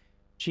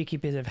 Cheeky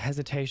bit of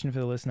hesitation for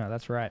the listener.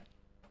 That's right.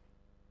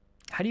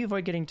 How do you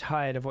avoid getting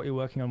tired of what you're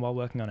working on while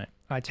working on it?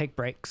 I take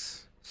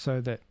breaks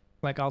so that,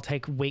 like, I'll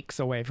take weeks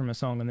away from a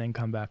song and then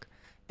come back.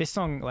 This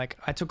song, like,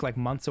 I took like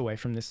months away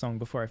from this song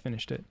before I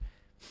finished it.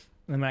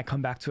 And when I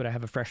come back to it, I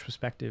have a fresh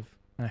perspective,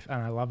 and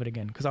I love it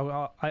again. Because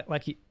I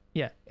like,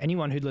 yeah,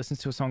 anyone who listens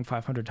to a song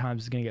 500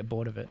 times is going to get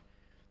bored of it.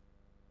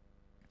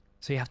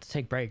 So you have to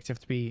take breaks. You have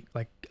to be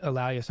like,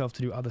 allow yourself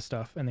to do other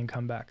stuff and then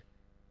come back.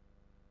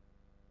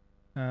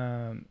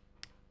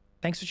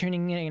 Thanks for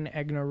tuning in,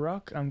 Egna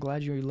Rock. I'm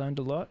glad you learned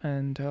a lot,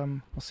 and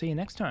I'll see you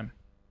next time.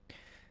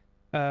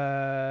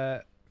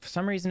 For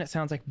some reason, it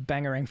sounds like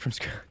Bangarang from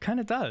kind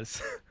of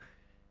does.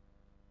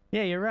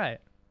 Yeah, you're right.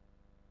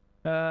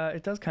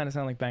 It does kind of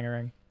sound like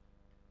Bangarang.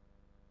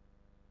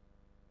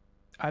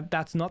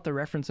 That's not the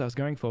reference I was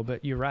going for,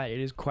 but you're right. It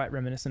is quite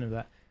reminiscent of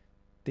that.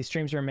 These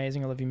streams are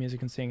amazing. I love your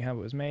music and seeing how it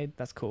was made.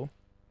 That's cool.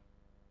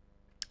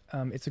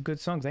 It's a good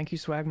song. Thank you,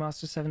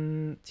 Swagmaster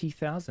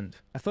 70,000.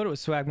 I thought it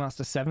was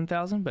Swagmaster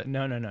 7,000, but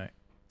no.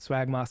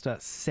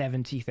 Swagmaster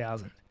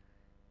 70,000.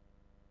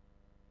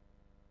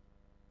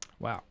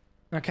 Wow.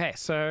 Okay,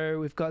 so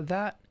we've got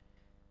that.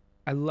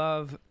 I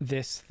love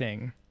this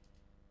thing.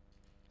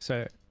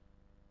 So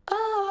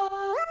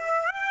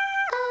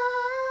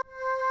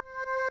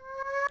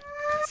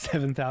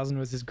 7,000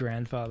 was his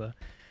grandfather.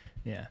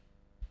 Yeah.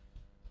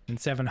 And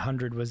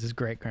 700 was his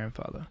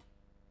great-grandfather.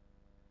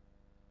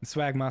 And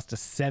Swagmaster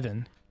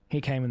 7,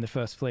 he came in the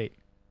first fleet.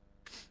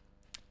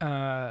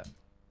 This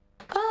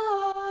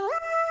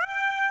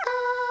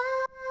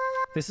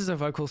is a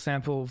vocal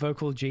sample,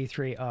 vocal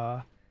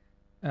G3R.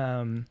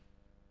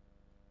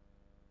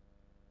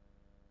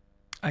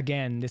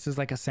 Again, this is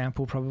like a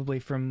sample probably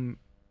from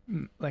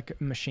like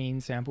a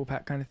machine sample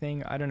pack kind of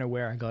thing. I don't know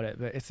where I got it,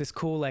 but it's this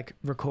cool like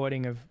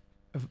recording of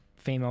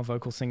female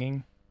vocal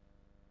singing.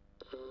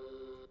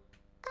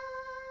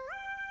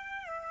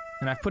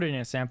 And I've put it in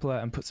a sampler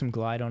and put some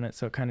glide on it,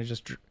 so it kind of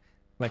just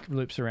like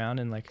loops around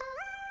and like...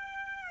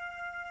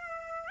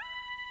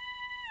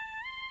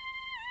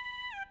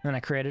 And I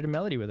created a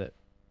melody with it.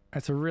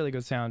 It's a really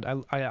good sound.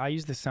 I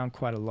use this sound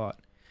quite a lot.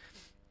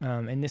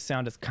 In this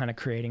sound, it's kind of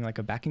creating like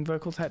a backing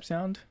vocal type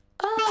sound.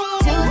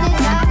 To the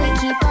top, we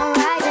keep on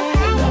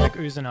rising. Like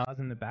oohs and ahs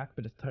in the back,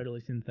 but it's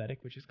totally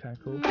synthetic, which is kind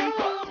of cool.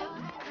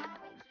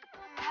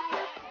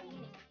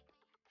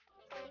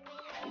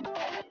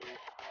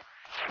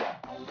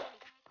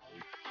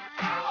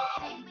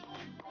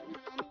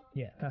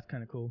 Yeah, that's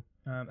kind of cool.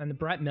 And the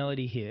bright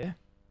melody here,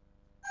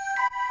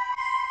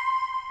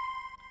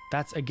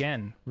 that's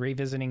again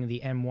revisiting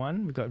the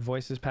M1. We've got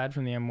Voices Pad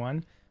from the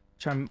M1,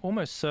 which I'm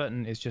almost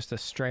certain is just a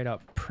straight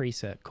up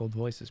preset called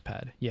Voices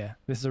Pad. Yeah,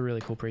 this is a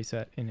really cool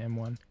preset in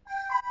M1.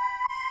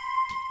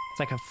 It's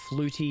like a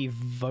fluty,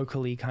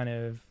 vocally kind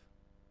of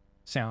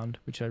sound,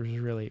 which is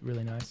really,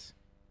 really nice.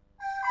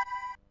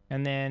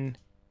 And then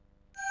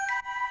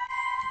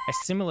a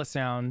similar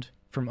sound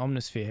from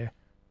Omnisphere,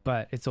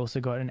 but it's also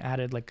got an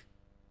added like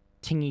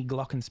tingy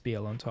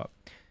glockenspiel on top.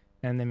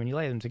 And then when you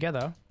lay them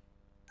together,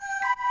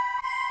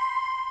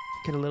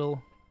 get a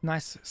little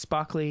nice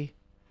sparkly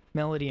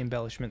melody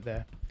embellishment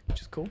there,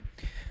 which is cool.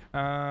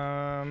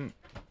 God,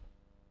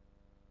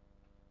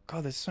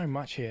 there's so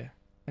much here.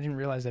 I didn't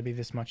realize there'd be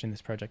this much in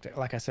this project.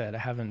 Like I said, I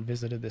haven't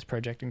visited this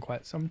project in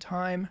quite some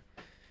time.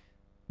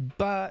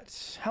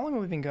 But how long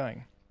have we been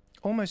going?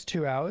 Almost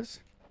 2 hours.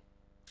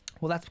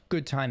 Well, that's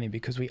good timing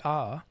because we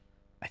are,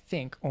 I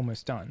think,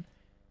 almost done.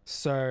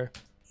 So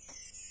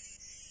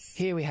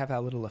here we have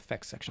our little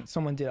effects section.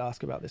 Someone did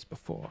ask about this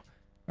before.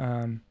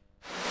 So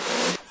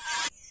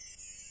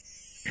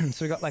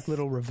we got like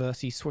little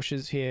reversey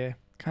swooshes here.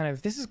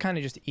 This is kind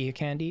of just ear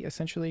candy,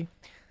 essentially.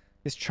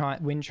 This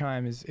wind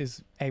chime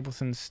is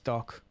Ableton's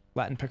stock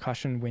Latin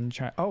percussion wind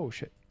chime. Oh,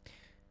 shit.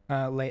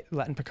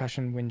 Latin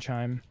percussion wind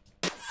chime.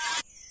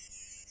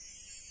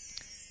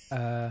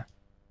 I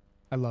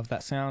love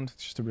that sound.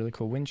 It's just a really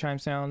cool wind chime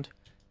sound.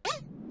 A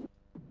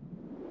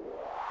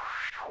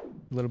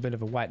little bit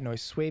of a white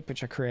noise sweep,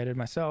 which I created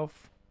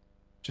myself.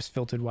 Just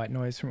filtered white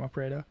noise from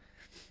Operator.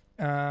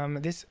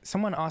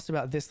 Someone asked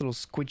about this little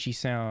squidgy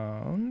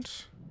sound.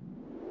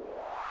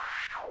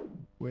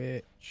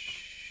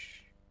 Which...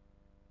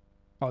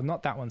 Oh,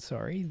 not that one,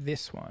 sorry.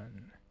 This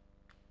one.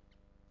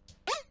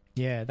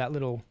 Yeah, that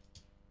little...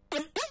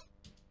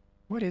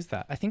 What is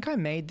that? I think I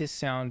made this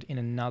sound in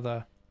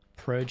another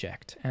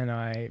project and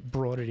I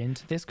brought it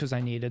into this because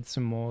I needed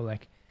some more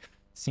like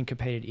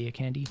syncopated ear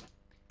candy.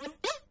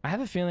 I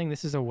have a feeling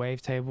this is a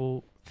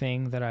wavetable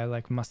thing that I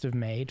like must have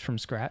made from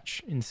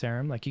scratch in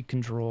Serum. Like you can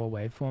draw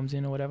waveforms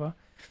in or whatever.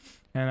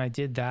 And I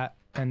did that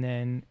and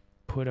then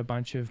put a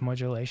bunch of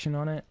modulation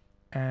on it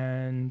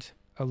and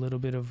a little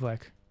bit of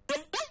like...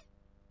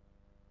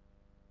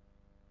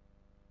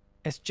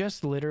 It's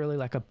just literally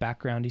like a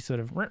backgroundy sort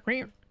of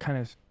kind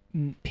of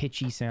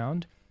pitchy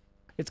sound.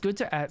 It's good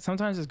to add,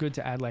 sometimes it's good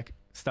to add like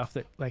stuff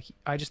that like,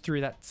 I just threw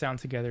that sound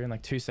together in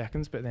like 2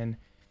 seconds, but then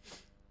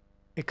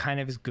it kind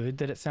of is good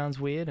that it sounds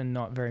weird and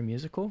not very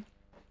musical.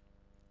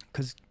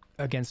 Because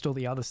against all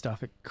the other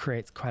stuff, it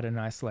creates quite a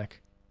nice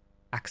like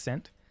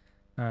accent.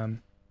 Yeah,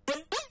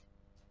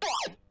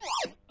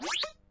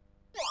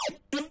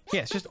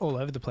 it's just all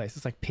over the place.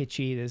 It's like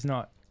pitchy, there's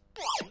not...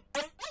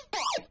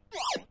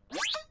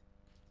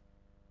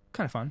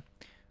 Kind of fun.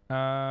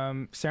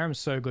 Serum's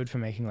so good for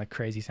making like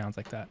crazy sounds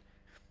like that.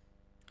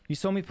 You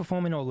saw me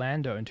perform in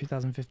Orlando in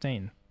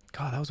 2015.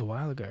 God, that was a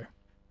while ago.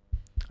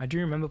 I do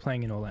remember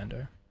playing in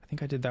Orlando. I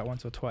think I did that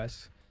once or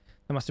twice.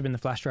 That must have been the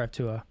Flash Drive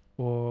tour,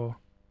 or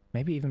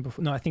maybe even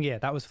before. No, I think, yeah,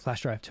 that was the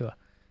Flash Drive tour.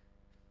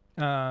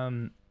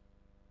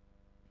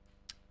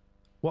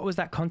 What was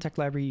that Contact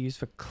library you used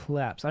for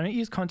claps? I don't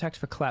use Contact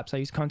for claps. I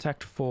use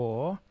Contact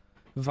for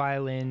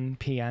violin,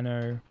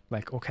 piano,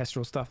 like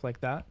orchestral stuff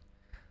like that.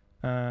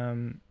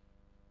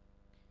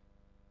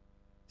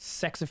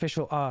 Sex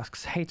Official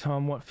asks, hey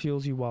Tom, what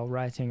fuels you while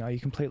writing? Are you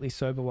completely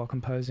sober while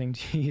composing?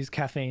 Do you use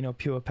caffeine or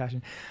pure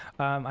passion?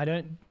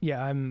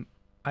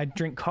 I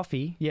drink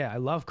coffee. Yeah, I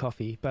love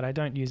coffee, but I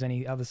don't use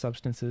any other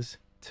substances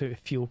to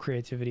fuel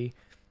creativity.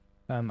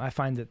 I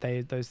find that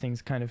those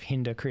things kind of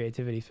hinder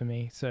creativity for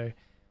me. So,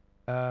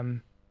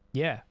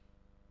 yeah,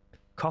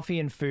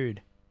 coffee and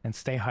food, and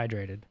stay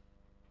hydrated.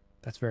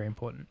 That's very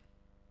important.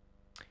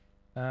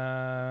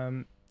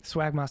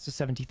 Swagmaster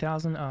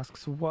 70,000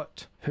 asks,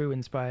 who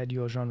inspired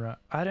your genre?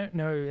 I don't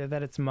know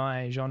that it's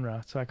my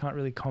genre, so I can't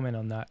really comment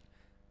on that.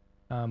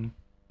 And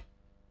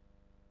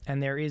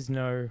there is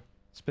no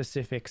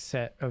specific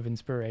set of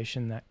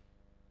inspiration that...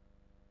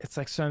 It's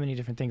like so many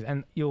different things.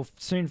 And you'll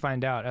soon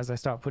find out as I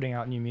start putting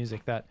out new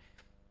music that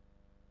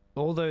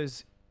all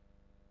those...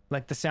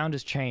 Like the sound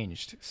has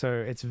changed. So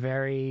it's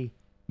very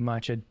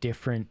much a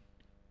different...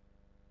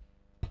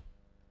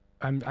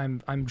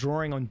 I'm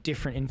drawing on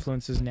different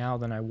influences now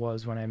than I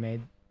was when I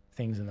made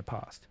things in the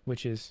past,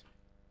 which is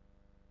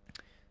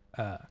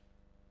a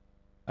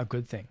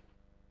good thing.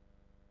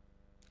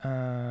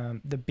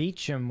 The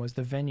Beecham was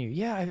the venue.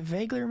 Yeah, I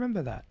vaguely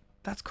remember that.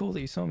 That's cool that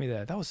you saw me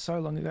there. That was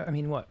so long ago. I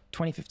mean, what,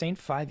 2015?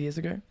 5 years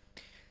ago?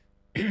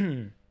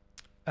 The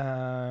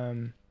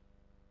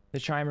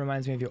chime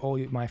reminds me of your All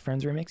My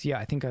Friends remix. Yeah,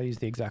 I think I used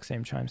the exact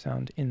same chime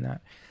sound in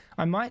that.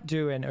 I might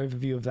do an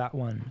overview of that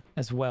one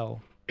as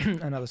well,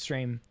 another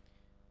stream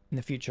in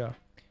the future.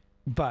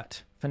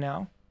 But for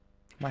now,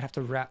 might have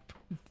to wrap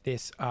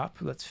this up.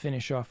 Let's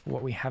finish off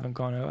what we haven't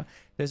gone over.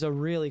 There's a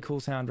really cool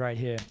sound right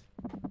here.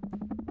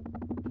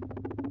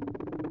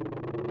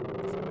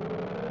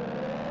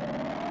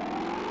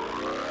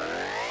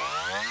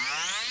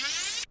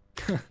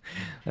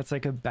 That's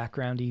like a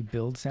backgroundy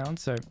build sound.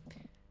 So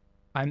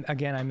I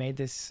made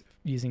this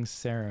using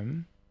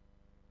Serum.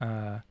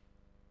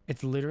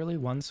 It's literally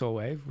one saw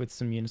wave with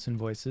some unison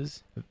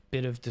voices, a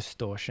bit of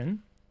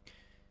distortion.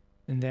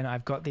 And then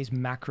I've got these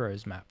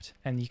macros mapped,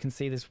 and you can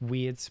see this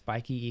weird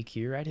spiky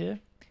EQ right here.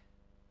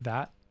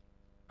 That.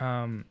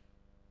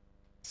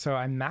 So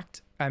I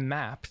mapped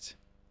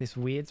this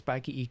weird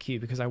spiky EQ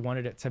because I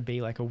wanted it to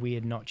be like a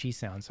weird notchy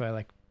sound. So I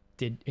like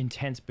did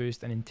intense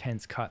boost and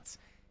intense cuts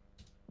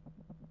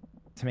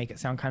to make it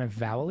sound kind of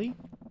vowely.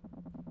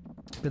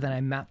 But then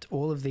I mapped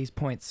all of these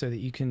points so that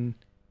you can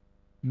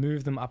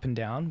move them up and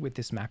down with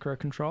this macro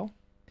control,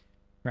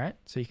 right?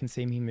 So you can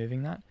see me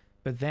moving that.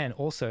 But then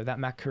also that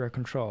macro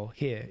control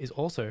here is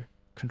also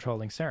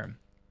controlling Serum.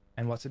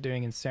 And what's it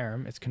doing in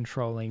Serum? It's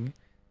controlling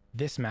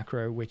this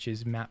macro, which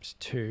is mapped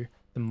to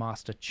the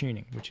master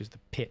tuning, which is the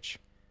pitch.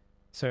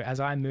 So as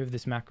I move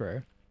this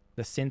macro,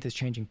 the synth is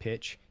changing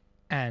pitch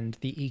and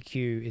the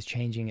EQ is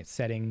changing its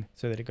setting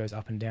so that it goes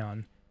up and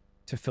down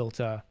to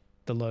filter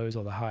the lows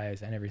or the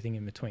highs and everything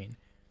in between.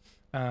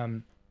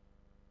 I'm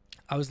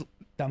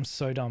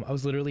so dumb. I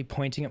was literally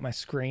pointing at my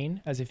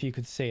screen as if you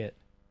could see it.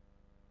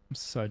 I'm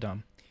so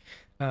dumb.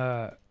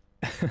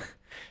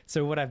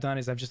 So what I've done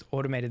is I've just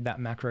automated that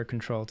macro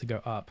control to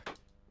go up.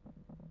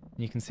 And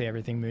you can see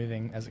everything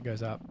moving as it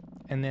goes up.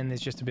 And then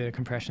there's just a bit of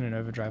compression and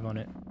overdrive on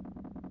it.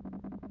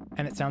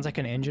 And it sounds like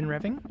an engine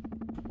revving,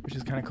 which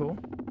is kind of cool.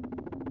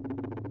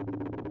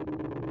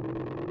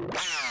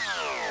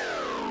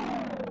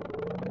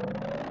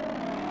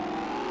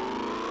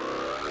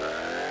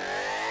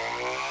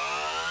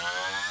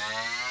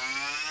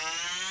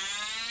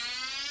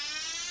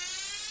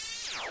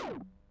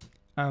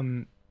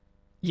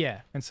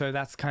 Yeah, and so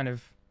that's kind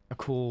of a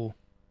cool,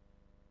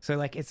 so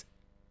like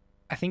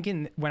I think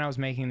when I was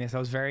making this, I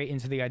was very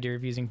into the idea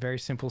of using very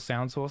simple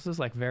sound sources,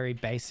 like very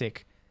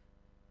basic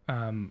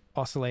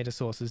oscillator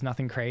sources,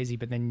 nothing crazy,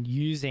 but then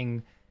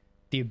using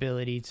the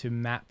ability to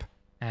map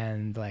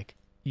and like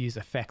use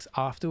effects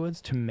afterwards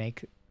to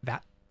make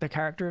that the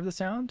character of the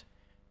sound.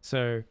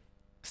 So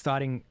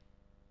starting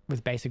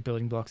with basic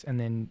building blocks and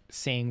then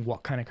seeing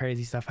what kind of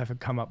crazy stuff I could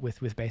come up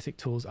with basic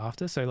tools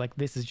after. So like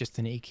this is just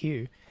an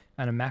EQ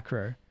and a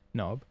macro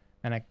knob,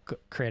 and I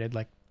created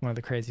like one of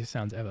the craziest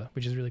sounds ever,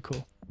 which is really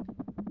cool.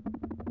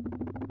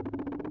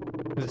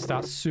 Because it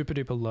starts super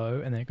duper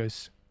low and then it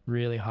goes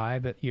really high,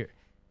 but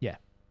yeah,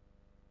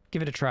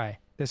 give it a try.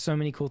 There's so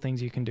many cool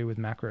things you can do with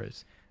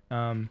macros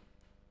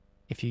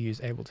if you use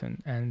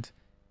Ableton, and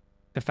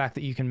the fact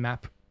that you can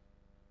map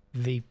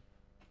the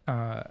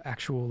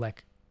actual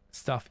like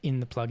stuff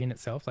in the plugin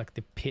itself, like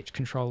the pitch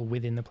control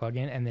within the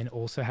plugin, and then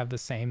also have the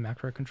same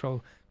macro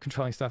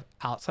controlling stuff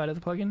outside of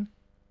the plugin.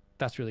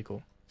 That's really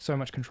cool. So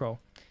much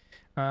control.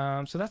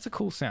 So that's a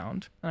cool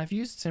sound. And I've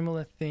used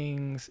similar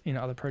things in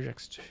other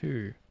projects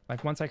too.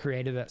 Like once I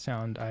created that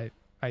sound,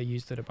 I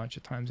used it a bunch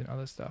of times in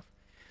other stuff.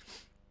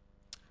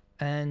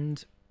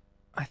 And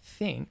I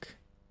think,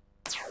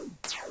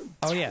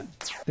 oh yeah,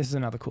 this is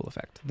another cool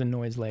effect, the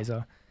noise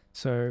laser.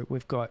 So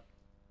we've got,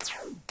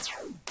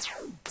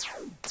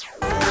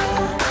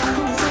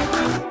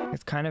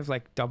 it's kind of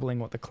like doubling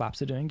what the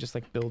claps are doing, just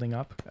like building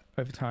up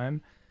over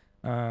time.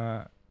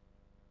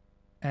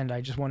 And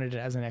I just wanted it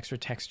as an extra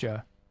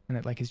texture, and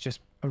it like is just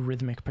a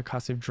rhythmic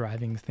percussive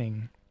driving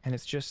thing. And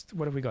it's just,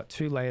 what have we got?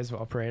 2 layers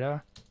of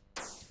operator,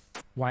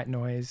 white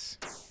noise.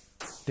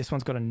 This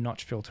one's got a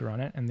notch filter on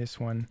it, and this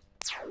one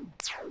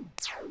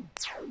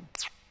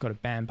got a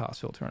bandpass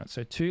filter on it.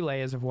 So 2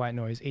 layers of white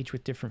noise, each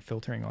with different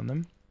filtering on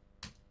them.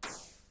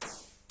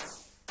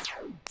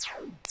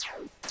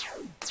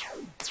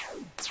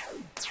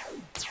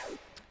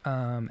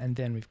 And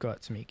then we've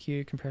got some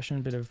EQ, compression, a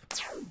bit of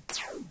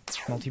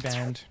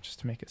multiband just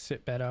to make it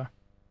sit better,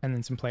 and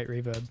then some plate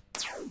reverb.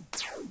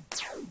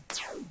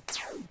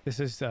 This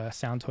is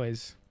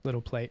Soundtoys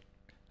little plate.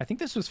 I think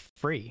this was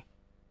free.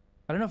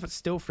 I don't know if it's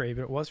still free,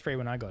 but it was free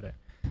when I got it.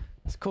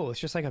 It's cool. It's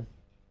just like a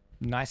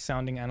nice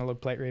sounding analog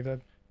plate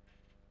reverb.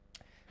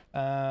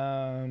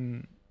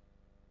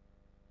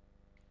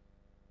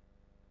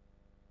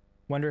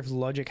 Wonder if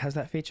Logic has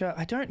that feature.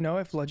 I don't know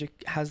if Logic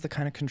has the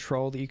kind of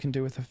control that you can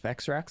do with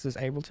effects racks as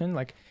Ableton.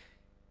 Like,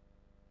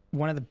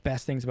 one of the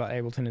best things about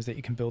Ableton is that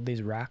you can build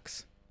these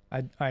racks.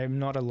 I am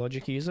not a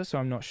Logic user, so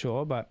I'm not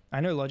sure, but I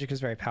know Logic is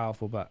very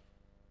powerful, but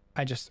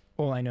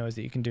all I know is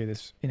that you can do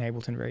this in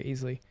Ableton very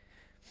easily.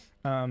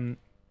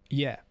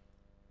 Yeah.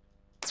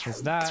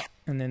 There's that,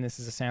 and then this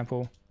is a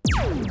sample.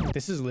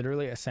 This is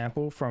literally a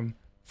sample from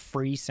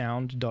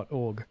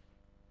freesound.org.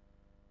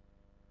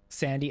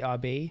 Sandy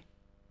RB,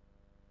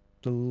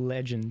 the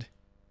legend,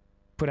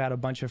 put out a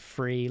bunch of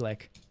free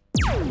like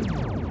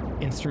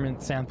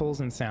instrument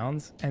samples and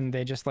sounds, and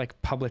they're just like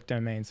public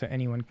domain, so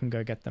anyone can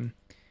go get them.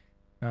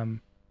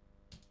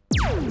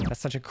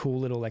 That's such a cool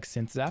little like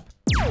synth zap.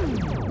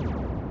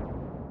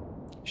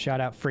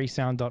 Shout out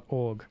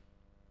freesound.org.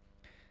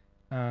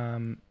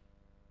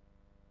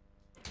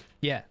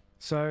 Yeah,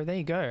 so there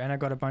you go. And I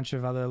got a bunch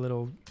of other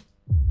little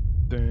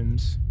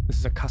booms. This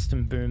is a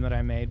custom boom that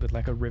I made with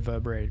like a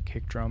reverberated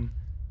kick drum.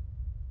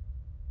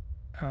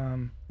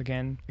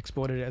 Again,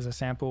 exported it as a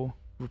sample.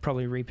 We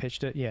probably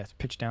repitched it. Yeah, it's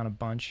pitched down a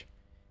bunch.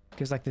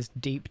 Gives like this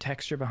deep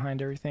texture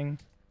behind everything.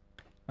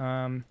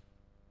 I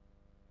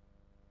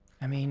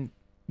mean,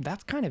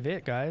 that's kind of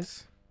it,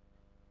 guys.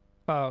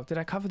 Oh, did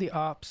I cover the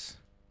ARPs?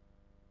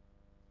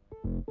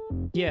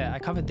 Yeah, I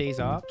covered these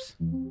ARPs.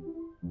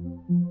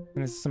 And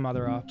there's some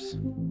other ARPs.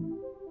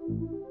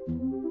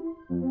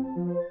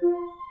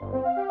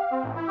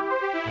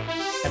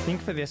 I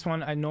think for this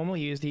one, I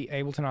normally use the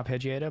Ableton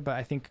arpeggiator, but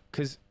I think,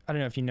 because I don't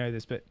know if you know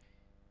this, but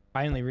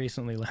I only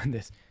recently learned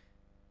this.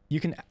 You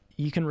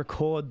can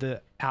record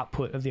the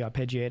output of the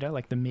arpeggiator,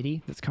 like the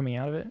MIDI that's coming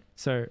out of it.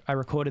 So I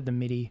recorded the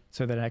MIDI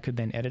so that I could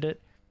then edit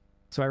it.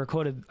 So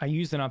I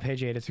used an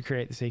arpeggiator to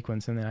create the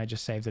sequence, and then I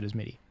just saved it as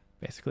MIDI,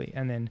 basically.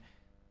 And then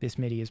this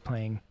MIDI is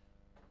playing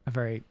a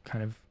very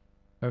kind of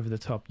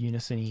over-the-top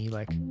unison-y,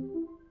 like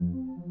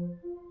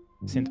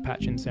synth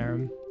patch and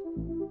serum.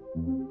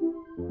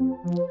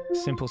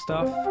 Simple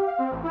stuff.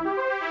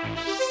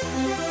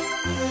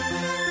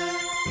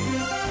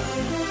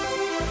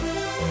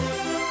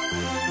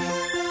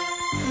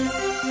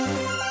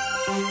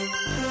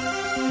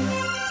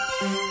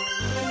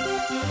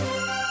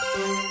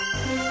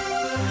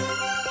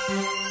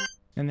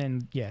 And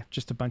then, yeah,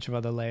 just a bunch of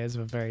other layers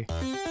of a very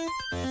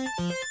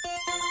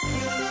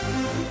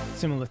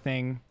similar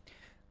thing.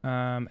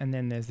 And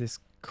then there's this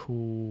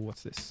cool,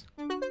 what's this?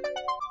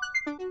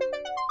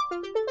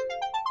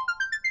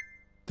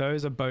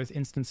 Those are both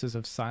instances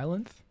of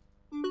Sylenth.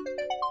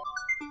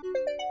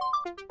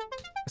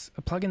 It's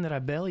a plugin that I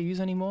barely use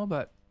anymore,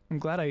 but I'm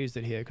glad I used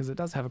it here because it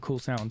does have a cool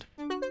sound.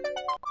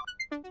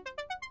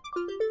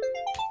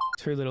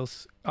 Two little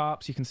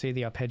ARPs, you can see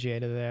the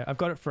arpeggiator there. I've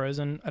got it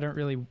frozen. I don't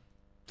really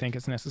think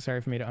it's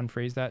necessary for me to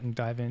unfreeze that and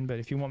dive in, but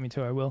if you want me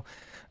to, I will.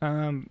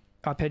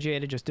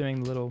 Arpeggiator just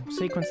doing the little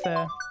sequence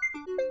there.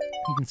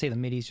 You can see the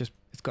MIDI's just,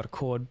 it's got a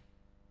chord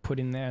put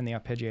in there, and the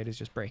arpeggiator is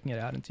just breaking it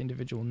out into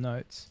individual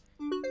notes.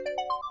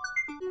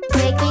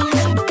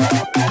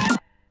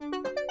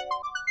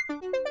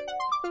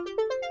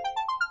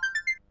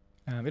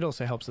 It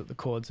also helps that the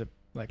chords are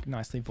like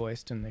nicely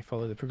voiced and they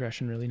follow the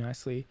progression really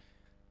nicely.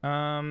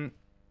 Oh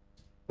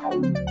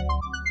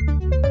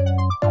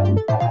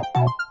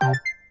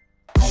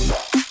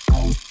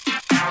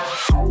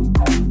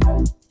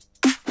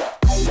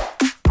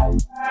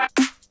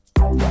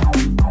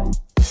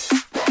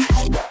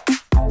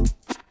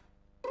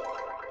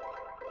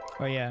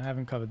yeah, I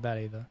haven't covered that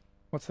either.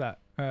 What's that?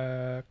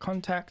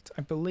 Contact,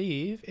 I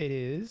believe it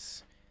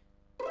is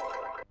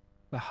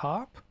the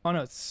harp. Oh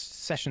no, it's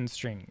session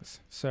strings.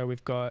 So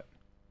we've got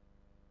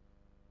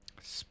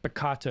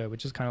spiccato,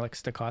 which is kind of like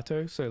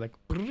staccato. So like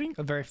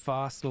a very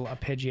fast little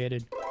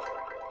arpeggiated.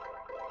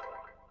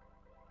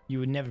 You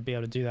would never be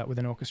able to do that with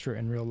an orchestra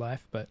in real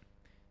life, but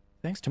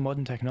thanks to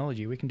modern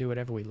technology, we can do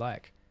whatever we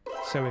like.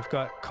 So we've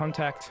got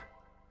Contact,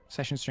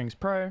 Session Strings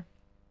Pro,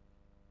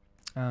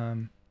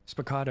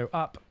 spiccato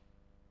up,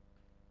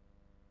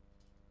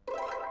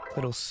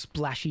 little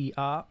splashy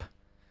ARP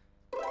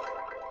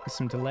with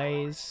some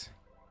delays,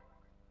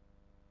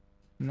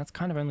 and that's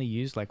kind of only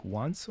used like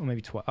once or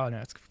maybe twice. Oh no,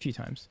 it's a few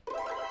times.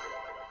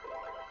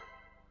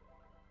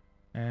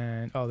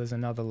 And oh, there's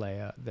another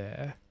layer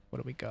there.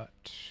 What do we got?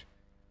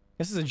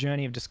 This is a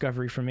journey of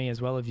discovery for me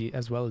as well as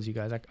you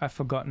guys. I've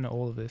forgotten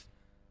all of this.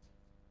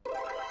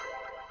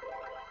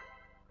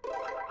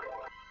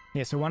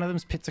 Yeah, so one of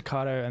them's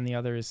pizzicato and the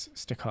other is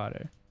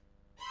staccato.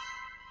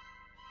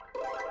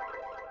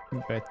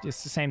 But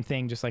it's the same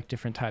thing, just like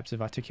different types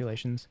of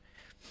articulations.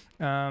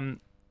 And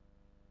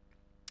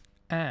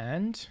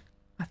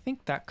I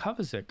think that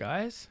covers it,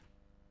 guys.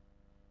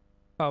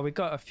 Oh, we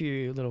got a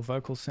few little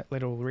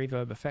little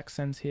reverb effect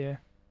sends here.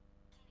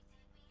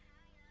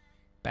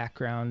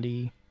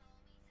 Backgroundy.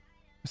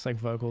 Just like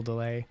vocal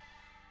delay.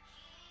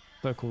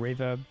 Vocal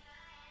reverb.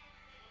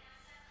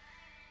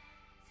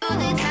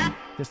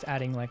 Just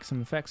adding like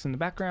some effects in the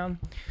background.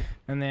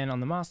 And then on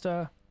the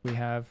master, we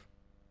have...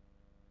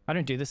 I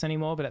don't do this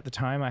anymore, but at the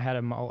time I had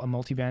a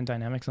multi-band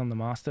dynamics on the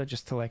master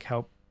just to like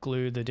help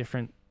glue the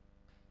different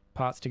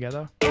parts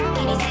together.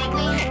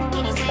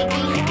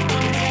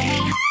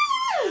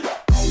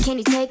 Can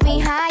you take me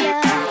higher?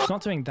 It's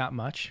not doing that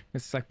much.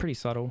 It's like pretty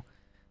subtle.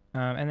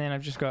 And then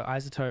I've just got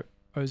Isotope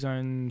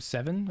Ozone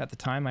 7. At the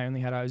time I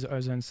only had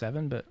Ozone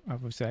 7, but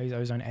obviously I use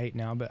Ozone 8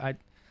 now, but I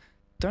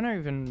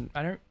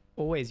don't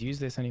always use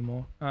this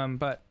anymore.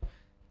 But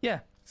yeah,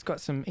 it's got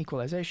some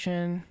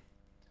equalization,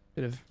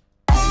 bit of...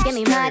 Give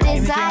me my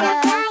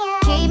desire,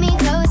 keep me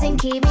close and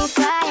keep me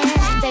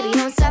flying, baby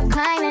don't stop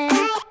climbing.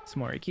 Some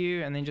more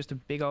EQ, and then just a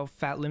big old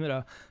fat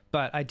limiter.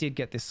 But I did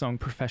get this song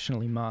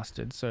professionally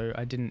mastered, so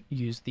I didn't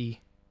use the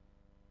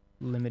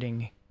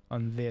limiting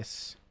on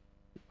this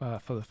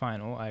for the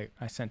final. I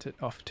sent it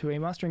off to a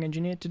mastering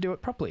engineer to do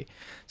it properly.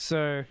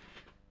 So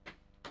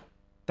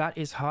that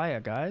is higher,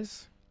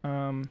 guys.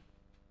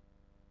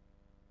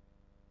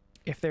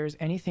 if there is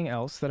anything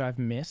else that I've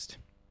missed,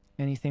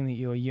 anything that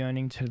you're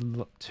yearning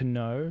to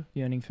know,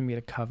 yearning for me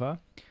to cover,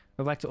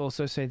 I'd like to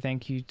also say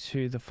thank you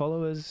to the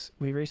followers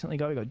we recently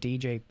got. We got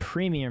DJ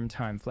Premium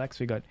Time Flex,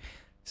 we got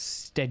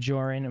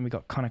Stejorin, and we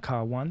got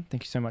Konakar1.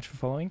 Thank you so much for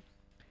following.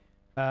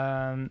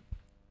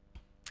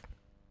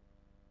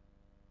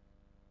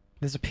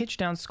 There's a pitch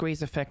down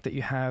squeeze effect that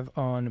you have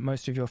on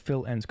most of your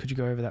fill ends. Could you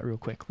go over that real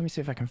quick? Let me see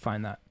if I can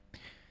find that.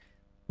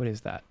 What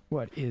is that?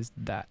 What is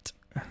that?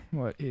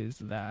 What is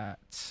that?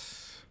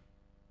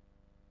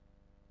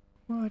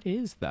 What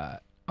is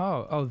that?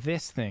 Oh,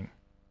 this thing.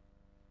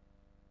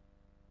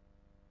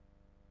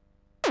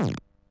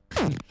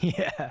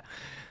 Yeah.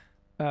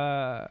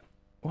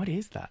 What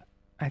is that?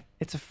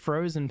 It's a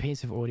frozen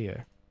piece of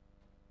audio.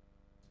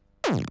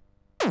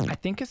 I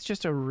think it's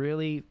just a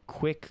really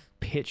quick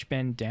pitch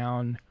bend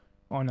down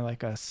on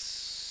like a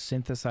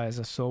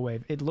synthesizer saw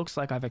wave. It looks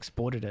like I've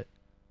exported it.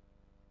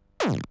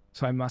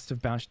 So I must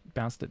have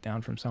bounced it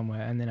down from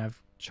somewhere, and then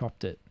I've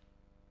chopped it.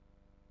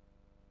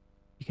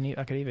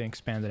 I could even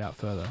expand it out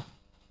further.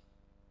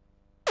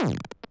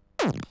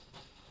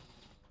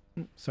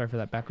 Sorry for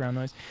that background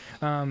noise.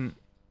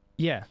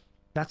 Yeah,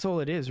 that's all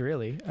it is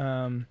really.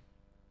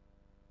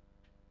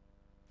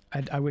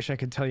 I wish I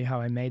could tell you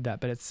how I made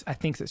that, but I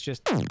think it's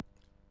just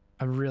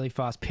a really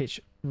fast pitch,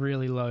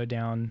 really low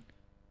down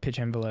pitch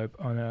envelope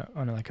on a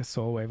like a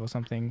saw wave or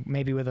something.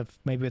 Maybe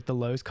with the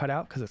lows cut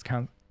out, because it's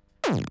kind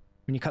of,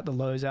 when you cut the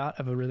lows out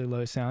of a really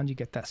low sound, you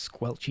get that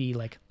squelchy,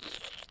 like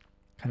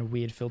kind of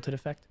weird filtered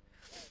effect.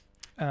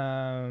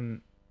 So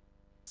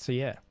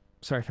yeah,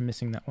 sorry for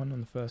missing that one on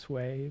the first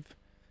wave.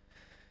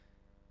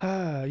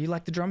 You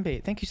like the drum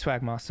beat? Thank you,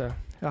 Swagmaster.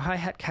 A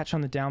hi-hat catch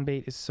on the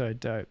downbeat is so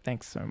dope.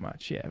 Thanks so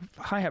much. Yeah,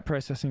 hi-hat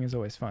processing is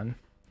always fun.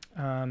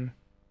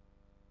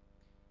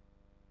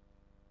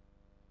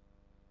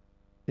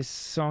 This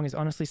song is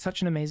honestly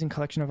such an amazing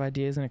collection of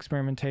ideas and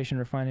experimentation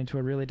refined into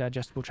a really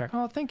digestible track.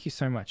 Oh, thank you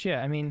so much.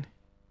 Yeah, I mean,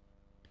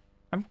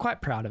 I'm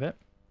quite proud of it.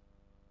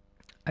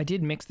 I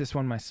did mix this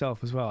one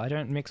myself as well. I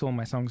don't mix all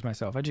my songs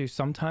myself. I do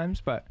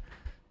sometimes, but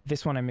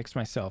this one I mixed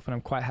myself, and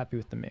I'm quite happy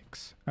with the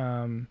mix.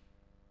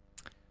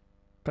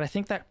 But I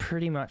think that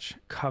pretty much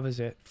covers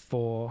it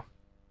for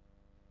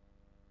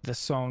the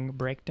song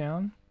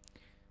breakdown.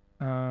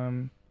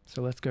 So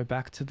let's go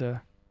back to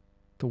the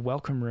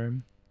welcome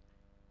room.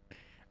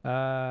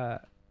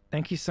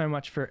 Thank you so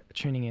much for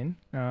tuning in.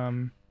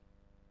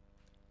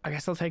 I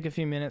guess I'll take a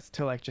few minutes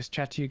to like just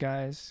chat to you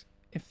guys.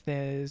 If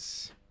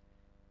there's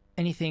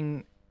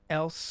anything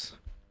else,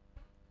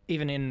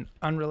 even in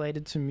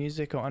unrelated to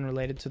music or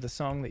unrelated to the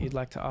song, that you'd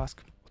like to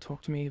ask or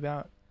talk to me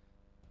about,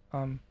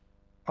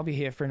 I'll be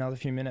here for another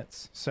few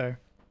minutes. So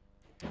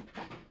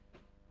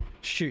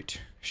shoot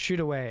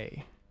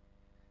away.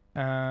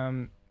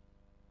 And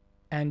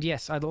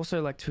yes, I'd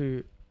also like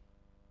to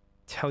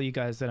tell you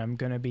guys that I'm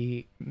going to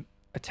be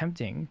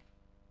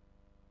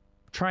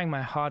trying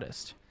my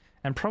hardest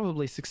and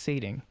probably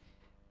succeeding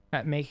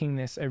at making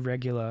this a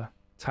regular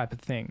type of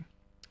thing.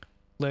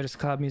 Lotus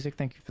Cloud Music,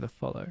 thank you for the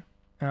follow.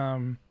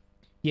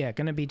 Yeah,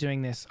 going to be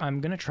doing this. I'm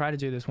going to try to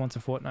do this once a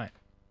fortnight.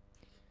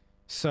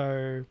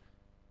 So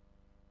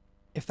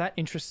if that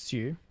interests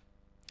you,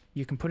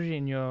 you can put it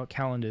in your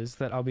calendars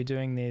that I'll be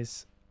doing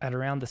this at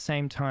around the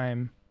same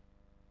time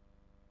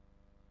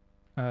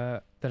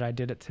that I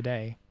did it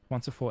today,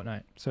 once a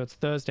fortnight. So it's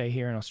Thursday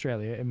here in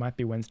Australia. It might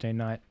be Wednesday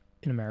night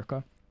in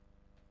America.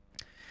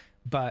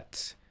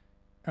 But,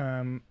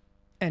 and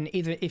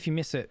either if you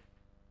miss it,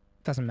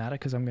 doesn't matter,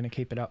 because I'm going to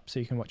keep it up so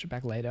you can watch it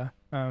back later.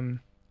 And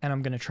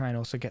I'm going to try and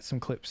also get some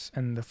clips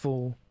and the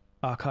full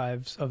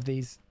archives of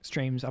these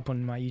streams up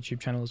on my YouTube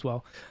channel as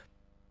well.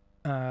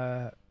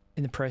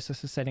 In the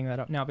process of setting that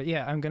up now. But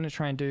yeah, I'm going to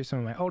try and do some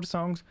of my older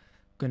songs.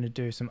 I'm going to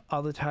do some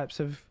other types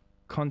of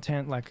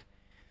content, like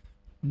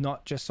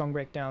not just song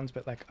breakdowns,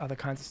 but like other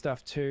kinds of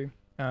stuff too.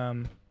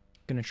 Going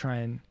to try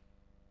and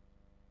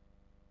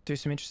do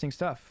some interesting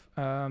stuff.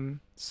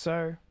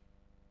 So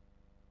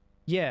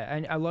yeah,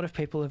 and a lot of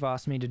people have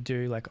asked me to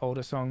do like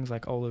older songs,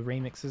 like older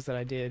remixes that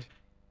I did,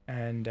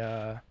 and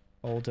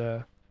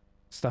older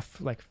stuff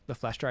like the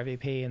flash drive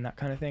EP and that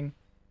kind of thing.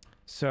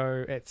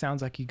 So it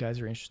sounds like you guys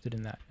are interested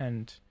in that.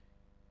 And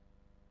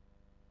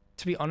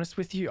to be honest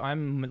with you,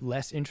 I'm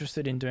less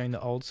interested in doing the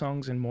old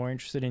songs and more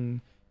interested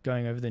in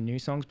going over the new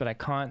songs, but I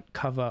can't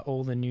cover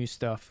all the new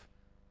stuff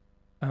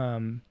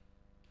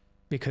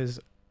because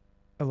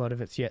a lot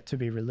of it's yet to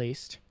be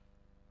released.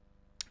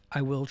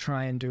 I will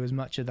try and do as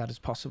much of that as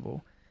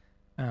possible.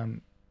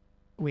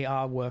 We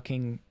are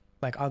working,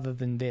 like other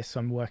than this,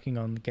 I'm working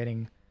on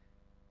getting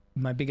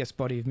my biggest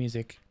body of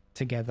music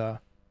together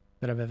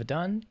that I've ever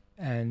done,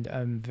 and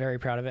I'm very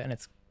proud of it, and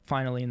it's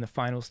finally in the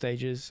final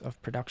stages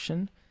of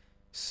production.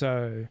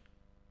 So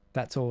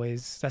that's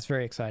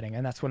very exciting,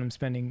 and that's what I'm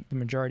spending the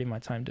majority of my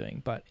time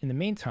doing. But in the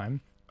meantime,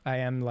 I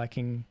am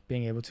liking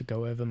being able to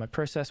go over my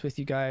process with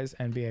you guys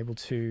and be able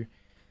to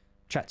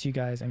chat to you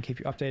guys and keep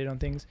you updated on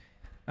things.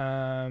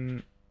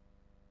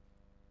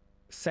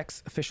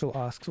 Sex Official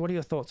asks, what are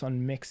your thoughts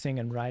on mixing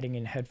and writing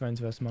in headphones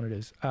versus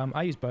monitors?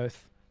 I use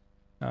both.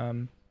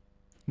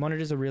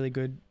 monitors are really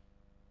good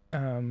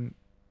to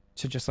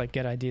just like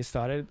get ideas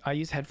started. I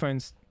use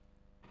headphones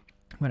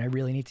when I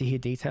really need to hear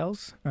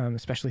details,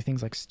 especially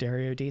things like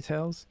stereo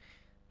details.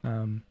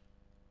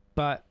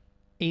 But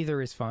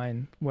either is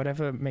fine.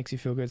 Whatever makes you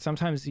feel good.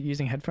 Sometimes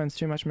using headphones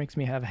too much makes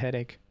me have a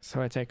headache,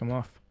 so I take them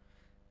off.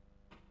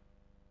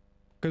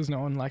 Because no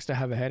one likes to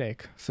have a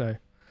headache. So,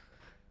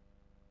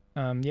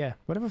 yeah,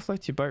 whatever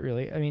floats your boat,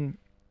 really. I mean,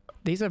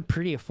 these are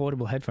pretty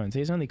affordable headphones.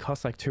 These only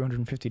cost like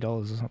 $250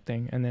 or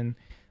something. And then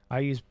I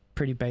use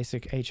pretty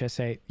basic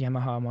HS8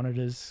 Yamaha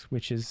monitors,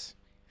 which is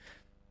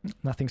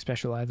nothing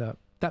special either.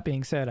 That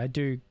being said, I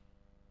do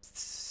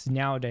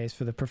nowadays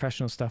for the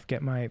professional stuff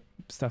get my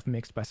stuff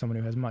mixed by someone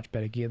who has much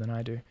better gear than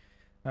I do.